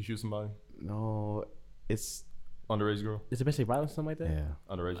 He shoot somebody? No, it's Underage girl? Is it domestic violence or something like that? yeah.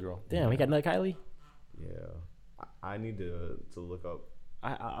 Underage girl? Damn, he got nut Kylie. Yeah, I need to look up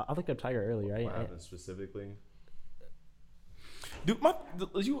I looked up Tyga earlier. what happened specifically. Dude,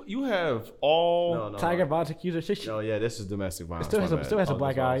 you have all. No, Tyga violence accuser. Shit. No, yeah, this is domestic violence. Still has my a- bad. still has a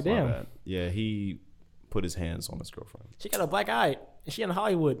black eye, my damn. bad. Yeah, he put his hands on his girlfriend. She got a black eye. And she in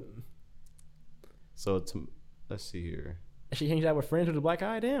Hollywood. So let's see here. And she hangs out with friends with a black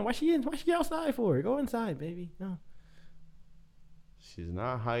eye. Damn, why she outside for? Go inside, baby. No. She's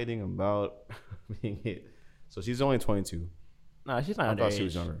not hiding about being hit. So she's only 22. Nah, she's not I underage. thought she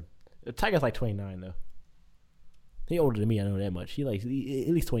was younger. Tyga's like 29 though. He older than me. I know that much. He like at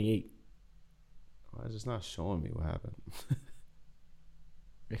least 28. Why is just not showing me what happened?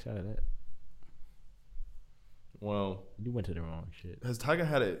 Next out of that, Well, you went to the wrong shit. has Tyga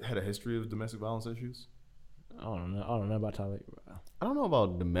had a history of domestic violence issues? I don't know about Tyga. I don't know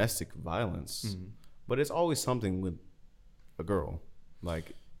about domestic violence, but it's always something with a girl,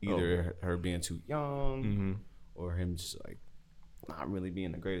 like either her being too young or him just like not really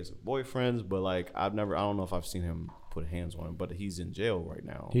being the greatest of boyfriends. But like I don't know if I've seen him put hands on him, but he's in jail right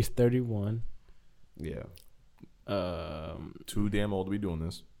now. He's 31. Yeah. Too damn old to be doing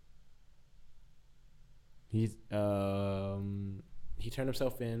this. He's he turned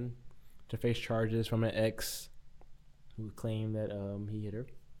himself in to face charges from an ex who claimed that he hit her.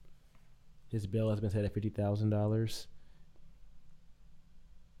 His bill has been set at $50,000.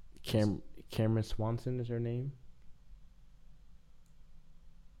 Cameron Swanson is her name.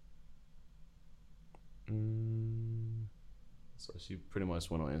 she pretty much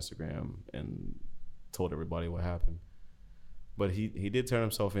went on Instagram and told everybody what happened. But he did turn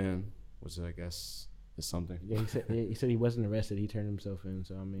himself in, which I guess is something. Yeah, he said he wasn't arrested. He turned himself in.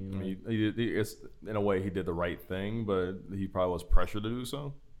 So I mean, it's, in a way, he did the right thing, but he probably was pressured to do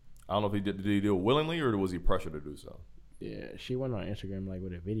so. I don't know if he did he do it willingly or was he pressured to do so? yeah, she went on Instagram like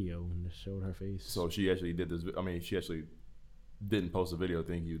with a video and just showed her face. So she actually did this. I mean, she actually didn't post a video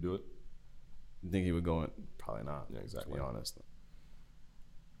thinking he would do it. You think he would go in? Probably not. Yeah, exactly. To be honest.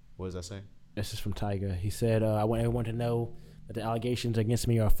 What does that say? This is from Tyga. He said, "I want everyone to know that the allegations against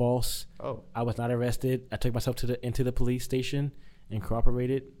me are false. Oh, I was not arrested. I took myself into the police station and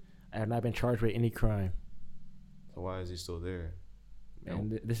cooperated. I have not been charged with any crime." so why is he still there?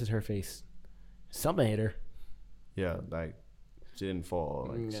 And this is her face. Something hit her. Yeah, like she didn't fall.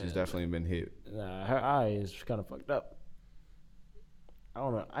 Like she's definitely been hit. Her eye is kind of fucked up. I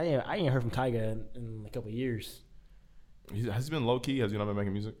don't know. I ain't heard from Tyga in a couple of years. Has he been low key? Has he not been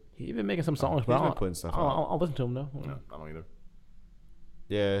making music? He been making some songs, He's but I been don't, putting stuff I don't, out. I don't listen to him though. No, I don't either.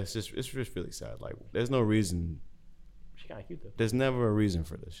 Yeah, it's just really sad. Like there's no reason. She kind of cute though. There's never a reason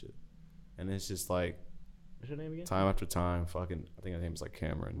for this shit, and it's just like What's her name again? time after time. Fucking, I think her name is like I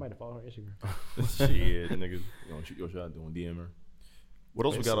Cameron. might have followed her Instagram. Shit, nigga, you gonna shoot your shot doing DM her. What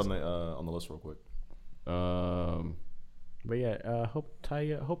else we got on the list real quick? But yeah,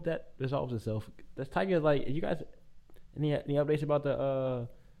 hope that resolves itself. Does Tyga like you guys any updates about the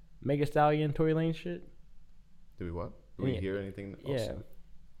Mega Stallion Tory Lanez shit? Did we what? Did we Yeah. hear anything? Yeah. Else?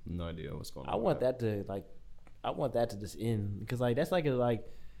 No idea what's going on. I want that to just end because like that's like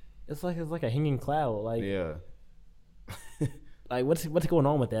it's like a hanging cloud. Like Yeah. like what's going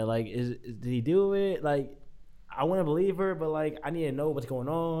on with that? Like did he do it? Like I want to believe her, but like I need to know what's going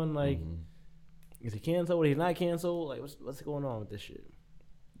on. Like is he canceled? Is he not canceled? Like what's going on with this shit?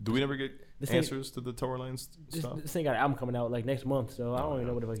 Do we never get This answers to the Tory Lanez stuff? This thing got an album coming out like next month, so I don't even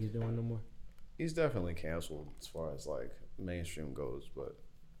know what the fuck he's doing no more. He's definitely canceled as far as like mainstream goes, but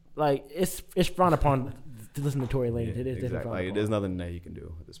Like it's frowned upon to listen to Tory Lanez. It is definitely exactly. frowned Like, upon. there's nothing that he can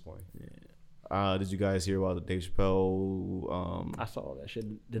do at this point. Yeah. Did you guys hear about the Dave Chappelle? I saw that shit.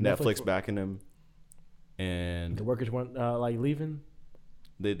 The Netflix backing him, and The workers weren't like leaving.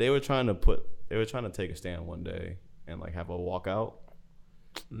 they were trying to take a stand one day and like have a walkout,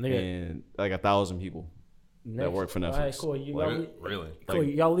 Nigga, and like 1,000 people that work for Netflix. All right, cool. Really? Cool.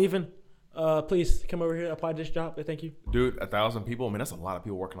 Y'all leaving? Please come over here. Apply this job. Thank you. Dude, 1,000 people. I mean, that's a lot of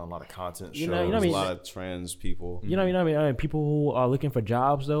people working on a lot of content. You shows. know what I There's mean? a lot of trans people. You know what I mean? People who are looking for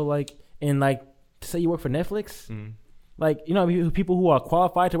jobs though, like and like say you work for Netflix, like you know people who are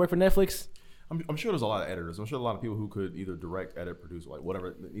qualified to work for Netflix. I'm sure there's a lot of editors. I'm sure a lot of people who could either direct, edit, produce, like whatever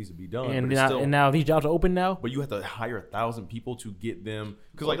that needs to be done. And but it's still, now these jobs are open now. but you have to hire 1,000 people to get them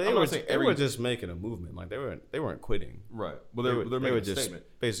because Well, like they were just making a movement. Like they weren't quitting. right. Well, they're They making were a just statement.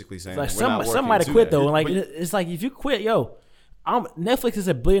 basically saying Like we're not some might have working quit to though. that. Like But- it's like if you quit, Netflix is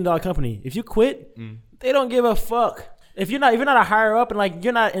 $1 billion company. If you quit, they don't give a fuck. If you're not a higher up and like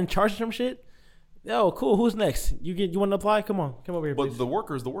you're not in charge of some shit, yo, cool. Who's next? You want to apply? Come over here, But please. the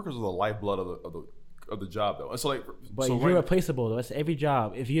workers are the lifeblood of the job though. And so like, But so you're right, replaceable though. That's every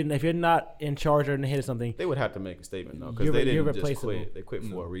job. If you're not in charge or in the head of something, They would have to make a statement though, because You're- they you're didn't just replaceable. quit. They quit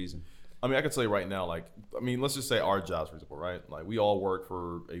for a reason. I mean, I could say right now, like, I mean, let's just say our jobs, for example, right? Like, we all work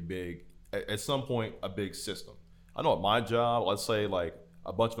for at some point, a big system. I know at my job, let's say, like,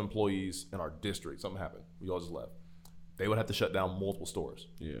 a bunch of employees in our district, something happened. We all just left. They would have to shut down multiple stores.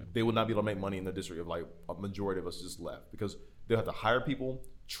 Yeah. They would not be able to make money in the district if, like, a majority of us just left because they have to hire people,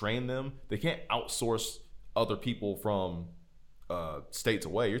 train them. They can't outsource other people from states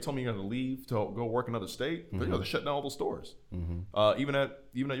away. You're telling me you're going to leave to go work in another state? They're going to shut down all the stores. Even at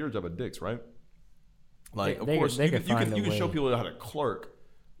your job at Dick's, right? Like, They of course, could you find a can show way. people how to clerk,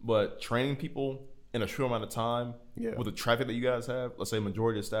 but training people in a short amount of time with the traffic that you guys have, let's say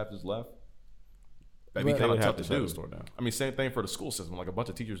majority of staff is left, that'd be But- kind They of would tough have to to shut do. the store down. I mean, same thing for the school system. Like a bunch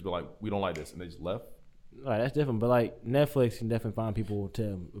of teachers be like, we don't like this, and they just left. all right, that's different. But like Netflix can definitely find people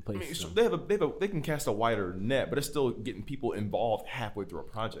to replace. I mean, so them. they can cast a wider net, but it's still getting people involved halfway through a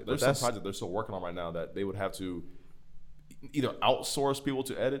project. There's some that's- project they're still working on right now that they would have to either outsource people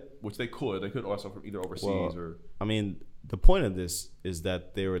to edit, which they could. They could also from either overseas Well, or. I mean, the point of this is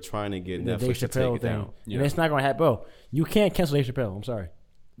that they were trying to get The Dave Netflix to take Chappelle it thing, down. Yeah. and it's not going to happen, bro. You can't cancel Dave Chappelle. I'm sorry.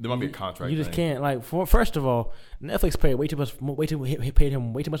 There might be a contract. You just thing. can't. Like, first of all, Netflix paid paid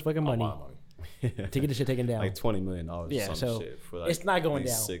him way too much fucking A money lot of money. to get this shit taken down. Like $20 million. Yeah, some so shit for like it's not going at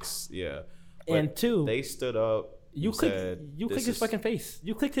least down. 6. Yeah. And But two, they stood up. you said, clicked "This his is- fucking face.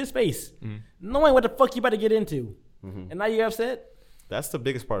 You clicked his face, Mm-hmm. knowing what the fuck you about to get into, and now you upset. That's the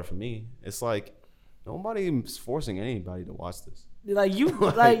biggest part for me. It's like Nobody's forcing anybody to watch this. Like you,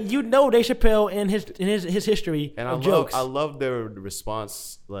 you know, Dave Chappelle and his history And of jokes. I love their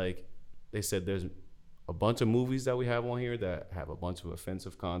response. Like they said, there's a bunch of movies that we have on here that have a bunch of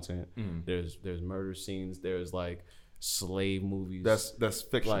offensive content. There's murder scenes. There's like slave movies. That's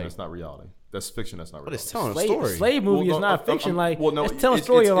fiction. Like- That's not reality. That's fiction. That's not but reality. it's telling a story. Slave movie Well, is no, not fiction. It's telling a it's-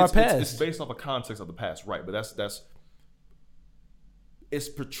 story of our it's- past. It's based off a context of the past, right? But that's it's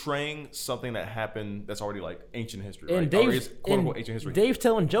portraying something that happened that's already like ancient history, and right? Or Dave's is quote unquote ancient history. Dave's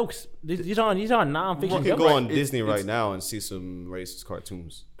telling jokes. These are non-fiction You can jokes. go on It's- Disney it's- right now and see some racist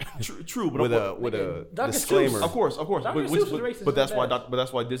cartoons True, but with a Dr. disclaimer. Seuss. Of course. Dr. But, Seuss was racist but that's so why. bad. But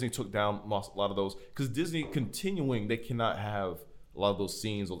that's why Disney took down a lot of those because Disney continuing they cannot have a lot of those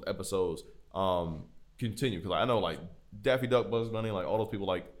scenes, those episodes continue because I know like Daffy Duck, Bugs Bunny, like all those people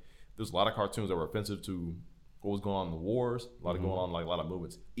like there's a lot of cartoons that were offensive to what was going on in the wars, a lot of going on like a lot of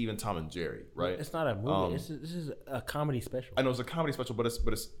movements, even Tom and Jerry, right? It's not a movie. This is a comedy special. I know it's a comedy special, but it's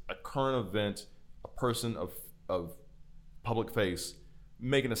a current event, a person of public face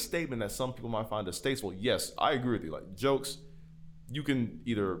making a statement that some people might find distasteful. Yes, I agree with you. Like jokes, you can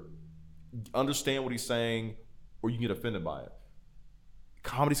either understand what he's saying or you can get offended by it.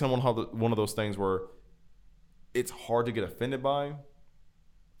 Comedy's kind of one of those things where it's hard to get offended by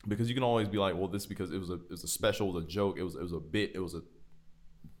because you can always be like, well, this is because it was a special, it was a joke, it was a bit, it was a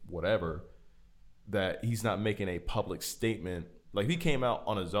whatever. That he's not making a public statement. Like if he came out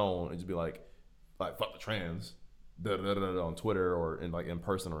on his own and just be like fuck the trans, on Twitter or in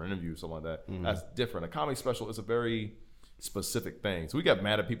person or interview or something like that. That's different. A comedy special is a very specific thing. So we got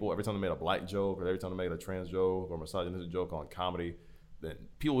mad at people every time they made a black joke or every time they made a trans joke or misogynistic joke on comedy. Then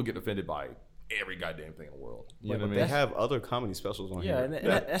people would get offended by every goddamn thing in the world. You know what I They mean? have other comedy specials on Yeah, here. and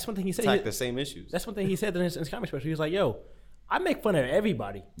that that's one thing he said. attack the same issues. That's one thing he said in his comedy special. He was like, "Yo, I make fun of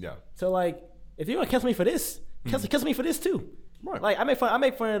everybody. Yeah. So like, if you want to cancel me for this, cancel me for this too. Right. Like I make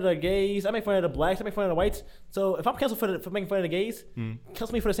fun of the gays. I make fun of the blacks. I make fun of the whites. So if I'm canceled for making fun of the gays,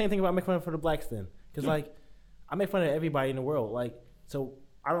 cancel me for the same thing about making fun of the blacks then. Because like, I make fun of everybody in the world. Like, so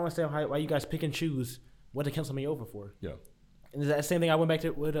I don't understand why you guys pick and choose what to cancel me over for. Yeah. And it's that same thing I went back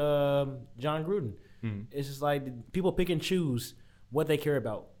to with John Gruden. It's just like people pick and choose what they care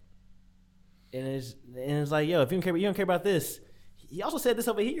about. And it's like, yo, if you don't care about this, he also said this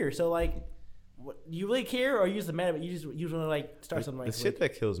over here. So like, what, you really care, or you just mad at it? You just want to like start something like the shit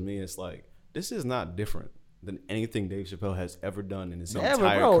that kills me is like this is not different than anything Dave Chappelle has ever done in his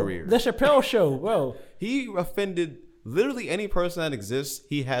entire career. The Chappelle Show, bro. He offended literally any person that exists.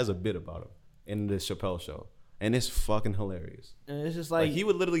 He has a bit about him in the Chappelle Show, and it's fucking hilarious. And it's just Like like he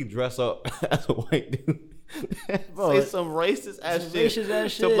would literally dress up as a white dude, Bro, say some racist ass some shit racist ass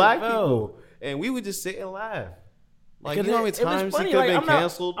to shit, black bro. people, and we would just sit and laugh. Like you because know how many it was times he funny. could have Like, been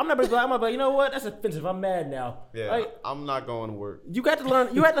canceled. I'm not like, you know what? That's offensive. I'm mad now. Yeah, Like, I'm not going to work. you got to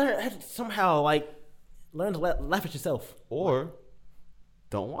learn. You have to somehow like learn to laugh at yourself. Or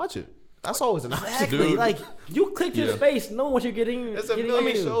don't watch it. That's always an option, Exactly. dude. Like you click your Yeah. space, knowing what you're getting. There's a getting million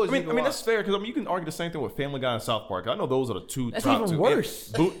into. shows. I mean, you can that's watch. fair because you can argue the same thing with Family Guy and South Park. I know those are the two. That's top even two.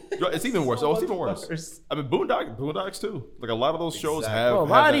 worse. It's even worse. So It's even much worse. worse. I mean, Boondocks too. Like a lot of those shows Exactly. have. Bro, a have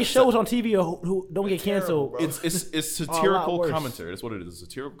lot of that these set- shows on TV who don't get canceled. bro. It's lot satirical worse. commentary. That's what it is. It's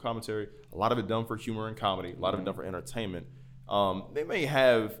satirical commentary. A lot of it done for humor and comedy. A lot of it done for entertainment. They may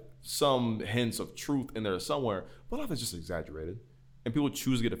have some hints of truth in there somewhere, but a lot of it's just exaggerated, and people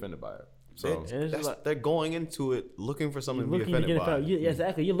choose to get offended by it. So They're going into it looking for something to be looking to offended get by. offended. Yeah,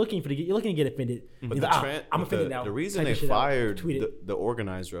 exactly. You're looking to get offended. But You're the like, I'm offended now. The reason Type they your shit out. fired Tweet it. the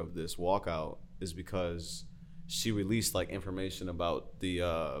organizer of this walkout is because she released like information about the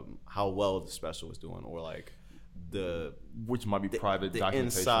how well the special was doing, or like the which might be private the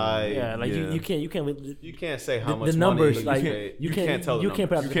documentation. inside. Yeah, like Yeah. you can't. You can't say how The much numbers, money like, made. you you can't- can't tell the you can't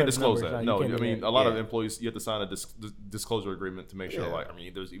put numbers. out You can't disclose numbers, that. like, No, you can't I do mean that. a lot of Yeah. employees you have to sign a disclosure agreement to make sure. Yeah. Like, I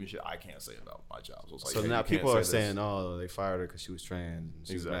mean, there's even shit I can't say about my job. So, it's like, So hey, now you can't people say are this. saying, "Oh, they fired her because she was trans." And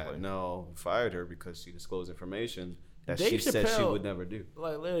she's Exactly. mad. No, we fired her because she disclosed information that Dave she said she Chappelle- would never do.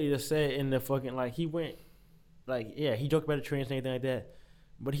 Like literally just said in the fucking like he went, like yeah he joked about the trans and everything like that,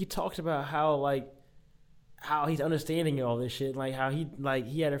 but he talks about how he's understanding all this shit, like how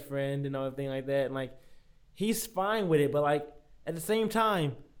he had a friend and everything like that, and like he's fine with it, but like at the same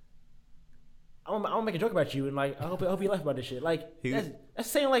time, I'm gonna make a joke about you, and like I hope you laugh about this shit. Like that's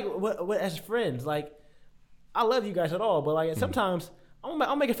saying like what as friends, like I love you guys at all, but like sometimes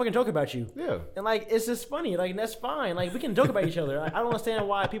I'll make a fucking joke about you. Yeah. And like it's just funny, like and that's fine. Like we can joke about each other. Like, I don't understand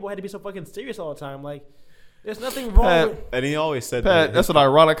why people had to be so fucking serious all the time. Like there's nothing wrong with And he always said Pat, that. that's an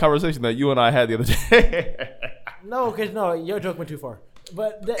ironic conversation that you and I had the other day. no, because no, your joke went too far.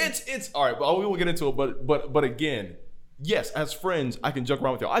 But it's all right. But we will get into it. But again, yes, as friends, I can joke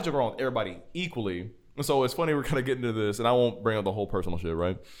around with y'all. I joke around with everybody equally. And so it's funny we're kind of getting into this, and I won't bring up the whole personal shit,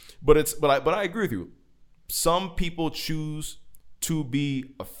 right? But I agree with you. Some people choose to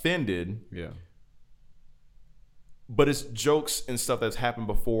be offended. Yeah. But it's jokes and stuff that's happened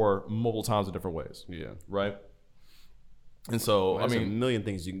before multiple times in different ways. Yeah. Right? And so, There's I a mean, million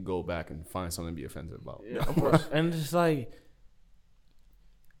things you can go back and find something to be offended about. Yeah, of course. And it's like,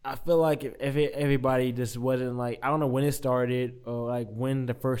 I feel like if everybody just wasn't like, I don't know when it started or like when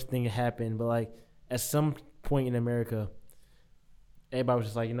the first thing happened, but like at some point in America, everybody was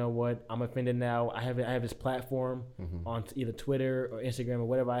just like, you know what, I'm offended now. I have this platform on either Twitter or Instagram or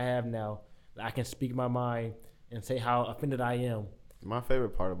whatever I have now that I can speak my mind and say how offended I am. My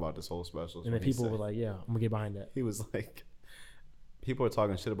favorite part about this whole special is And then when he people said- were like, yeah, I'm going to get behind that. he was like, people are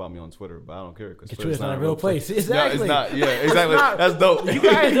talking shit about me on Twitter, but I don't care because Twitter's not a real place. no, Exactly. it's not. Yeah, exactly. not. That's dope. You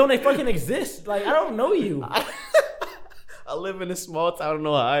guys don't even fucking exist. Like, I don't know you. I live in a small town in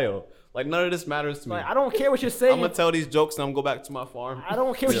Ohio. Like, none of this matters to me. Like, I don't care what you're saying. I'm gonna tell these jokes and I'm gonna go back to my farm. I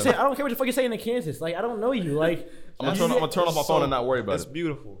don't care what you say. I don't care what you're fucking saying in Kansas. Like, I don't know you. Like, I'm gonna turn off my phone and not worry about It's it.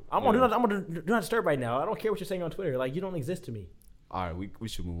 beautiful. I'm gonna do not disturb right now. I don't care what you're saying on Twitter. Like, you don't exist to me. All right, we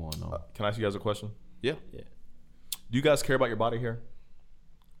should move on though. Can I ask you guys a question? Yeah. Yeah. Do you guys care about your body hair?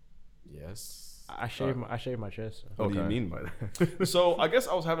 Yes. I shave my chest. What do you Okay. mean by that? So I guess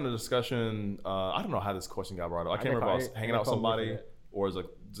I was having a discussion. I don't know how this question got brought up. I can't remember if I was hanging out with somebody or it was a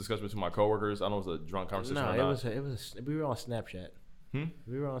discussion between my coworkers. I don't know if it was a drunk conversation No, or it not. was. We were on Snapchat.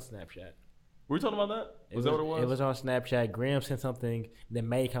 We were on Snapchat. Were we talking about that? Was that what it was? It was on Snapchat. Graham sent something. Then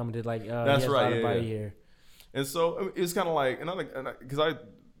May commented like, That's he has right, a lot of yeah, body yeah. hair. And so it's kind of like, because I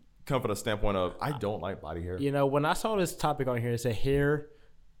come from the standpoint of I don't like body hair. You know, when I saw this topic on here, it said hair,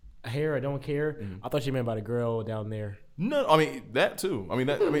 I don't care. Mm-hmm. I thought you meant about a girl down there. No, I mean that too. I mean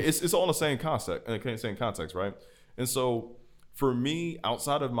it's all in the same context, right? And so for me,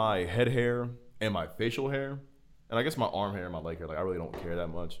 outside of my head hair and my facial hair, and I guess my arm hair and my leg hair, like I really don't care that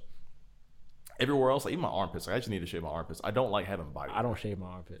much. Everywhere else, like even my armpits, like I just need to shave my armpits. I don't like having body hair. I don't shave my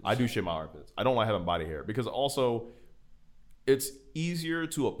armpits. I do shave my armpits. I don't like having body hair because also it's easier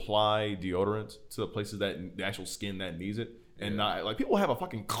to apply deodorant to the places that the actual skin that needs it. And not like people have a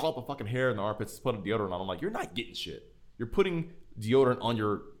fucking clump of fucking hair in their armpits to put a deodorant on. I'm like, you're not getting shit. You're putting deodorant on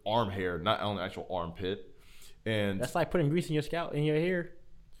your arm hair, not on the actual armpit. And That's like putting grease in your scalp, in your hair.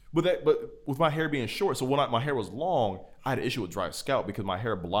 but with my hair being short, so when my hair was long, I had an issue with dry scalp because my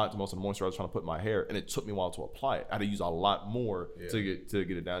hair blocked most of the moisture I was trying to put in my hair, and it took me a while to apply it. I had to use a lot more to get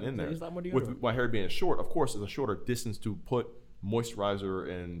it down in there. use a lot more deodorant. With my hair being short, of course, it's a shorter distance to put moisturizer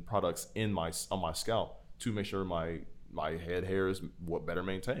and products on my scalp to make sure my head hair is better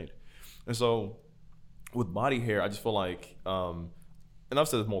maintained. And so with body hair, I just feel like, and I've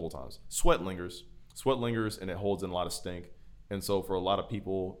said this multiple times, sweat lingers and it holds in a lot of stink. And so for a lot of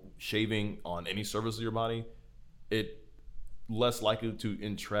people, shaving on any surface of your body, it less likely to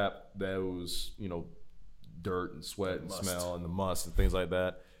entrap those, dirt and sweat and smell and the must and things like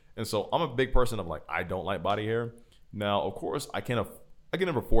that. And so I'm a big person of like, I don't like body hair. Now, of course, I can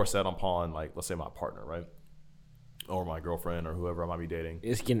never force that upon, like, let's say my partner, right? Or my girlfriend or whoever I might be dating.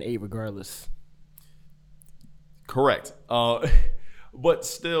 It's getting 8 regardless. Correct. But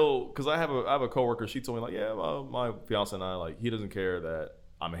still, because I have a coworker, she told me like, yeah, my fiance and I, like, he doesn't care that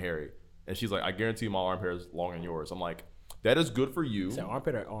I'm hairy, and she's like, I guarantee my arm hair is longer than yours. I'm like, that is good for you. Is that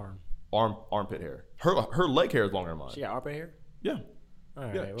armpit or arm? Armpit hair. Her leg hair is longer than mine. She got armpit hair? Yeah. All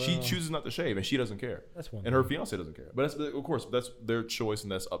right, Yeah. well, She chooses not to shave, and she doesn't care. That's one And her fiance doesn't care. But of course, that's their choice,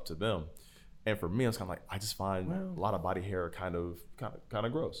 and that's up to them. And for me, it's kind of like I just find a lot of body hair kind of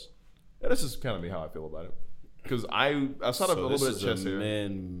gross. And that's just kind of me how I feel about it. Because outside of a little bit of chest hair,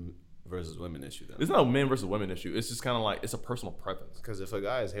 men versus women issue then. it's not a men versus women issue. It's just kind of like it's a personal preference. Because if a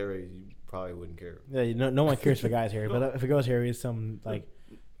guy is hairy, you probably wouldn't care. Yeah, no one cares for guys hairy, but if a girl's hairy, it's some like.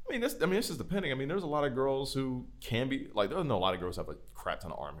 I mean, it's just depending. I mean, there's a lot of girls who can be like. There's a lot of girls who have a crap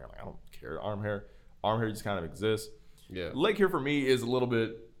ton of arm hair. Like I don't care. Arm hair just kind of exists. Yeah. Leg hair for me is a little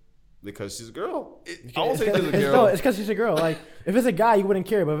bit. Because she's a girl. I won't say she's a No, girl. it's because she's a girl. Like, if it's a guy, you wouldn't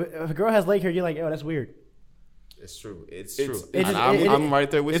care. But if a girl has leg hair, you're like, oh, that's weird. It's true. It's It's- true. it's- I'm right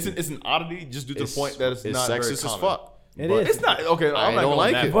there with It's you. an oddity just due to the point that it's not sexist very as common. fuck. It But is. It's not okay. I'm not don't going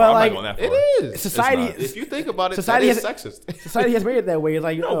like that it. far. Well, I'm like, not going that It far. is. Society- It's not. If you think about it, Society that is has- sexist. Society has made it that way. It's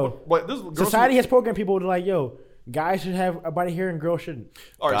like, No, but this girls society who- has programmed people to like, yo, guys should have a body hair and girls shouldn't.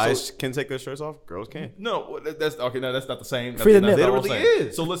 All right, Guys so can take their shirts off. Girls can't. no, that's okay. No, that's not the same. Free the That's nip. not what I'm Literally saying.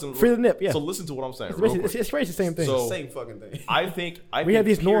 is. So listen. Free the nip, yeah. So listen to what I'm saying. It's, real basically, quick. it's pretty the same thing. So- Same fucking thing. I think We have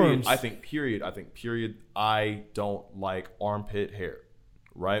these norms. I think period. I don't like armpit hair.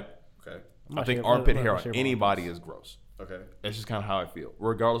 right? Okay. I think sure- armpit I'm hair not on sure about anybody is gross. Okay. It's just kind of how I feel,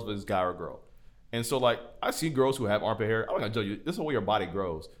 regardless if it's guy or girl. And so, like, I see girls who have armpit hair. I'm not gonna judge you. This is the way your body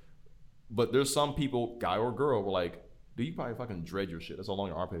grows. But there's some people, guy or girl, were like, "Do you probably fucking dread your shit? That's how long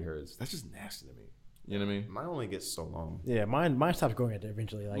your armpit hair is. That's just nasty to me." You know what I mean? Mine only gets so long. Yeah, mine stops growing at there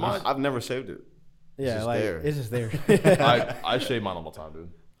eventually. Like, I've never shaved it. yeah, just like there. it's just there. I shave mine all the time, dude.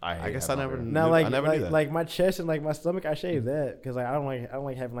 I guess I never. Now, I like, never like, knew that. like my chest and like my stomach, I shave that because like I don't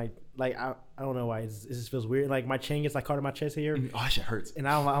like having like I don't know why it just feels weird. Like my chin gets like caught in my chest here, Oh, that shit hurts. and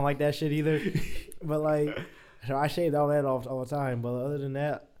I don't like that shit either. But like, so I shave all that off all the time. But other than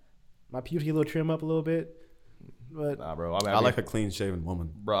that, my pubes get a little trim up a little bit. But Nah, bro. I like a clean shaven woman.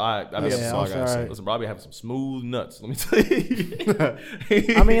 bro. I be That's yeah, all I'm I gotta sorry. say. listen, bro. I be having some smooth nuts. Let me tell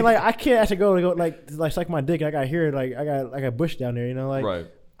you. I mean, like I can't actually go like suck my dick. And I got hair, like I got bush down there. You know, like right.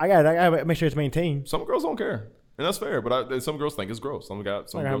 I gotta make sure it's maintained. Some girls don't care, and that's fair. But some girls think it's gross. Some Like,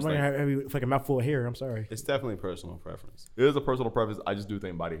 girls I'm think gonna have a fucking mouthful of hair. I'm sorry. It's definitely personal preference. it is a personal preference. I just do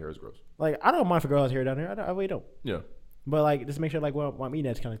think body hair is gross. Like I don't mind for girls' hair down there. I really don't. Yeah, But like, just make sure like what I'm eating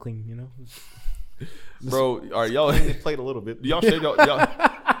that's kind of clean. You know. bro. All right, y'all. They played a little bit. Do y'all shave y'all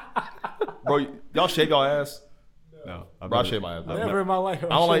bro, y'all shave y'all ass? No, Bro, I shave my ass. Never in my life. I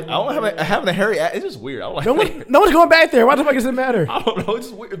don't like. I don't having a hairy ass. It's just weird. I don't like. No one's going back there. Why the fuck does it matter? I don't know. It's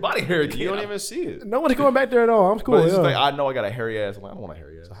just weird. Body hair. You don't even see it. No one's going back there at all. I'm cool. But it's just Yeah. like, I know I got a hairy ass. I'm like, I don't want a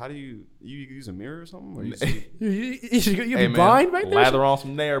hairy ass. So how do you use a mirror or something? Or you see? You Hey, be blind back there. lather on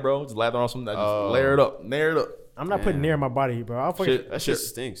some Nair, bro. Just lather on some. Just layer it up. Nair it up. I'm not putting near my body, bro. I'll fucking. Shit, That shit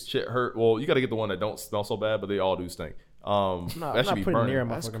stinks. Shit hurt. Well, you got to get the one that don't smell so bad, but they all do stink. No, that I'm should not be putting burning. near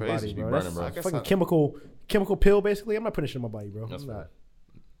my That's fucking crazy. body, Should be bro. burning, That's bro. I guess fucking I- chemical pill, basically. I'm not putting shit in my body, bro. That's I'm not.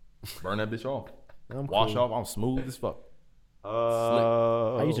 Burn that bitch off. I'm Wash cool. off. I'm smooth as fuck.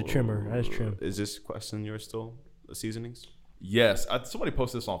 I use a trimmer. I just trim. Is this question yours still? The seasonings? Yes, somebody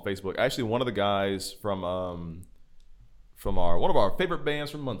posted this on Facebook. Actually, one of the guys from one of our favorite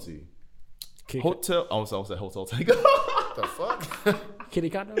bands from Muncie, Hotel. I almost said Hotel Tango. The fuck? Kitty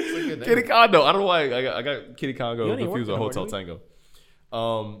Condo. Kitty Condo. I don't know why I got Kitty You Condo don't even confused work with there Hotel no more,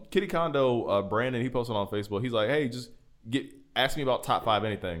 Tango. Kitty Condo, Brandon, he posted on Facebook. He's like, hey, just ask me about top 5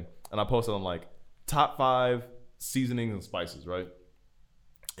 anything. And I posted on like top 5 seasonings and spices, right?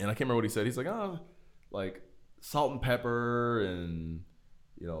 And I can't remember what he said. He's like, like salt and pepper, and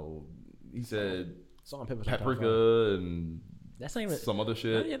he said Salt and pepper. paprika and That's not even. some other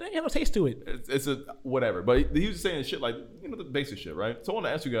shit. Yeah, they have no taste to it. It's a whatever, but he was saying shit like the basic shit, right? So I want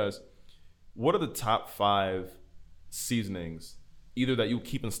to ask you guys, what are the top 5 seasonings, either that you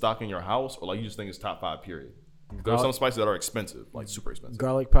keep in stock in your house or like you just think is top 5 period? There are some spices that are expensive, like super expensive.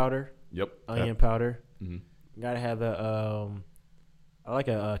 Garlic powder, Yep. onion powder. Mhm. Gotta have the I like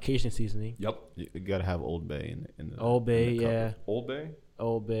a Cajun seasoning. Yep. You gotta have Old Bay in the Old Bay, in the cup. yeah. Old Bay.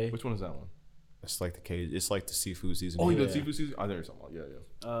 Old Bay. Which one is that one? It's like the cage. It's like the seafood seasoning. Oh, you Yeah. got seafood seasoning. I think you're talking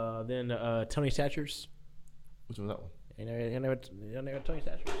about. Yeah. Then Tony Thatcher's. Which one is that one? You never Tony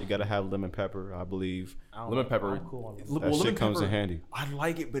Thatcher's. You gotta have lemon pepper, I believe. Lemon pepper. I'm cool on it. That shit comes in handy. I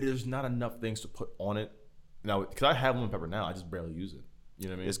like it, but there's not enough things to put on it. Now, because I have lemon pepper now, I just barely use it. You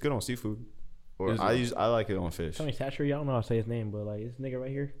know what I mean? It's good on seafood. Or Is it? I like it on fish. Tony Thatcher, y'all don't know how to say his name, but like this nigga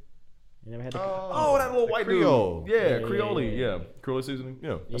right here. You never had the. Oh, that little white Creole. dude. Yeah, Yeah, Creole. yeah, Yeah, Creole seasoning.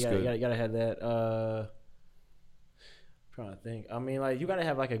 Yeah, that's good. You gotta have that. Trying to think. I mean, like you gotta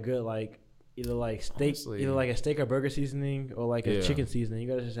have like a good like either like steak, Honestly. either like a steak or burger seasoning, or like a Yeah. chicken seasoning. You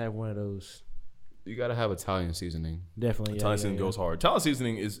gotta just have one of those. You gotta have Italian seasoning. Definitely. Italian seasoning goes hard. Italian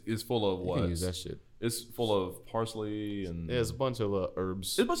seasoning is full of You what? can use that shit. It's full of parsley and Yeah, it's a bunch of herbs.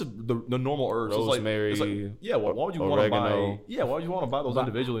 it's a bunch of the normal herbs. Rosemary, It's like, yeah, why would you want to buy? oregano. Yeah, why would you want to buy those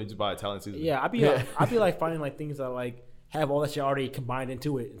individually and just buy Italian seasoning? Yeah, I'd be like finding like things that like have all that shit already combined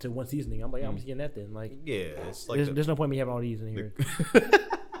into one seasoning. I'm like, I'm just getting that then. Like, Yeah, it's like there's no point in me having all these in here.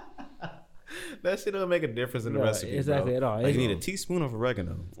 that shit doesn't make a difference in the Yeah, recipe. exactly, bro. at all. Like, you It's- need a teaspoon of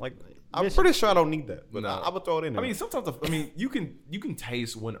oregano. Like I'm Bitch. pretty sure I don't need that, but No. I would throw it in there. I mean, sometimes you can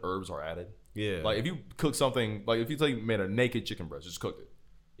taste when herbs are added. yeah, Like if you cook something, like if you made a naked chicken breast, just cooked it,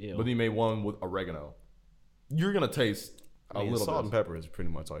 Yeah. but then you made one with oregano, you're gonna taste I mean, a little salt bit. and pepper is pretty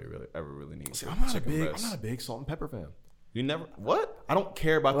much all you ever really need. See, for I'm not chicken I'm breast. not a big salt and pepper fan. You never what? I don't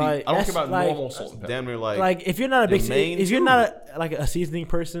care about Like, I don't care that's about like- normal salt and pepper. Damn near like Like if you're not a big, main if you're food. not a seasoning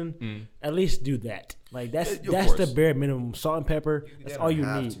person, at least do that. Like that's Of that's the course. bare minimum. Salt and pepper. That's all you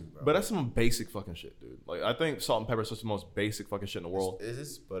need. But that's some basic fucking shit, dude. Like I think salt and pepper is just the most basic fucking shit in the world. It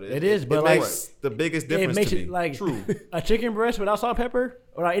is, but It is, but like- makes the biggest It difference makes to it me. like True. a chicken breast without salt and pepper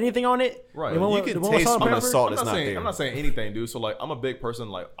or like anything on it. Right. The one You with- can the one with taste salt and when the pepper. salt I'm is not not saying there. I'm not saying anything, dude. So like I'm a big person.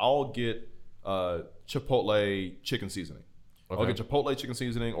 Like I'll get Chipotle chicken seasoning. I'll get Chipotle chicken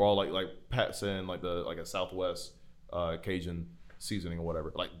seasoning, or I'll like Pat saying like a Southwest Cajun seasoning or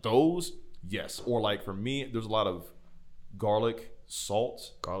whatever. Like those, yes. Or like for me, there's a lot of garlic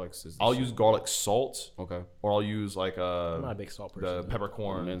salt. I'll use garlic salt. Okay. Or I'll use like I'm not a big salt person. the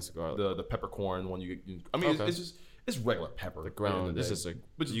peppercorn, Minced garlic. the peppercorn one you get. I mean, it's regular pepper. The ground. This is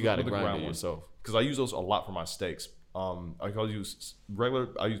but you got to the grind ground it one. yourself. Because I use those a lot for my steaks. I'll use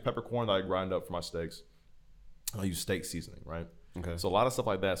peppercorn that I grind up for my steaks. I use steak seasoning, right? Okay. So a lot of stuff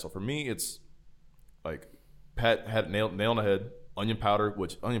like that. So for me, it's like Pat had nail on the head. Onion powder,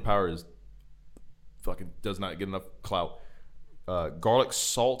 which onion powder is fucking does not get enough clout. Garlic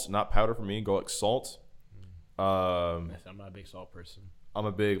salt, not powder for me. Garlic salt. I'm not a big salt person. I'm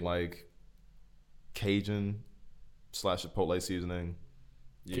a big like Cajun / Chipotle seasoning.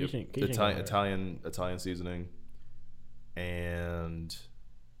 Cajun Italian seasoning. And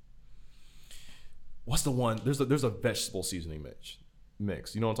what's the one? There's a vegetable seasoning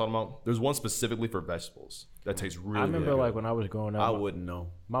mix. You know what I'm talking about? There's one specifically for vegetables that tastes really I remember good. like when I was growing up, I wouldn't know.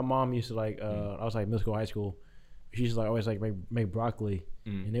 my mom used to like I was like middle school, high school. She used to like always like make broccoli,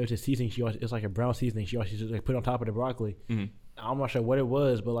 and there was this seasoning. She always, it's like a brown seasoning. She always used to like put on top of the broccoli. I'm not sure what it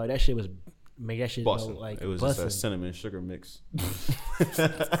was, but like that shit was make that shit Bussin'. like It was bussin'. just a cinnamon sugar mix.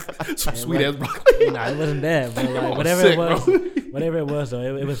 Some sweet ass broccoli. Nah, it wasn't that, but like I'm whatever sick, it was, bro. whatever it was though,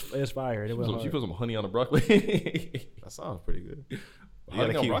 it was fire. It was She hard. put some honey on the broccoli. That sounds pretty good. You Honey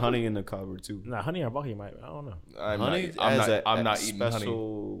gotta on keep broccoli? honey in the cupboard too. Nah, honey or broccoli might. I don't know. Honey I'm as not, I'm a not eating honey.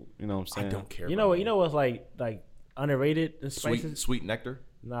 special. You know what I'm I saying? don't care. You about know what's like underrated in honey. spices? Sweet nectar.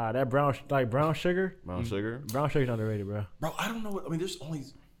 Nah, that brown sugar. Brown sugar. Brown sugar's underrated, bro. Bro, I don't know what I mean.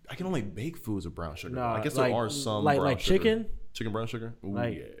 I can only bake foods with brown sugar. Nah, I guess like- there are some like brown sugar. chicken? Chicken brown sugar. Ooh,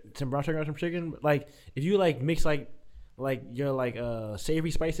 Like yeah. some brown sugar on some chicken. Like if you like mix like your like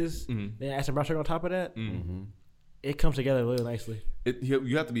savory spices, then add some brown sugar on top of that, it comes together really nicely.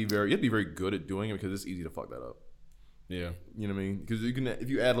 You have to be very good at doing it because it's easy to fuck that up. Yeah. You know what I mean? Because you can if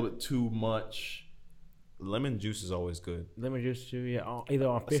you add a little bit too much. Lemon juice is always good. Lemon juice too, yeah. Either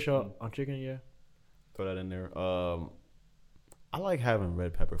on fish or on chicken, yeah. Throw that in there. I like having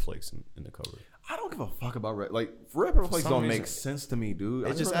red pepper flakes in the cupboard. I don't give a fuck about red. Like red pepper flakes some don't reason, make sense to me, dude.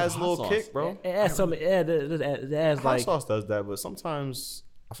 It just adds a little kick, bro. It adds something. It adds Hot like sauce does that, but sometimes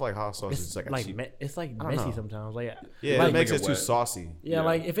I feel like hot sauce is like a cheap. it's like I don't messy know. sometimes. Like Yeah, like, it makes make it it too wet. saucy. yeah,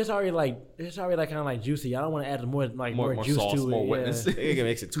 like if it's already like kind of like juicy, I don't want to add more More juice sauce, to more it. wetness. It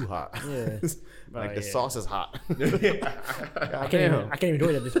makes it too hot. Yeah. Like the yeah. sauce is hot. I can't even do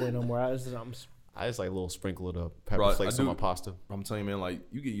it at this point no more. I just like a little sprinkle of the pepper Bro, flakes I on do- my pasta. I'm telling you, man. Like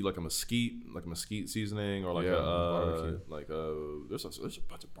you get like a mesquite seasoning, or like Yeah, there's a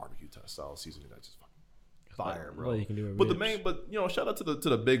bunch of barbecue style seasoning that's just fucking fire, bro. Well, you can do it But ribs. you know, shout out to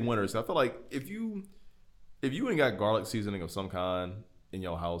the big winners. I feel like if you ain't got garlic seasoning of some kind in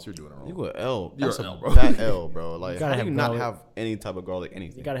your house, you're doing it wrong. You an L. You're That's an a L, bro. fat L, bro. Like gotta how do you have not garlic. have any type of garlic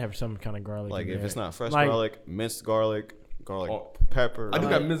anything? You gotta have some kind of garlic. Like in if there. it's not fresh Like- garlic, minced garlic, Oh, pepper. I do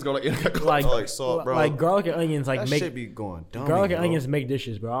like, got minced garlic. And I got like garlic salt, bro. Like garlic and onions, like that make shit be going dumb. garlic and onions make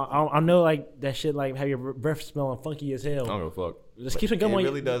dishes, bro. I know like that shit like have your breath smelling funky as hell. I don't give a fuck. Just keep some gum it on you.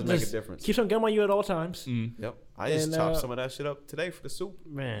 really does make a just difference. Keep some gum on you at all times. Yep. I just And, chopped some of that shit up today for the soup.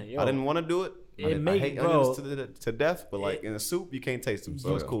 Man, yo, I didn't want to do it. It I make- hate bro, onions to death, but like in the soup, you can't taste them,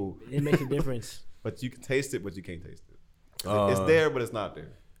 so it's cool. it makes a difference. But you can taste it, but you can't taste it. Uh, It's there, but it's not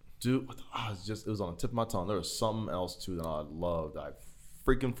there. Dude, it was on the tip of my tongue. There was something else too that I loved. I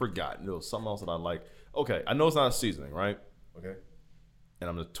freaking forgot. There was something else that I like. Okay, I know it's not a seasoning, right? Okay. And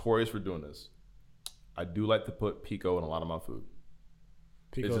I'm notorious for doing this. I do like to put pico in a lot of my food.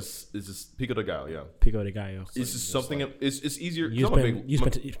 Pico, It's just pico de gallo, yeah. pico de gallo. It's just something. It's easier. You I'm a spend you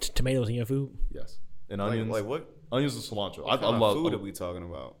spend tomatoes in your food. yes, and Like, onions. like what? Onions and cilantro. I What kind of love food are we talking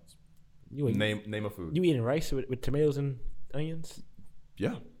about? You eat, name a food. you eating rice with tomatoes and onions?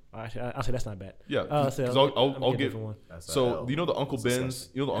 Yeah, I'll say that's not bad. yeah. So 'Cause I'll get. get one. That's a So L. you know the Uncle That's Ben's.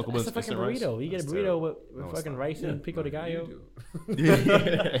 You know the Uncle It's Ben's a fucking instant rice. burrito. You get a That's burrito terrible. with No, it's fucking not. rice and pico de gallo. You do.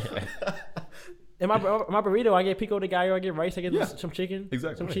 In my burrito, I get pico de gallo. I get rice. I get Yeah. some chicken,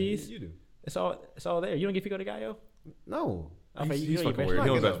 Exactly. some cheese. You do. It's all there. You don't get pico de gallo. No. Okay, He's you don't eat fucking vegetables. weird. Not He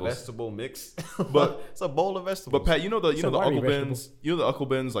don't get a vegetables. vegetable mix, But- it's a bowl of vegetables. But Pat, you know the So Uncle watery Ben's. You know the Uncle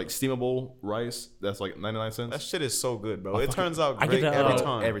Ben's like steamable rice. That's like 99 cents. that shit is so good, bro. It turns out I great get the, every uh,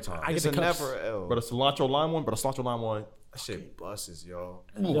 time. every time. I get It's the a cups. never L. But a cilantro lime one. that shit busts, yo.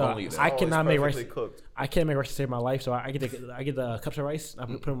 Ooh, Yeah, I'll eat that. I cannot make rice. Perfectly cooked. I can't make rice to save my life, so I get the cups of rice. I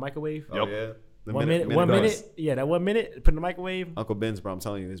put them in the microwave. Oh Yep. yeah. The 1 minute, 1 rice. minute. Yeah, that 1 minute. Put in the microwave. Uncle Ben's, bro. I'm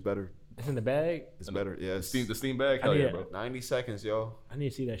telling you, it's better. It's in the bag. It's better. Yes. The steam bag. I Hell need yeah, it. bro. 90 seconds, yo. I need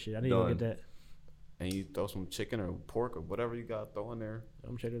to see that shit. I need to Done. go get that. and you throw some chicken or pork or whatever you got to throw in there.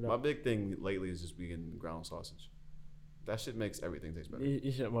 I'm checking it My out. big thing lately is just being ground sausage. That shit makes everything taste better.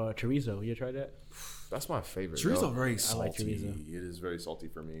 You should chorizo. You tried that? That's my favorite. Chorizo yo. very I like salty. chorizo. It is very salty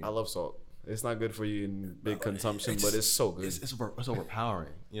for me. I love salt. It's not good for you in big consumption, but it's so good. It's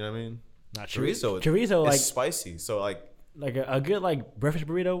overpowering. You know what I mean? Not Chorizo, Chorizo, it's like spicy. So like, a good like breakfast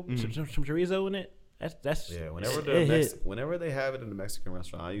burrito, some chorizo in it. That's yeah. Whenever it hit. whenever they have it in the Mexican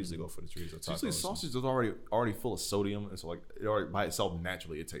restaurant, I usually go for the chorizo tacos. Usually sausage is already full of sodium, and so like it already by itself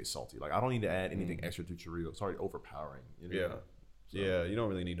naturally it tastes salty. Like I don't need to add anything extra to chorizo. It's already overpowering. You know? Yeah, yeah. You don't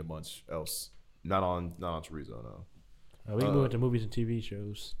really need a bunch else. Not on chorizo. No. we can move into movies and TV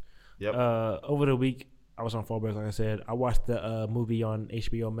shows. Yep. Over the week, I was on fall break, like I said. I watched the movie on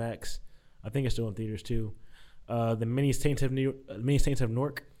HBO Max. I think it's still in theaters too. The Many Saints of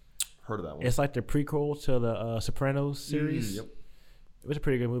Newark. Heard of that one? It's like the prequel to the Sopranos series. Yep. It was a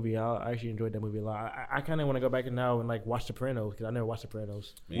pretty good movie. I actually enjoyed that movie a lot. I kind of want to go back and now and like watch Sopranos because I never watched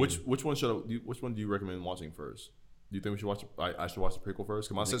Sopranos. Which one do you recommend watching first? Do you think we should watch? I should watch the prequel first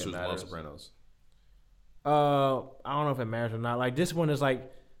because my think it sisters love matters? Sopranos. I don't know if it matters or not. Like this one is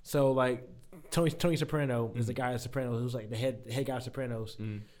like so like Tony Soprano is the guy at Sopranos who's like the head guy of Sopranos.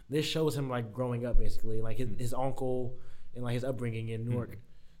 This shows him like growing up basically, like his uncle and like his upbringing in Newark.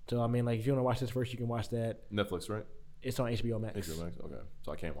 So I mean, like if you want to watch this first, you can watch that. Netflix, right? It's on HBO Max, HBO Max. Okay,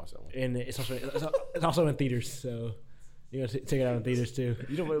 so I can't watch that one. and it's also in theaters. So you gotta take it out in theaters too.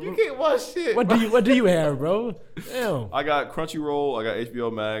 You can't watch shit. What do you have, bro? Damn. I got Crunchyroll. I got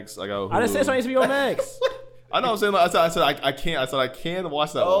HBO Max. I got Hulu. I didn't say it's on HBO Max. I know. I'm saying. Like, I said I can't. I said I can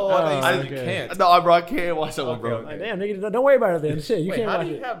watch that Oh, one. I thought you okay. said you can't. No, bro, I can't watch that one, Okay, bro. okay. Like, damn, nigga, don't worry about it then. Shit, you Wait, can't how watch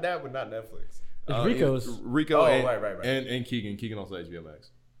do you it. have that but not Netflix? It's Rico's. Rico Oh, and, right. and Keegan. Keegan also HBO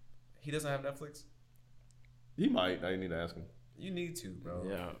Max. He doesn't have Netflix. He might. I need to ask him. You need to, bro.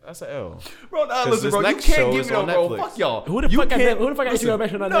 Yeah. That's an L. Bro, nah, 'Cause listen, this bro. You next can't show give is me no, on bro. Netflix. Fuck y'all. Who the You fuck got can't- HBO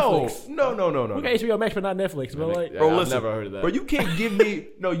Max but not Netflix? No. Who got HBO Max but not Netflix, bro? Like, Bro, I've listen, never heard of that. Bro, you can't give me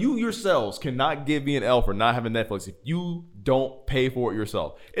you yourselves cannot give me an L for not having Netflix if you don't pay for it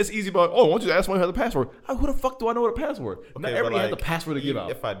yourself. It's easy, but why don't you ask someone who has the password? Who the fuck do I know what a password? Not Okay, everybody but, has the like, password to give out.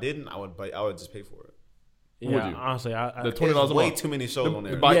 If I didn't, I would just pay for it. would yeah, you? honestly, I The $20 There's a way month. too many shows on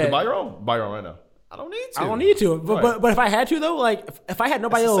there. Buy Yeah. your own. Buy your own right now. I don't need to. don't need to. Right. But if I had to though, like if I had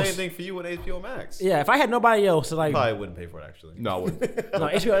nobody It's the else, same thing for you with HBO Max. yeah, if I had nobody else, like Probably wouldn't pay for it actually. No, I wouldn't. no,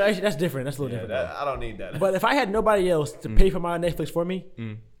 HBO that's different. That's a little Yeah, different. I don't need that. But if I had nobody else to pay for my Netflix for me,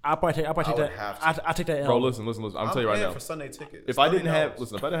 I'll probably take I would that. have to. I'll take that L. Bro, listen. I'm telling you right paying now. for Sunday tickets. If I didn't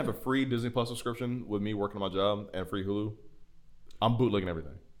 $30. if I didn't have a free Disney Plus subscription with me working on my job and free Hulu, I'm bootlegging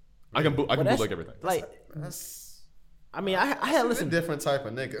everything. I can But that's- bootleg everything. Like, That's I mean, I had a listen. different type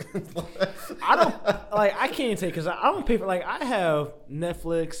of nigga. I don't like. I can't take because I don't pay for like I have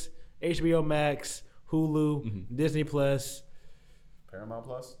Netflix, HBO Max, Hulu, Disney Plus. Paramount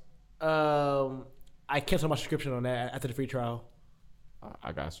Plus. I canceled my subscription on that after the free trial,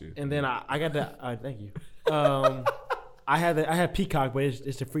 I got you. and then I got the. Thank you. I have Peacock, but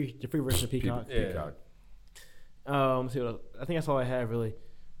it's the free version of Peacock. Yeah. Let's see what else. I think that's all I have really.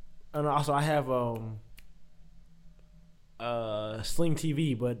 And also I have Sling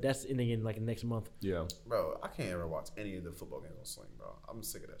TV, but that's ending in like next month. Yeah. Bro, I can't ever watch any of the football games on Sling, bro. I'm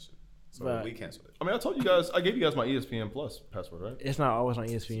sick of that shit. So But- we canceled it. I mean, I told you guys. I gave you guys my ESPN Plus password, right? It's not always on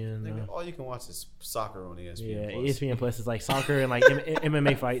ESPN. Nigga, all you can watch is soccer on ESPN. Yeah, Plus. ESPN Plus is like soccer and like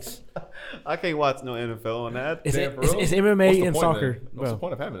MMA fights. I can't watch no NFL on that. It's, Damn, for it's, real? it's What's MMA the and point soccer. then? What's the Bro.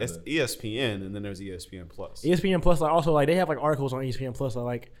 point of having it? It's then? ESPN and then there's ESPN Plus. ESPN Plus, like also like they have like articles on ESPN Plus that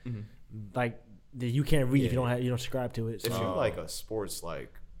like that you can't read if you don't subscribe to it. If So, you're like a sports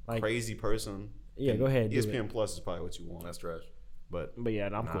like crazy person, Yeah, then go ahead, do ESPN it. Plus is probably what you want. That's trash. But but yeah,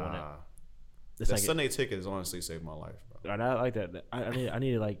 I'm cool on that. nah, It's that like Sunday ticket has honestly saved my life, bro. I like that. I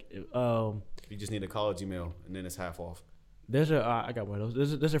need like You just need a college email and then it's half off. there's a I got one of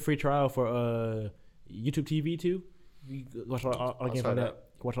those. There's a free trial for YouTube TV too. You watch all the games try on that. that.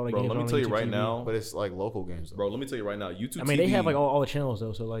 Watch all the Bro, games let me on tell you YouTube right TV. now. But it's like local games, though. Bro, let me tell you right now. YouTube I mean, they TV, have like all the channels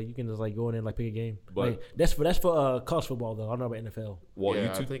though, so like you can just like go in and like pick a game. But- Like that's for college football though. I don't know about NFL. well,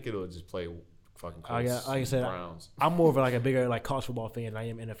 yeah, I YouTube. think it'll just play fucking I Colts, like I said, Browns. I'm more of like a bigger like college football fan than I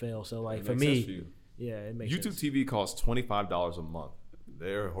am NFL. So like It for makes sense me, for you. yeah, it makes YouTube sense. TV costs $25 a month.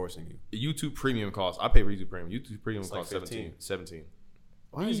 They're horsing you. YouTube Premium costs. I pay for YouTube Premium. YouTube Premium like costs 15. 17.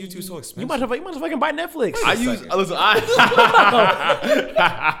 Why is YouTube so expensive? You might have fucking buy Netflix. I use second. listen.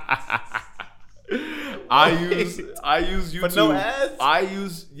 I use YouTube For no ads? I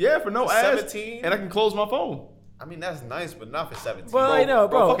use for no For ads. 17? and I can close my phone. I mean, that's nice, but not for 17. Bro, I know,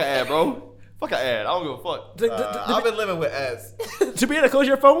 bro. Fuck an ad, bro. Fuck an ad. I don't give a fuck. I've been living with ads. To be able to close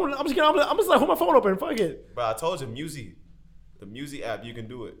your phone, I'm just like hold my phone open. Fuck it. But I told you, the Music app, you can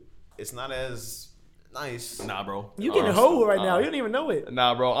do it. It's not as nice. Nah, bro. You getting hold right now. You don't even know it.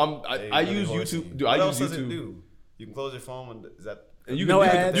 Nah, bro. I use YouTube. Dude, What I else use does it YouTube. do? You can close your phone. Is that? And you No can,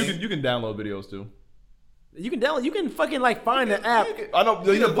 ads. you can download videos too. You can download. You can fucking like find the app. I know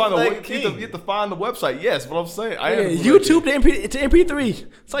you have to find bootleg you have to find the website. Yes, but I'm saying I Yeah, am YouTube to MP3.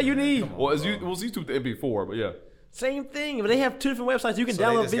 That's all you need. Well, it's YouTube to MP4, but yeah, Same thing. But they have two different websites you can So they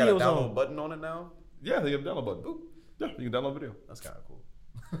download just got a videos download on. button on it now. yeah, they have a download button. Boop. Yeah, you can download video. That's kind of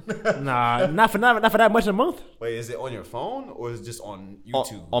cool. Nah, not for that much a month. Wait, is it on your phone or is it just on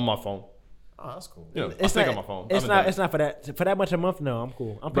YouTube? On my phone. Oh, that's cool. Yeah, I It's think not on my phone. It's not for that much a month. No, I'm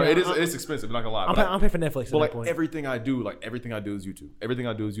cool. I'm But paying, it's expensive. I'm not gonna lie. I'm paying for Netflix at But that like point. everything I do is YouTube. Everything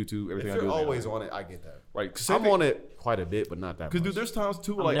I do is YouTube. Everything If I do you're is always anime. on it, I get that. Right. 'Cause I'm on it quite a bit, but not that much. Because dude, there's times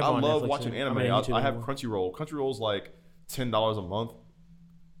too I'm like never I on love Netflix watching anymore. anime. I'm on YouTube I have anymore. Crunchyroll. Crunchyroll's like $10 a month.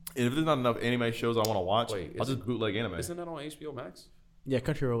 And if there's not enough anime shows I want to watch, Wait, I'll just bootleg anime. Isn't that on HBO Max? Yeah,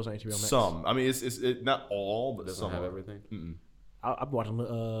 Crunchyroll was on HBO Max. Some. I mean, it's not all, but Doesn't some have are. everything. I've been watching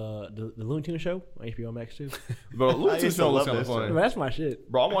the Looney Tunes show on HBO Max too. But Looney I Tunes used to show looks love kind of that funny. show. That's my shit.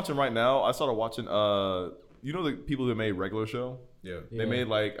 Bro, I'm watching right now. I started watching. You know the people who made Regular Show? Yeah. They Yeah. made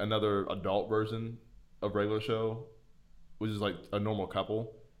like another adult version of Regular Show, which is like a normal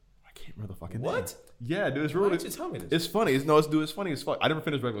couple. I can't remember the fucking name. What? Yeah, dude, it's Why really. didn't you tell me this? It's funny. It's funny as fuck. I never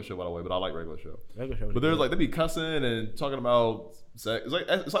finished Regular Show by the way, but I like Regular Show. Regular show was But there's good. like they be cussing and talking about sex.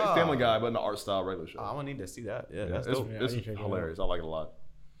 It's like Family Guy, but in the art style Regular Show. I'm gonna need to see that. Yeah, Yeah, that's it's dope. Yeah, I it's need to check it out. hilarious. I like it a lot.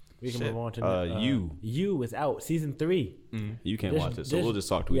 we can shit. move on to You. You is out season 3. You can't This- watch it, so this- we'll just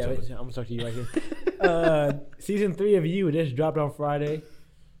talk to each yeah, other. I'm gonna talk to you right here. Season 3 of You just dropped on Friday.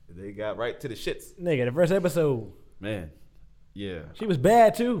 They got right to the shits, Nigga, the first episode, man. Yeah, she was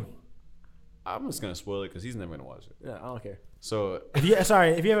bad too. I'm just gonna spoil it because he's never gonna watch it. Yeah, I don't care. So If you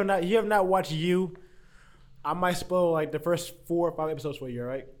have not watched You, I might spoil like the first 4 or 5 episodes for you. All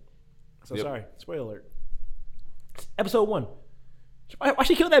right. So Yep. sorry, spoiler alert. Episode 1. Why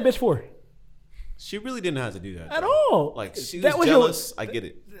she killed that bitch for? she really didn't have to do that At though. all. Like she That was was your- jealous. I get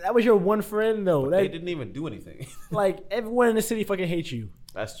it. That was your one friend though. They That, didn't even do anything. like everyone in the city fucking hates you.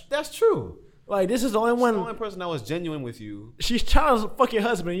 That's true. Like this is the only The one. only person that was genuine with you. She's trying to fuck your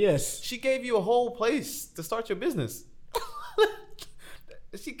husband. Yes. She gave you a whole place to start your business.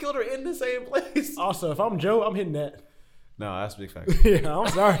 She killed her in the same place. Also, if I'm Joe, I'm hitting that. No, that's a big fact. Yeah, I'm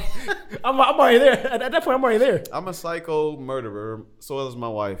sorry. I'm already there. At that point, I'm already there. I'm a psycho murderer. So is my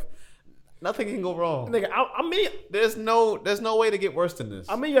wife. Nothing can go wrong. Nigga, There's no way to get worse than this.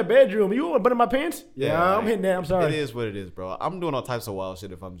 I'm in your bedroom. You want to butt in my pants? Yeah, I'm like, hitting that. I'm sorry. It is what it is, bro. I'm doing all types of wild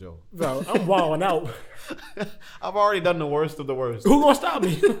shit if I'm Joe. Bro, I'm wilding out. I've already done the worst of the worst. Who gonna stop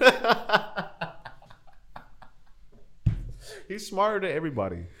me? He's smarter than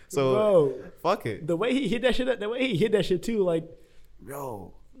everybody. So Bro, fuck it. the way he hit that shit, the way he hit that shit too, like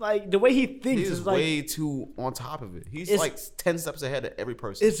Yo, the way he thinks he's is like way too on top of it. He's It's- like 10 steps ahead of every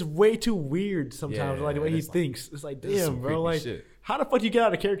person. it's way too weird sometimes. Yeah, like the way he it's like- thinks, it's like this is some damn, bro. creepy Like shit. how the fuck do you get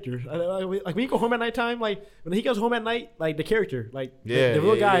out of character? Like when you go home at nighttime, like when he goes home at night, like the character, like Yeah, the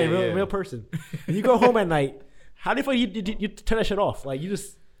real yeah, guy, yeah, yeah. real person. When you go home at night, how the fuck you turn that shit off? Like you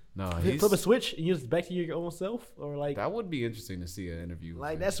just No, flip a switch and you just back to your own self, or like that would be interesting to see an interview. with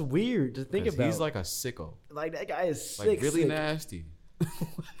like him. that's weird to think 'Cause about. He's like a sicko, like that guy is like sick, really sick. nasty.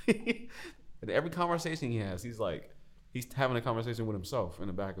 And every conversation he has, he's having a conversation with himself in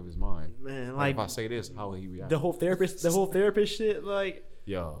the back of his mind. Man, Like, like if I say this, how will he react? the whole therapist shit, like.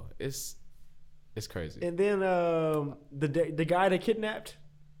 Yo, it's crazy, And then the guy that kidnapped,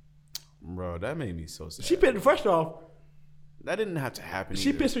 bro. That made me so sad. she pissed. First off, That didn't have to happen. she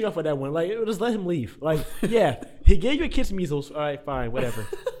either. pissed me off with that one. Like, just let him leave. Like, yeah, he gave your kids measles. All right, fine, whatever.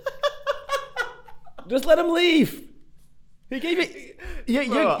 Just let him leave. He gave you.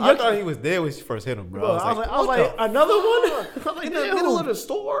 Bro, I thought he was there when she first hit him, bro. Bro, I was like, another one. I was like, in the damn. middle of the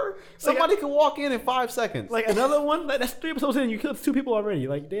store, somebody can walk in 5 seconds. Like another one. Like, that's 3 episodes in. You killed 2 people already.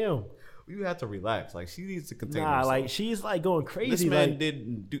 Like, damn. You have to relax. Like she needs to contain Nah, herself. like she's like going This crazy. man Like,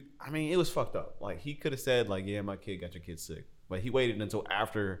 didn't do. I mean, it was fucked up. Like he could have said, like, "Yeah, my kid got your kid sick," but he waited until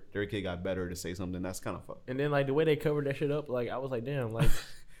after their kid got better to say something. That's kind of fucked. and then like the way they covered that shit up. Like, I was like, damn. Like,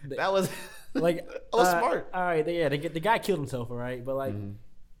 That was like that was smart. All right, yeah, the guy killed himself. All right, but like,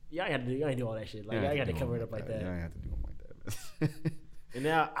 y'all ain't got to do all that shit. Like, You I ain't got to do cover him it up like that. You ain't have to do him like that. And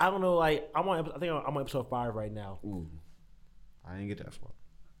now I don't know. Like, I'm on episode 5 right now. Ooh, I didn't get that far.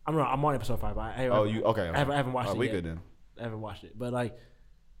 I'm on episode 5. Oh, you okay? I haven't watched Oh, it we yet. good then. I haven't watched it, but like,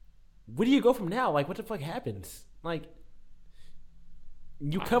 where do you go from now? Like, what the fuck happens? Like,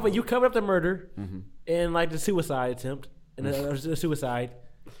 You cover up the murder Mm-hmm. and like the suicide attempt and the suicide,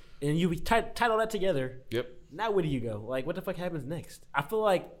 and you tie all that together. Yep. Now where do you go? Like, what the fuck happens next? I feel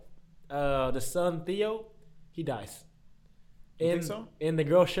like the son Theo, he dies. think so? And the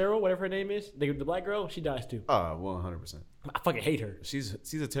girl Cheryl, whatever her name is, the black girl, she dies too. 100%. I fucking hate her. She's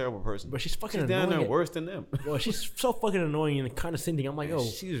a terrible person. But she's fucking down annoying. there worse than them. Well, she's so fucking annoying and condescending. I'm like, yo,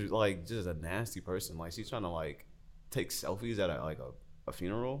 She's like just a nasty person. Like she's trying to like take selfies at a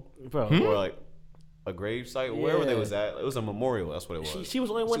funeral bro. or like a grave site, wherever they Yeah. was at. It was a memorial. That's what it was. She was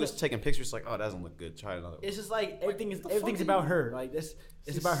the only one She was that- taking pictures. Like, oh, that doesn't look good. Try another one. It's just like everything's about her. Like this,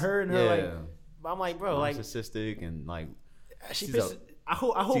 it's about her and her. Yeah. Like, I'm like, bro, like narcissistic and like she she's pisses. I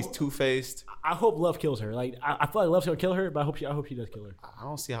hope she's two faced. I hope love kills her. Like I feel like love's gonna kill her, but I hope she does kill her. I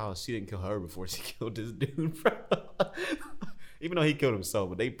don't see how she didn't kill her before she killed this dude, bro. Even though he killed himself,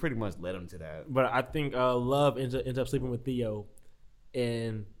 but they pretty much led him to that. But I think love ends up sleeping with Theo,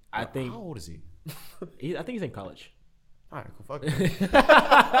 and I think How old is he? I think he's in college. All right, cool. Fuck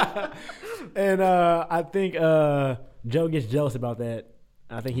it. And I think Joe gets jealous about that.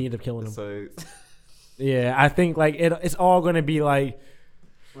 I think he ends up killing him. So Yeah, I think like it's all gonna be like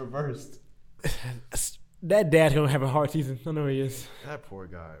reversed. that dad's gonna have a hard season. I know he is. That poor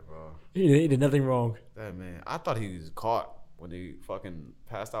guy, bro. He did nothing wrong. That man. I thought he was caught when he fucking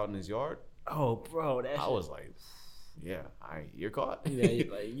passed out in his yard. Oh, bro, that I was like, yeah, all right, you're caught. Yeah,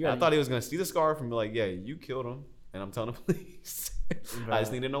 you I thought he was gonna see the scarf and be like, yeah, you killed him, and I'm telling the police. I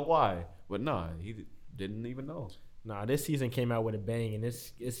just need to know why. But nah, he didn't even know. Nah, this season came out with a bang, and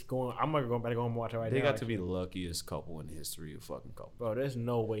it's going. I'm gonna better go and watch it right They now. got to be the luckiest couple in the history of fucking couple. bro. There's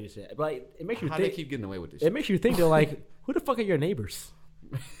no way to say it. But like, it makes you How think. they keep getting away with this? It makes you think they're like, who the fuck are your neighbors?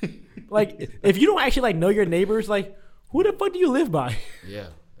 Like, if you don't actually like know your neighbors, like, who the fuck do you live by? Yeah,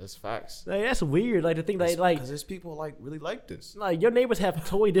 that's facts. Like, that's weird. Like to think that like Because there's people like really like this. your neighbors have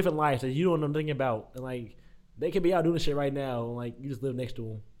totally different lives that you don't know nothing about, and like they could be out doing shit right now, and like you just live next to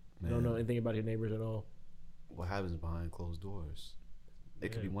them. You don't know anything about your neighbors at all. What happens behind closed doors?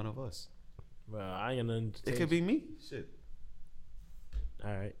 It could be one of us. Well, I ain't gonna. It could be me. Shit.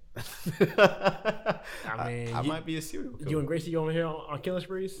 All right. I mean, I you- might be a serial killer. You and Gracie over here on killing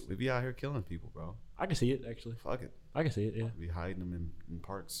sprees? We be out here killing people, bro. I can see it actually. Fuck it. I can see it. Yeah. We hiding them in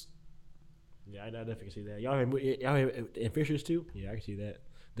parks. Yeah, I definitely can see that. Y'all in Fishers too? Yeah, I can see that.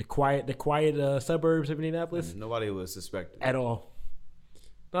 The quiet suburbs of Indianapolis And nobody was suspected. at all.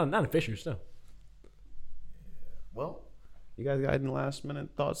 No, not in Fishers. No. Well, you guys got any last minute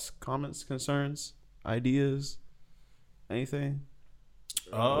thoughts, comments, concerns, ideas, anything?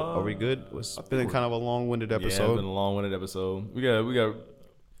 Are we good? It's been kind of a long-winded Yeah, it's episode. been a long-winded episode. We're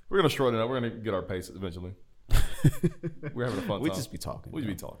gonna shorten it up. We're gonna get our pace eventually. We're having a fun time. We just be talking. We just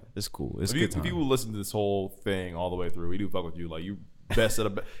you be know. talking. It's cool. It's If good you time. listen to this whole thing all the way through, we do fuck with you. Like you best at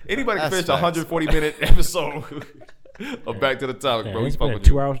anybody can That's finish a facts. 140-minute episode of Back to the Topic, Yeah, bro. We it's fuck been with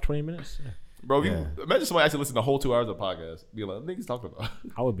 2 you, hours 20 minutes. Yeah. bro. If Yeah. you, imagine somebody actually listen to the whole 2 hours of the podcast. Be like, what niggas talking about?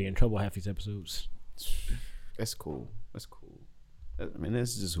 I would be in trouble half these episodes. That's cool. That's cool. I mean,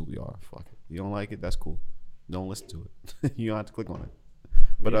 this is just who we are. Fuck it. You don't like it? That's cool. Don't listen to it. You don't have to click on it.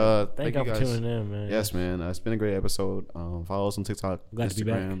 But Thank you y'all for guys. tuning in, man. Yes, man. It's been a great episode. Follow us on TikTok, Glad to be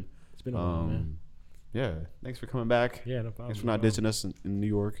back. Instagram. It's been a while, man. Yeah. Thanks for coming back. Yeah, no problem. Thanks for not ditching us in New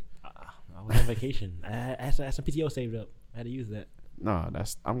York. I was on vacation. I had some PTO saved up. I had to use that. Nah,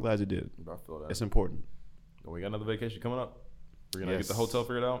 I'm glad you did. I feel that. It's important. We got another vacation coming up. We're gonna Yes. get the hotel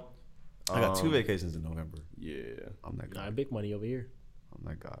figured out. I got 2 vacations in November. Yeah. I'm that guy. Nah, big money over here. I'm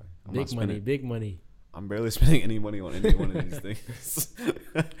that guy. I'm not Big money, spending- big money. I'm barely spending any money on any one of these things.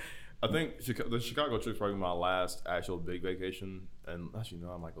 I think the Chicago trip's probably my last actual big vacation, and actually,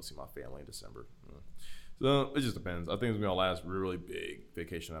 no, I might go see my family in December. So it just depends. I think it's gonna be my last really big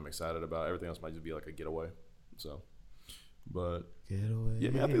vacation I'm excited about. Everything else might just be like a getaway. So, but Get away. yeah,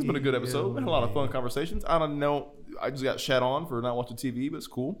 man, I think it's been a good episode. We had a lot of fun conversations. I don't know. I just got shat on for not watching TV, but it's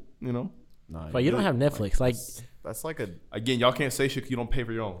cool. You know. Nah, But you don't have Netflix. Like, that's like a Again, y'all can't say shit 'cause you don't pay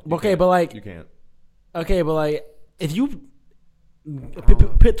for your own. You okay, can't. but like, You can't. okay, but like, if you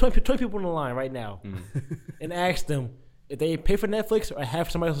put 20 people on the line right now and ask them if they pay for Netflix or have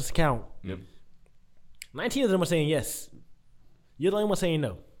somebody else's account, 19 of them are saying yes. You're the only one saying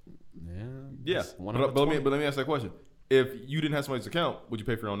no. Yeah. it's one But out of let 20. me ask that question. If you didn't have somebody's account, would you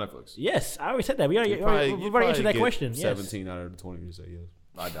pay for your own Netflix? Yes, I already said that. We already, You probably- we've you already answered probably that get question. Yes. 17 out of the 20 to say yes.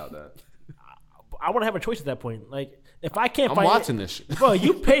 I doubt that. I want to have a choice at that point. Like, if I can't I'm find watching it, this shit. bro,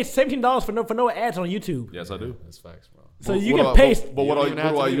 you paid $17 for no ads on YouTube. Yes, I do. That's facts, bro. So But you what can about- pay But what You do don't I even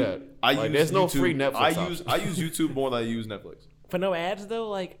have to do use? that. I Like, use there's no YouTube. free Netflix I use YouTube more than I use Netflix. for no ads though.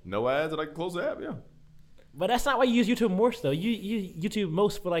 Like, No ads, and I can close the app. Yeah. But that's not why you use YouTube more though. You use YouTube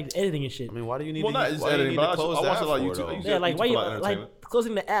most for like editing and shit. I mean, why do you need Well, to, not just why do you editing, need but to close I the watch app a lot of for, YouTube. though? I use Yeah, like YouTube why for you a lot of entertainment. like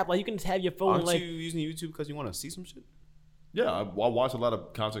closing the app? Like you can just have your phone Aren't like. you using YouTube because you want to see some shit? Yeah, I watch a lot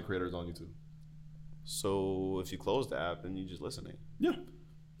of content creators on YouTube. So if you close the app, then you just listening. Yeah,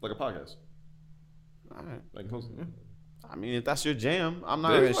 like a podcast. All right. Like close. Yeah. I mean, if that's your jam, I'm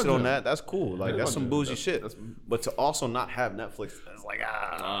not It gonna is my shit on jam. that. That's cool. Like It is that's my some jam. bougie That's- shit. that's- But to also not have Netflix, it's like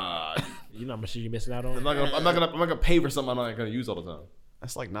You know how much shit you missing out I'm on. not gonna pay for something I'm not gonna use all the time.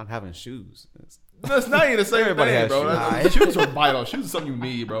 that's like not having shoes. It's, That's not even the same Everybody thing, has bro. shoes. That's- Shoes are vital. Shoes is something you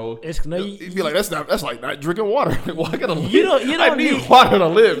need, bro. It's no, You'd be like, that's like not drinking water. Well, I gotta live. You don't I need need- water to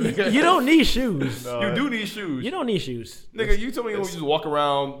live. Nigga. you don't need shoes. You do need shoes. You don't need shoes. Nigga, you told me you just walk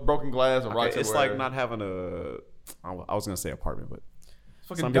around broken glass and rocks. it's like not having a. I was gonna say apartment, but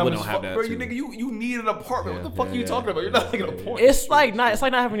fucking some dumb people as don't have fuck, that bro. too. You nigga, you need an apartment. Yeah, What the fuck yeah, are you yeah, talking about? You're yeah, not making a yeah, point. It's like not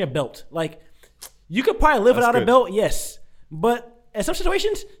having a belt. Like you could probably live That's without a good. belt, yes, but in some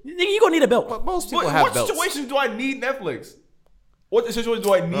situations, nigga, you gonna need a belt. But most people What, have what belts. situations do I need Netflix? What situations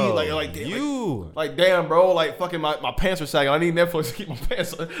do I need? Bro, like damn, you. like damn, bro. Like fucking my pants are sagging. I need Netflix to keep my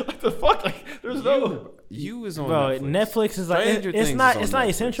pants on. Like the fuck? Like there's no. You is on Bro, Netflix. Netflix is like Stranger it's Things not is it's on not Netflix.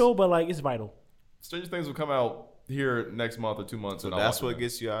 essential, but like it's vital. Stranger Things will come out here next month or 2 months, and That's I'll watch what it.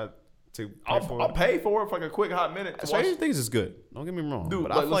 gets you out to pay for I'll it. pay for it for like a quick hot minute. To watch. Stranger Things is good. Don't get me wrong, Dude,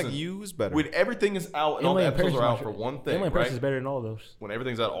 but like, I feel like listen, you is better. When everything is out and all the Emily in episodes Paris are is out my for shit. one thing, Emily in Paris right? is better than all of those. When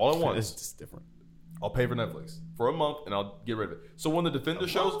everything's out all at It's once, just different. I'll pay for Netflix for a month and I'll get rid of it. So when the Defender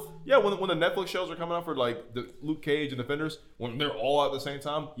shows, yeah, when the Netflix shows are coming out for like the Luke Cage and Defenders, when they're all out at the same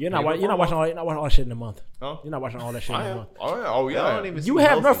time, You're not pay for watching all that shit in a month. Huh? You're not watching all that shit in I a am. month. Oh yeah. I don't even You seem have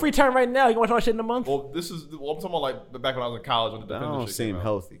healthy. enough free time right now. You can watch all that shit in a month. Well, this is. Well, I'm talking about like back when I was in college when the That Defender don't shit seem came out.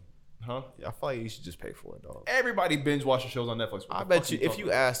 healthy. Huh? Yeah, I feel like you should just pay for it, dog. Everybody binge watches shows on Netflix. What I the bet fuck you, are if talking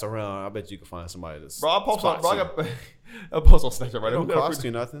you about? asked around, I bet you could find somebody that's. Bro, I post on. spots Bro, you. I post on Snapchat right It now. Who don't got a cost free?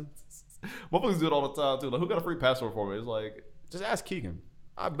 you nothing. Motherfuckers do it all the time too. Like, who got a free password for me? It's like Just ask Keegan.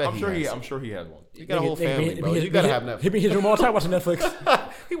 I bet I'm sure he. has I'm it. sure he has one. He got a whole family, bro. You gotta have He be Netflix. in his room all the time watching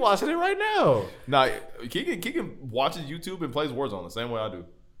Netflix. He watching it right now. Nah, Keegan watches YouTube and plays Warzone the same way I do.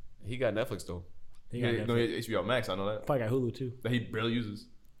 He got Netflix though. He got Yeah, no, Netflix. he has HBO Max. I know that. Probably got Hulu too. That he barely uses.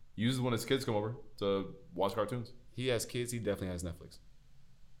 He uses when his kids come over to watch cartoons. He has kids. He definitely has Netflix.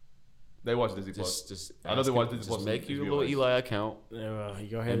 They watch Disney Plus. Just I know they ask watch him, Disney just Plus. make you a HBO little Max. Eli account. Yeah, bro, you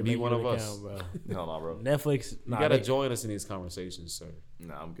go ahead and be make one your of us. account, bro. No, nah, bro. Netflix. You Nah, gotta they- join us in these conversations, sir.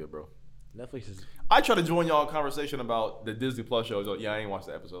 Nah, I'm good, bro. Netflix is. I try to join y'all conversation about the Disney Plus shows. Oh, yeah, I ain't watched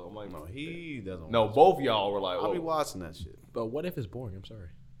the episode. I'm like, No, he doesn't. no, watch both y'all were like, it. I'll be whoa. watching that shit. But what if it's boring? I'm sorry.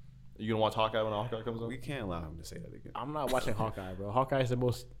 You gonna watch Hawkeye when Hawkeye comes out? We can't allow him to say that again. I'm not watching Hawkeye, bro. Hawkeye is the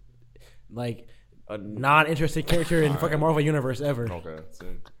most like A non-interesting character in fucking Marvel universe ever. Okay.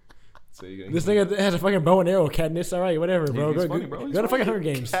 See, you This nigga has a fucking bow and arrow. Katniss, all right, whatever, bro. he's Go, funny, go, bro. He's go to fucking funny.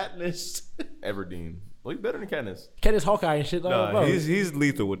 Hunger Games. Katniss. Everdeen. Well, he's better than Katniss. Katniss, Hawkeye, and shit. Nah, bro. he's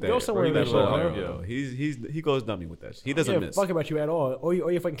lethal with that. Go somewhere He with does that shit, love- bro. Yo, he goes dummy with that. Shit. He doesn't yeah, miss. fuck about you at all, or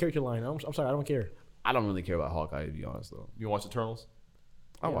your fucking character line. I'm sorry, I don't care. I don't really care about Hawkeye to be honest though. You watch Eternals?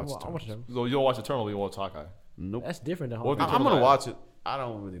 I Yeah, watch. I watch them. So you don't watch Eternals, you watch Hawkeye. Nope. That's different than What Hawkeye. the- I'm gonna watch it. I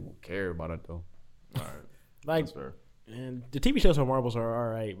don't really care about it though. All right. Like, That's fair. and the TV shows for Marvels are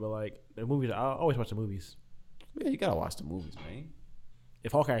all right, but like the movies, I always watch the movies. Yeah, you gotta watch the movies, man.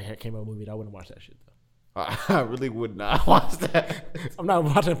 If Hawkeye came out with a movie, I wouldn't watch that shit though. I really would not watch that. I'm not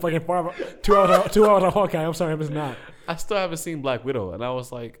watching fucking 2 hours of Hawkeye. I'm sorry, I'm just not. I still haven't seen Black Widow, and I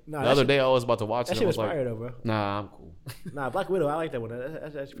was like, Nah, the that other shit- day I was about to watch That it. shit I was was like, fire though, bro. nah, I'm cool. Nah, Black Widow, I like that one.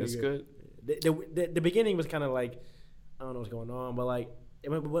 That's pretty It's good. good. The beginning was kind of like, I don't know what's going on, but like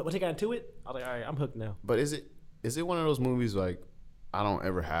once they got into it, I was like, all right, I'm hooked now. But is it one of those movies like I don't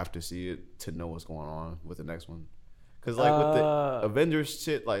ever have to see it to know what's going on with the next one? Because like with the Avengers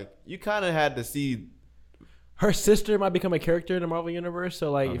shit, like you kind of had to see. Her sister might become a character in the Marvel universe,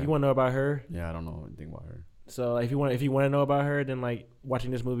 so like if Okay. you want to know about her, Yeah, I don't know anything about her. so if you want to know about her, then like watching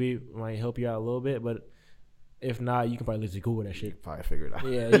this movie might help you out a little bit, but if not, you can probably just Google that shit. Probably figure it out.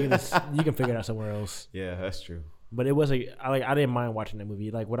 Yeah, you can figure it out somewhere else. Yeah, that's true. But it was I didn't mind watching that movie.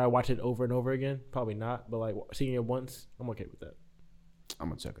 Like, would I watch it over and over again? Probably not. But like seeing it once, I'm okay with that. I'm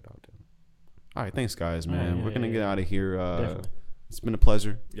gonna check it out. Then. All right, thanks guys, man. Yeah, We're gonna yeah, get yeah. out of here. Definitely. It's been a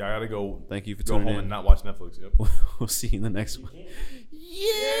pleasure. Yeah, I gotta go. Thank you for Go tuning home in. and not watch Netflix. Yep. We'll see you in the next one.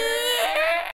 Yeah.